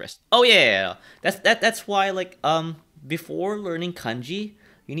expressed. Oh yeah. That's why like before learning kanji,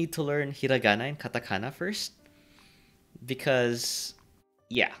 you need to learn hiragana and katakana first. Because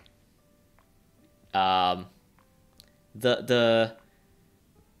yeah. The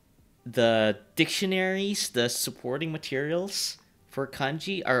dictionaries, the supporting materials for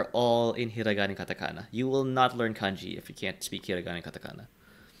kanji are all in hiragana and katakana. You will not learn kanji if you can't speak hiragana and katakana.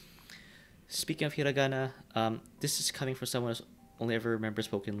 Speaking of hiragana, this is coming from someone who's only ever remembers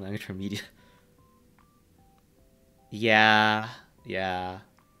spoken language from media. Yeah.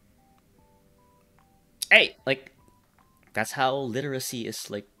 Hey, like, that's how literacy is,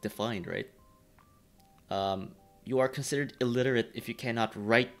 like, defined, right? You are considered illiterate if you cannot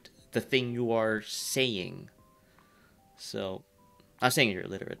write the thing you are saying. So, I'm saying you're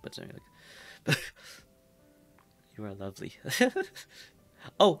illiterate, but something like, you are lovely.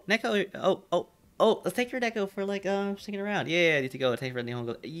 Oh, Neko. Oh. Thank you, Neko, for like sticking around. Yeah, I need to go. Thank you for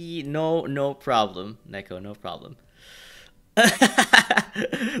Nihongo. No problem, Neko. No problem.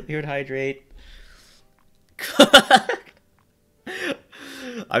 Here to hydrate.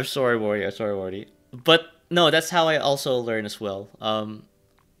 I'm sorry, Morty. But no, that's how I also learn as well.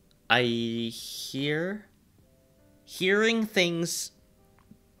 Hearing things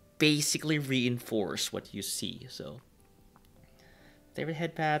basically reinforce what you see. So, favorite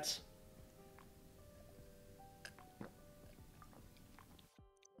head pats.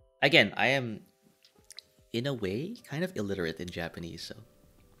 Again, I am in a way kind of illiterate in Japanese, so.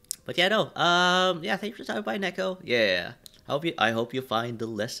 But yeah, no. Yeah, thanks for stopping by, Neko. Yeah. I hope you find the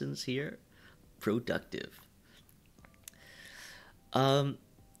lessons here productive.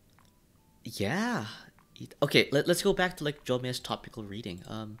 Yeah. Okay, let's go back to like Jome's topical reading.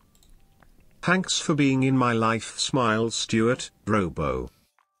 Thanks for being in my life, smile, Stuart, Robo.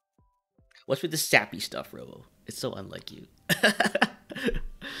 What's with the sappy stuff, Robo? It's so unlike you.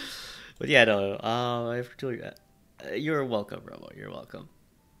 But yeah, no. You're welcome, Robo. You're welcome.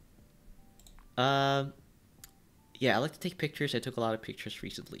 Yeah, I like to take pictures. I took a lot of pictures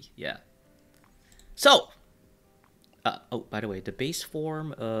recently. Yeah. So, oh, by the way, the base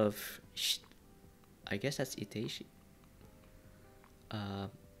form of, I guess that's iteshi.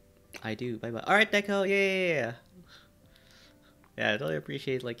 I do. Bye bye. All right, Neko. Yeah. Yeah, I totally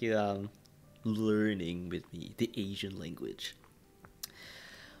appreciate like you learning with me the Asian language.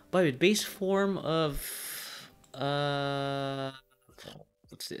 By the way, base form of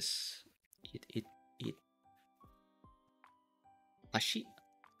what's this? It Hashi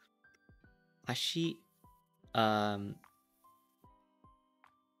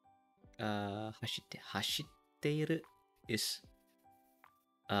hashiteiru is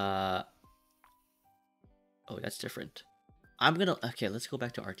oh, that's different. Okay, let's go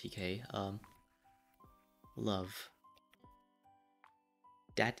back to RTK. Love.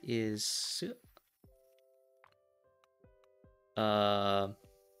 That is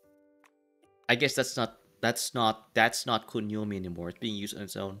I guess that's not kunyomi anymore. It's being used on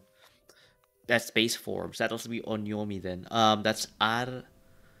its own. That's base forms. That'll also be onyomi then. That's aisuru.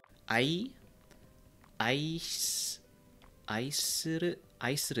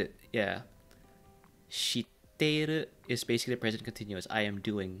 Yeah. Shitteru is basically present continuous. I am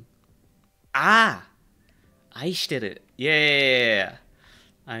doing. Aishiteru. Yeah.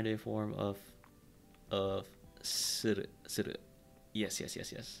 I'm doing form of suru. Yes.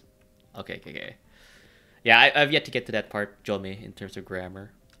 Okay. Yeah, I've yet to get to that part, Jome, in terms of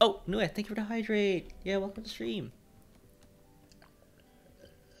grammar. Oh, Nue, thank you for the hydrate. Yeah, welcome to the stream.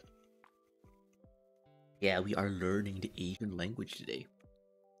 Yeah, we are learning the Asian language today.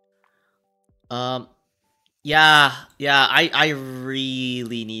 Yeah, I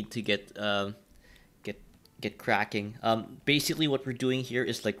really need to get cracking. Basically what we're doing here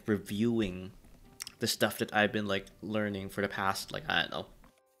is like reviewing the stuff that I've been like learning for the past like, I don't know,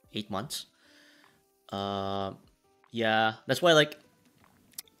 8 months. Yeah, that's why like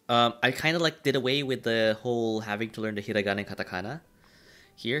I kind of like did away with the whole having to learn the hiragana and katakana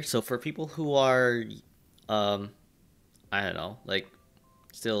here. So for people who are I don't know, like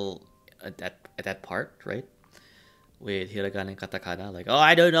still at that part, right? With hiragana and katakana, like, oh,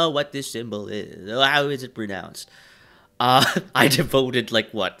 I don't know what this symbol is. Oh, how is it pronounced? I devoted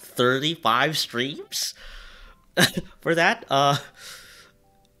like what 35 streams for that.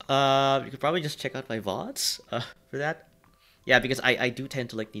 You could probably just check out my VODs for that. Yeah, because I do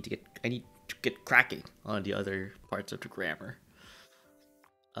tend to like need to get cracking on the other parts of the grammar.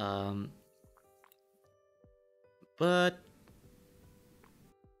 But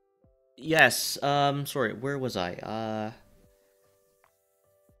yes, sorry, where was I?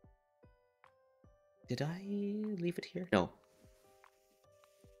 Did I leave it here? No.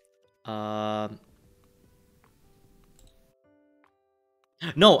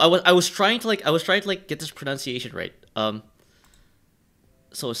 No, I was trying to get this pronunciation right.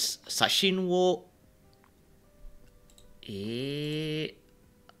 So sashin wo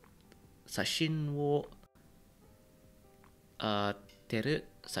sashin wo teru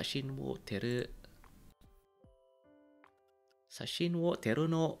sashin wo teru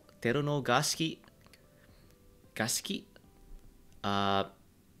no ga suki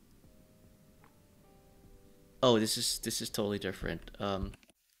oh, this is totally different. I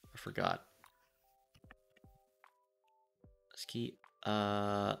forgot. Ski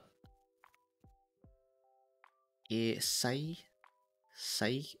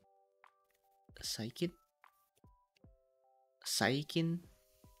saikin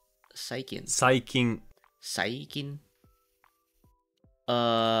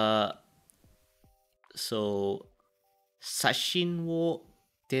so sashin wo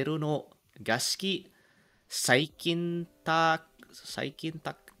teru no ga suki saikin taku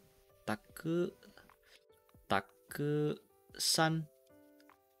san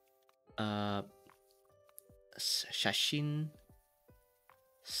shashin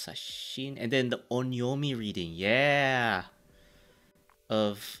and then the onyomi reading, yeah,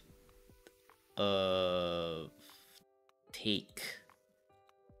 of take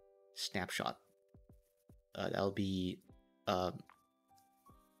snapshot. That'll be oh,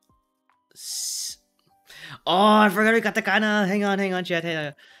 I forgot katakana. Hang on, chat.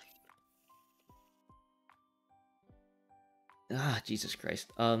 Hang on. Jesus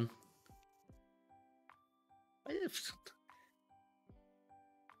Christ.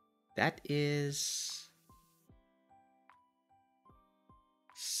 That is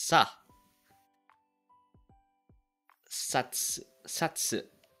satsu.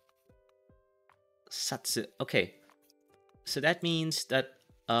 Okay, so that means that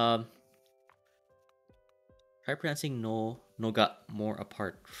try pronouncing no ga more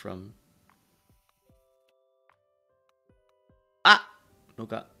apart from no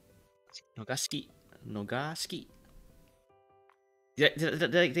ga suki.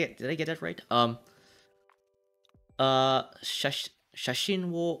 Did I get that right? Shashin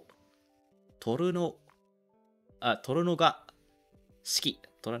wo toru no ga suki.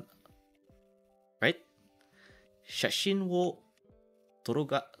 Right? Shashin wo toru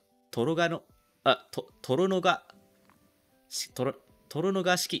no ga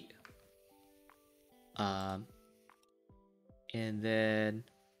suki. And then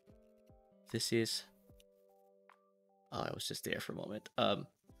this is I was just there for a moment.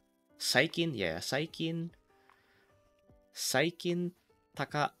 Saikin, yeah, Saikin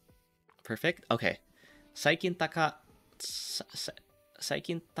taka. Perfect. Okay. Saikin taka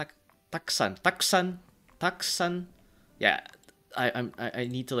taksan. Yeah, I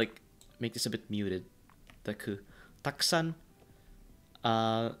need to like make this a bit muted. Taku taksan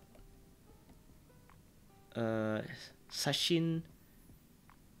sashin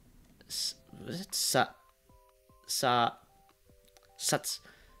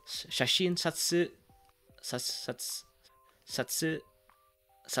shashin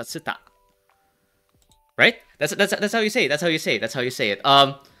satsuta. Right? That's how you say it.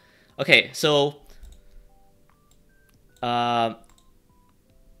 Okay, so I'm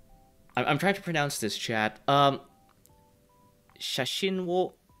trying to pronounce this, chat. Shashin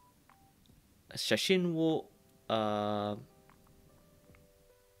wo I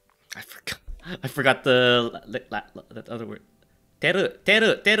forgot the other word. Teru.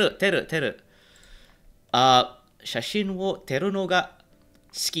 Shashin wo teru no ga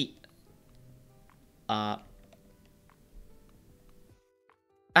suki.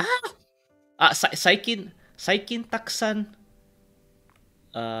 Saikin taksan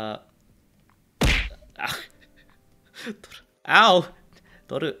ow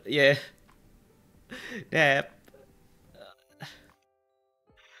toru, yeah. Yeah.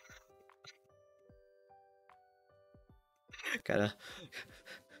 Kinda.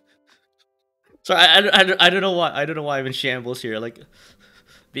 Sorry, I don't know why I'm in shambles here. Like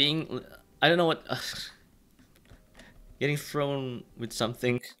being, I don't know what, getting thrown with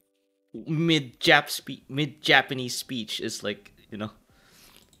something mid Japanese speech is like, you know.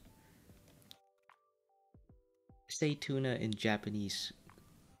 Say tuna in Japanese.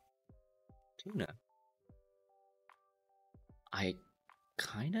 Tuna. I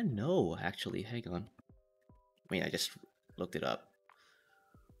kind of know, actually. Hang on. I mean, I just looked it up.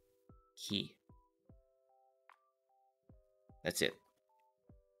 He. That's it.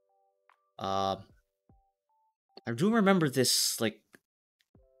 I do remember this like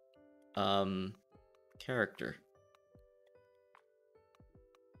character.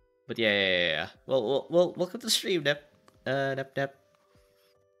 But yeah. Well, welcome to the stream, Nep. Nep.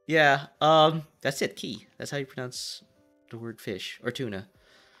 Yeah, that's it, key. That's how you pronounce the word fish or tuna.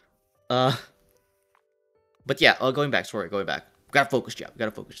 But yeah, going back. Gotta focus, Jeff.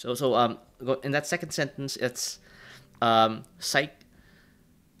 Gotta focus. In that second sentence, it's Saikin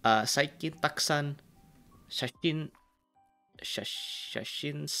taksan shashin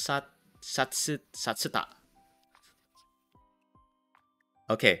satsuta.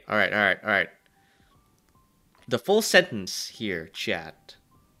 Okay, all right. The full sentence here, chat.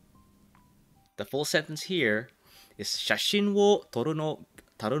 The full sentence here is 写真を撮るの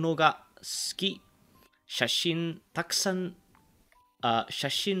が好き。写真たくさん写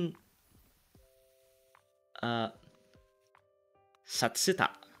真撮って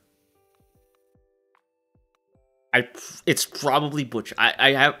た。It's probably butchered.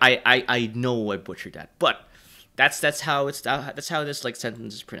 I know I butchered that, but that's how this like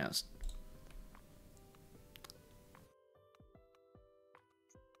sentence is pronounced.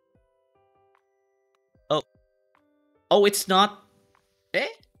 Oh, it's not. Eh?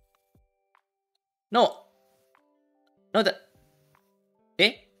 No, that.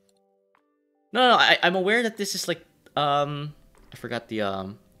 Eh? No. I'm aware that this is like I forgot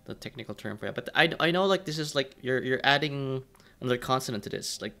the technical term for it, but I know like this is like you're adding another consonant to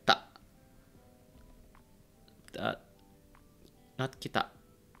this, like ta. Not kita.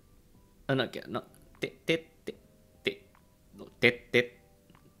 No, te no te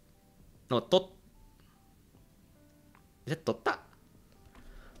no tot. Is it totta?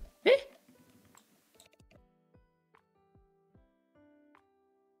 Eh?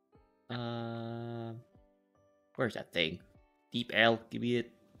 Where's that thing? Deep L, give me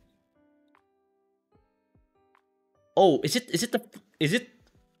it. Oh, is it?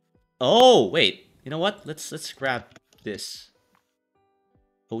 Oh, wait. You know what? Let's grab this.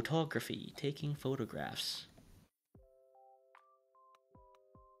 Photography, taking photographs.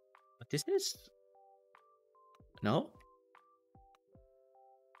 What is this? No?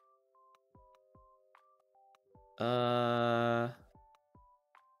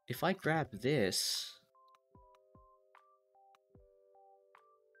 If I grab this,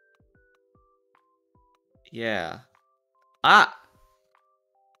 yeah. Ah.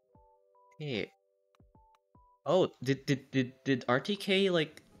 Hey. Oh, did RTK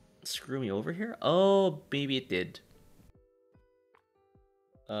like screw me over here? Oh, maybe it did.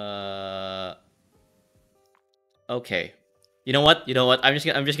 Okay. You know what? I'm just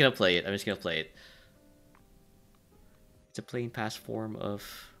gonna play it. It's a plain past form of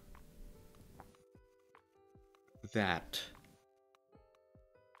that.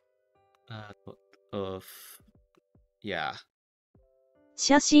 Yeah.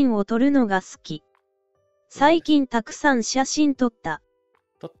 写真を撮るのが好き。最近たくさん写真撮った。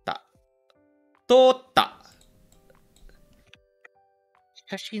撮った。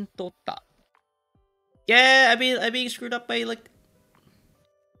写真撮った。Yeah, I'm being screwed up by like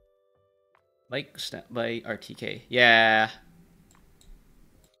by RTK. Yeah.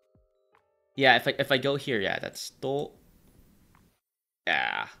 Yeah, if I go here, yeah, that's to.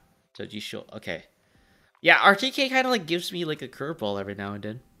 Yeah. So Jisho, okay. Yeah, RTK kind of like gives me like a curveball every now and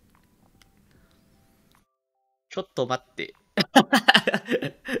then. ちょっと待って。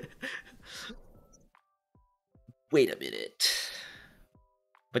Wait a minute.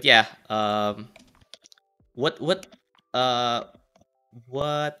 But yeah, what do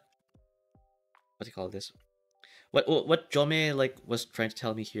you call this? What Jome like was trying to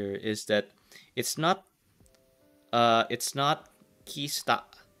tell me here is that it's not kista,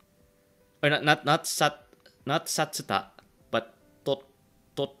 or not satsuta, but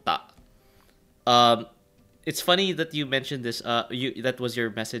totta. It's funny that you mentioned this. That was your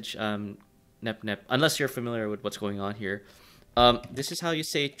message, Nep. Unless you're familiar with what's going on here, this is how you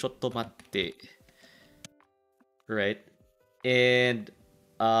say chotto matte, right? And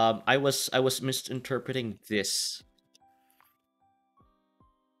I was misinterpreting this.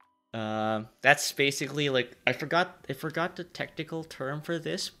 That's basically like I forgot the technical term for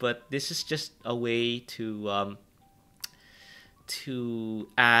this, but this is just a way to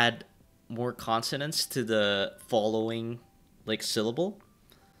add more consonants to the following like syllable,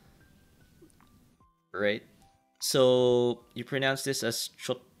 right? So you pronounce this as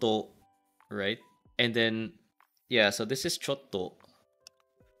chotto, right? And then yeah, so this is chotto,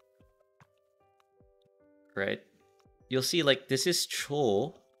 right? You'll see like this is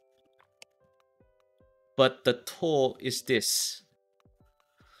cho, but the to is this.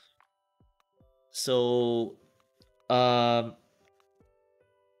 So, um,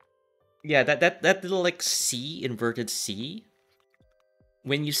 yeah, that little like C, inverted C.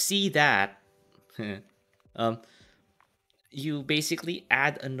 When you see that, um, you basically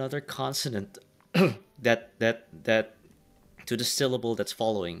add another consonant that to the syllable that's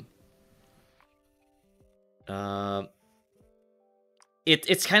following.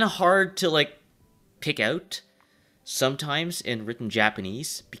 It's kind of hard to like pick out sometimes in written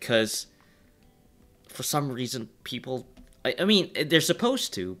Japanese because for some reason people, I mean they're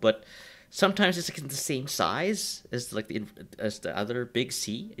supposed to, but sometimes it's like the same size as like the other big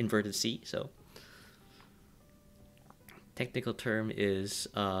C, inverted C. So technical term is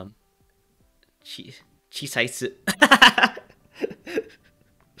chisaisu.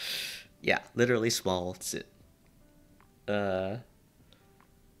 Yeah, literally small. It's it.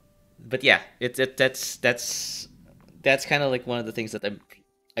 But yeah, that's kind of like one of the things that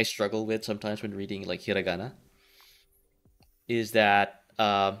I struggle with sometimes when reading like hiragana is that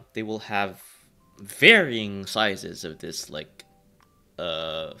they will have varying sizes of this like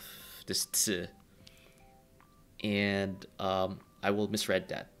uh this tsu, and I will misread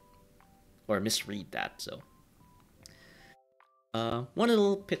that or misread that. So one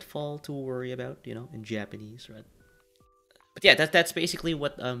little pitfall to worry about, in Japanese, right? But yeah, that's basically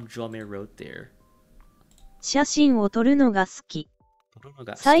what Jome wrote there. 写真を撮るのが好き。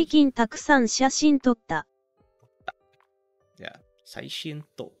最近たくさん写真撮った。Yeah, 最新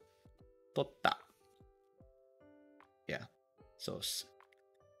と撮った。Yeah, so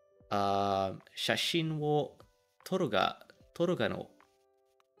写真を撮るの撮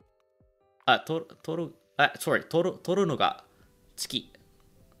るのが好き。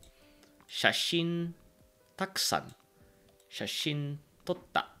写真たくさん写真撮っ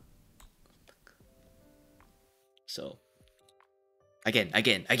た。So, again.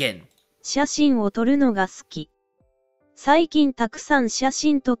 写真を撮るのが好き。最近たくさん写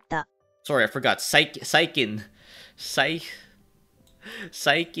真撮った。Sorry, I forgot. 最近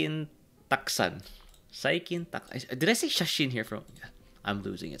たくさん。Did I say 写真 here from? I'm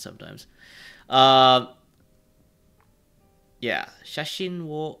losing it sometimes. Yeah, 写真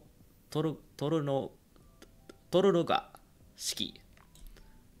を撮るのが好き。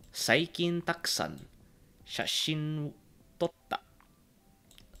最近たくさん写真撮った。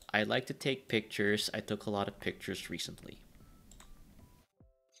I like to take pictures. I took a lot of pictures recently.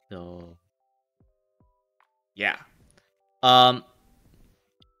 So, yeah.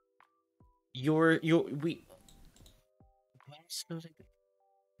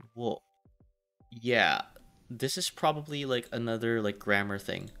 Whoa. Yeah. This is probably like another like grammar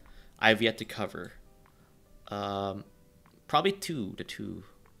thing I've yet to cover. Probably the two.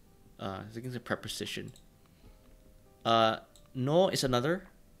 I think it's a preposition. No is another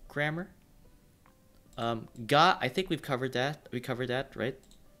grammar. Ga, I think we've covered that. We covered that, right?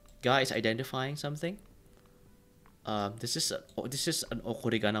 Ga is identifying something. This is an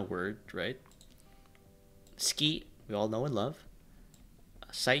okorigana word, right? Ski, we all know and love.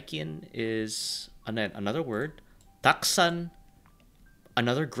 Saikin is another word. Taksan,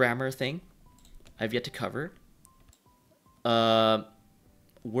 another grammar thing I've yet to cover.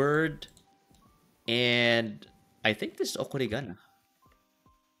 Word, and I think this is okorigana.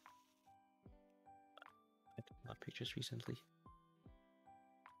 I took a lot of pictures recently.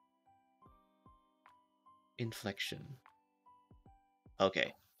 Inflection.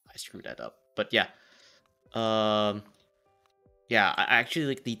 Okay, I screwed that up. But yeah. Yeah, I actually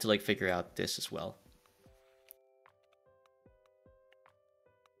like need to like figure out this as well.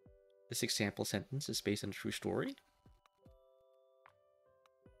 This example sentence is based on a true story.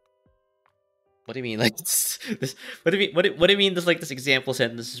 What do you mean, like this? What do you mean? What do you mean? This example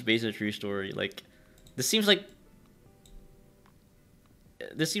sentence is based on a true story. Like, this seems like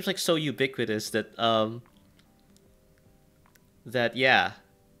so ubiquitous that yeah,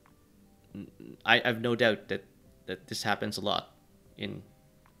 I've no doubt that this happens a lot in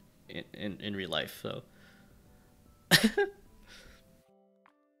real life. So.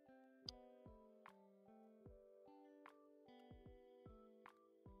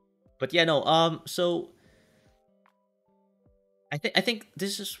 But yeah, no. So I think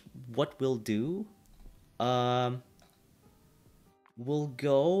this is what we'll do. We'll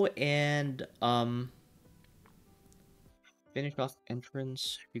go and finish off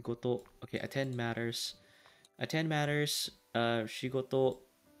entrance. Shigoto. Okay, attend matters. Shigoto,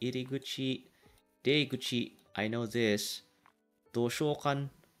 iriguchi, deiguchi. I know this.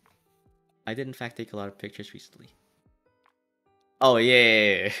 Doshokan. I did in fact take a lot of pictures recently. Oh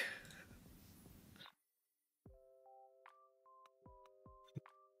yeah.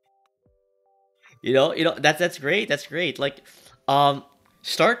 That's great. That's great. Like, um,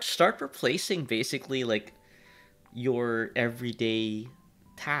 start replacing basically like your everyday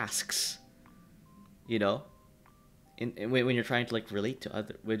tasks. You know, when you're trying to like relate to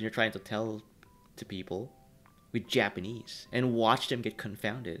other, when you're trying to tell to people with Japanese and watch them get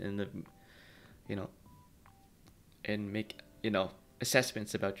confounded and you know and make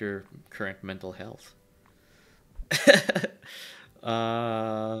assessments about your current mental health.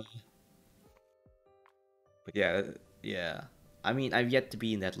 uh, but yeah, yeah. I mean, I've yet to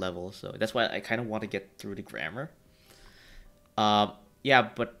be in that level, so that's why I kind of want to get through the grammar. Um, yeah,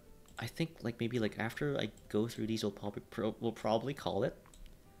 but I think like maybe like after I go through these, we'll probably call it.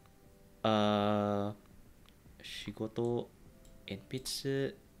 Uh, 仕事、鉛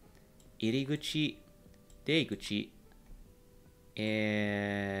筆、入り口、出口、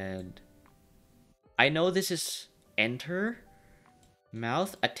and I know this is enter,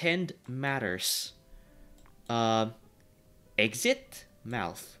 mouth, attend matters. Um, exit,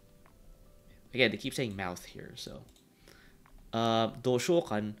 mouth. Again, they keep saying mouth here, so. 図書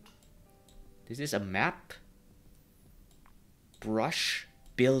館. This is a map. Brush,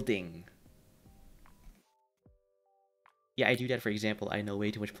 building. Yeah, I do that for example. I know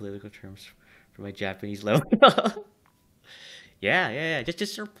way too much political terms for my Japanese level. Yeah.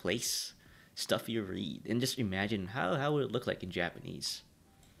 Just replace stuff you read and just imagine how would it look like in Japanese.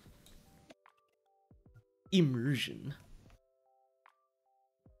 Immersion.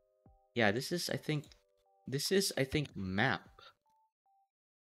 Yeah, this is I think map.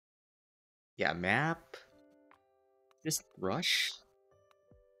 Yeah, map. Just brush.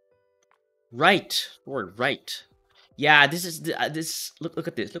 Right. Word right. Yeah, this is this. Look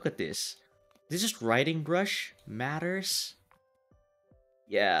at this. Look at this. This is writing brush matters.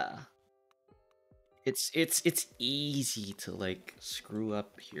 Yeah. It's easy to like screw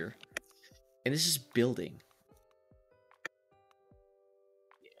up here. And this is building.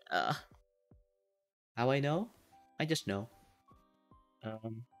 Uh how I know? I just know.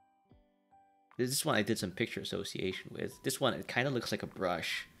 Um this one I did some picture association with. This one it kind of looks like a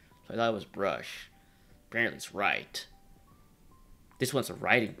brush. So I thought it was brush. Apparently it's right. This one's a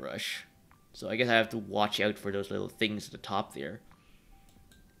writing brush. So I guess I have to watch out for those little things at the top there.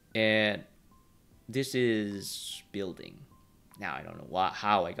 And this is building. Now I don't know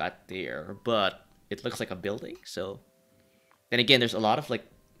how I got there, but it looks like a building. So then again, there's a lot of like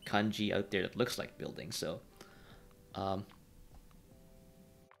kanji out there that looks like building. So, um,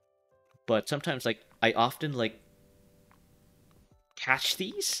 but sometimes like I often like catch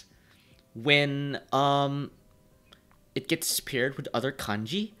these when it gets paired with other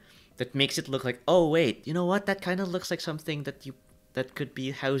kanji that makes it look like, oh wait, you know what? That kind of looks like something that could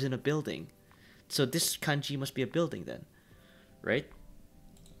be housed in a building. So this kanji must be a building then, right?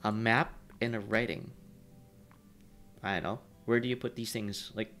 A map and a writing. I don't know. Where do you put these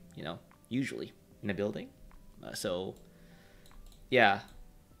things? Like, usually in a building. So, yeah.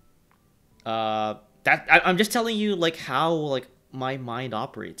 I'm just telling you like how like my mind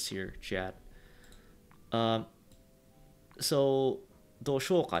operates here, chat. So, 図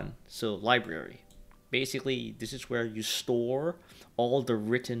書館, so library. Basically, this is where you store all the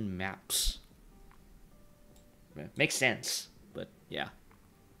written maps. Makes sense, but yeah.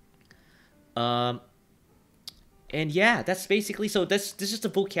 And yeah, that's basically, so this is the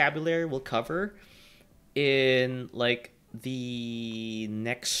vocabulary we'll cover in like the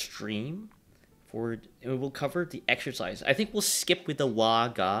next stream. And we'll cover the exercise. I think we'll skip with the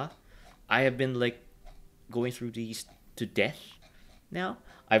waga. I have been like going through these to death now.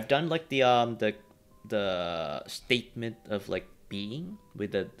 I've done like the statement of like being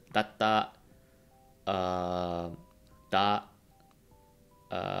with the data da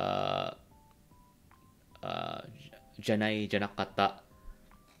janai janakata.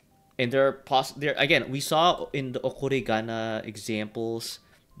 And there again, we saw in the okorigana examples,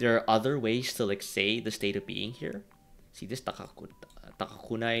 there are other ways to like say the state of being here. See this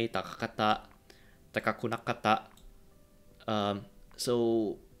takakunai, takakata, takakunakata.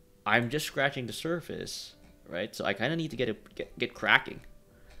 So I'm just scratching the surface, right? So I kind of need to get cracking,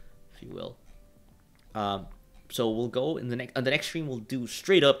 if you will. So we'll go on the next stream. We'll do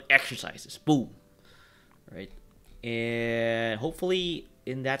straight up exercises. Boom, right? And hopefully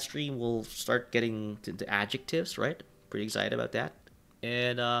in that stream we'll start getting to the adjectives, right? Pretty excited about that.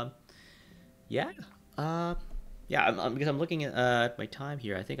 And yeah, because I'm looking at my time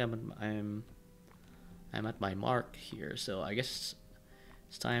here. I think I'm at my mark here. So I guess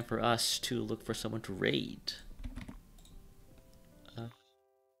it's time for us to look for someone to raid.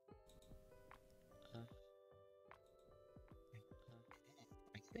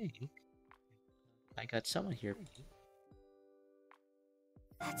 I think I got someone here.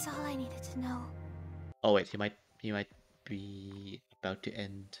 That's all I needed to know. Oh wait, he might be about to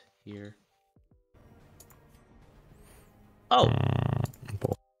end here. Oh,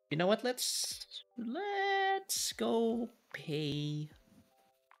 you know what? Let's go pay.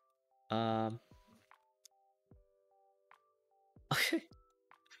 Okay.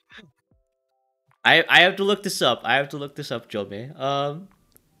 I have to look this up. Jome.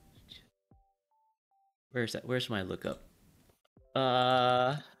 Where's that? Where's my lookup?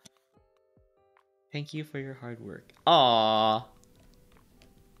 Thank you for your hard work. Aww.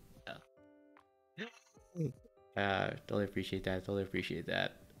 Totally appreciate that.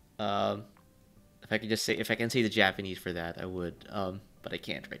 If I could just say, if I can say the Japanese for that, I would. But I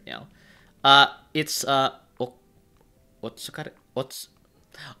can't right now. It's otsukare,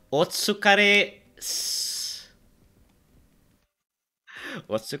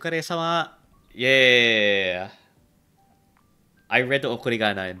 otsukare sama. Yeah. I read the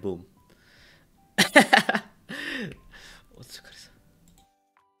okurigana and boom.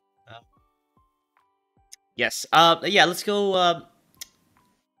 Yes. Yeah. Let's go.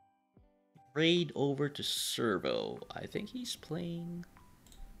 Raid over to Servo. I think he's playing.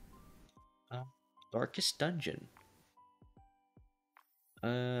 Darkest Dungeon.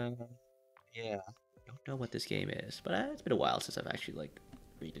 Yeah. Don't know what this game is, but it's been a while since I've actually like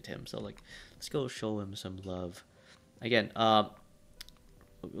raided him. So like, let's go show him some love. Again, I'll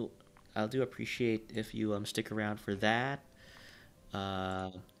do appreciate if you stick around for that.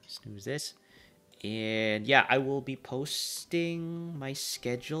 Snooze this, and yeah, I will be posting my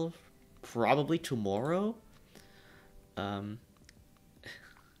schedule probably tomorrow. Hang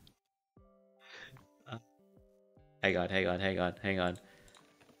on.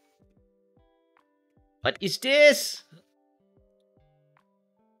 What is this?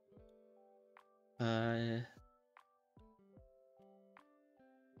 Let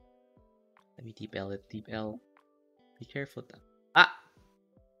me deep L it. Deep L. Be careful. Ah!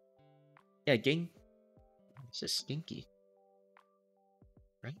 Yeah, gang. This is stinky.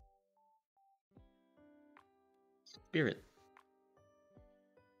 Right? Spirit.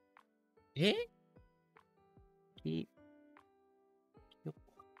 Eh?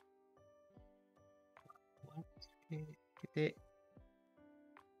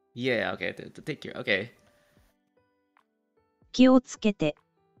 Yeah, okay. Take care. Okay. 気をつけて。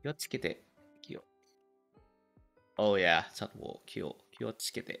 Oh yeah, it's not wall.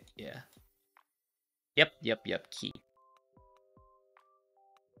 Kyotsukete. Yeah. Yep. Key.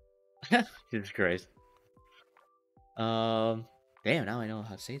 Jesus Christ. Damn. Now I know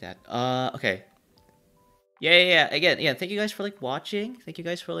how to say that. Okay. Yeah. Again, yeah. Thank you guys for like watching. Thank you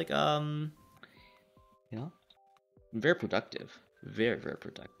guys for like very productive. Very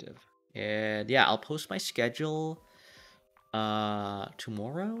productive. And yeah, I'll post my schedule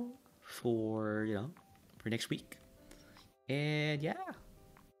tomorrow for for next week. And yeah,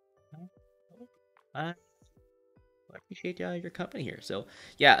 I appreciate your company here. So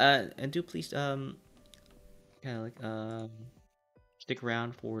yeah, and do please kind of like stick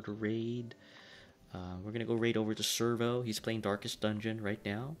around for the raid. We're gonna go raid over to Servo. He's playing Darkest Dungeon right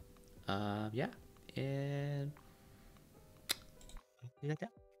now. Yeah, and like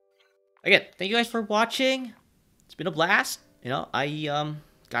that. Again, thank you guys for watching. It's been a blast. I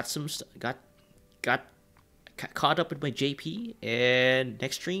got caught up with my JP, and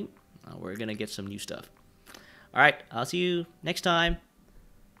next stream we're gonna get some new stuff. All right, I'll see you next time.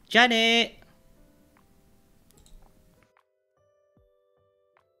 じゃあね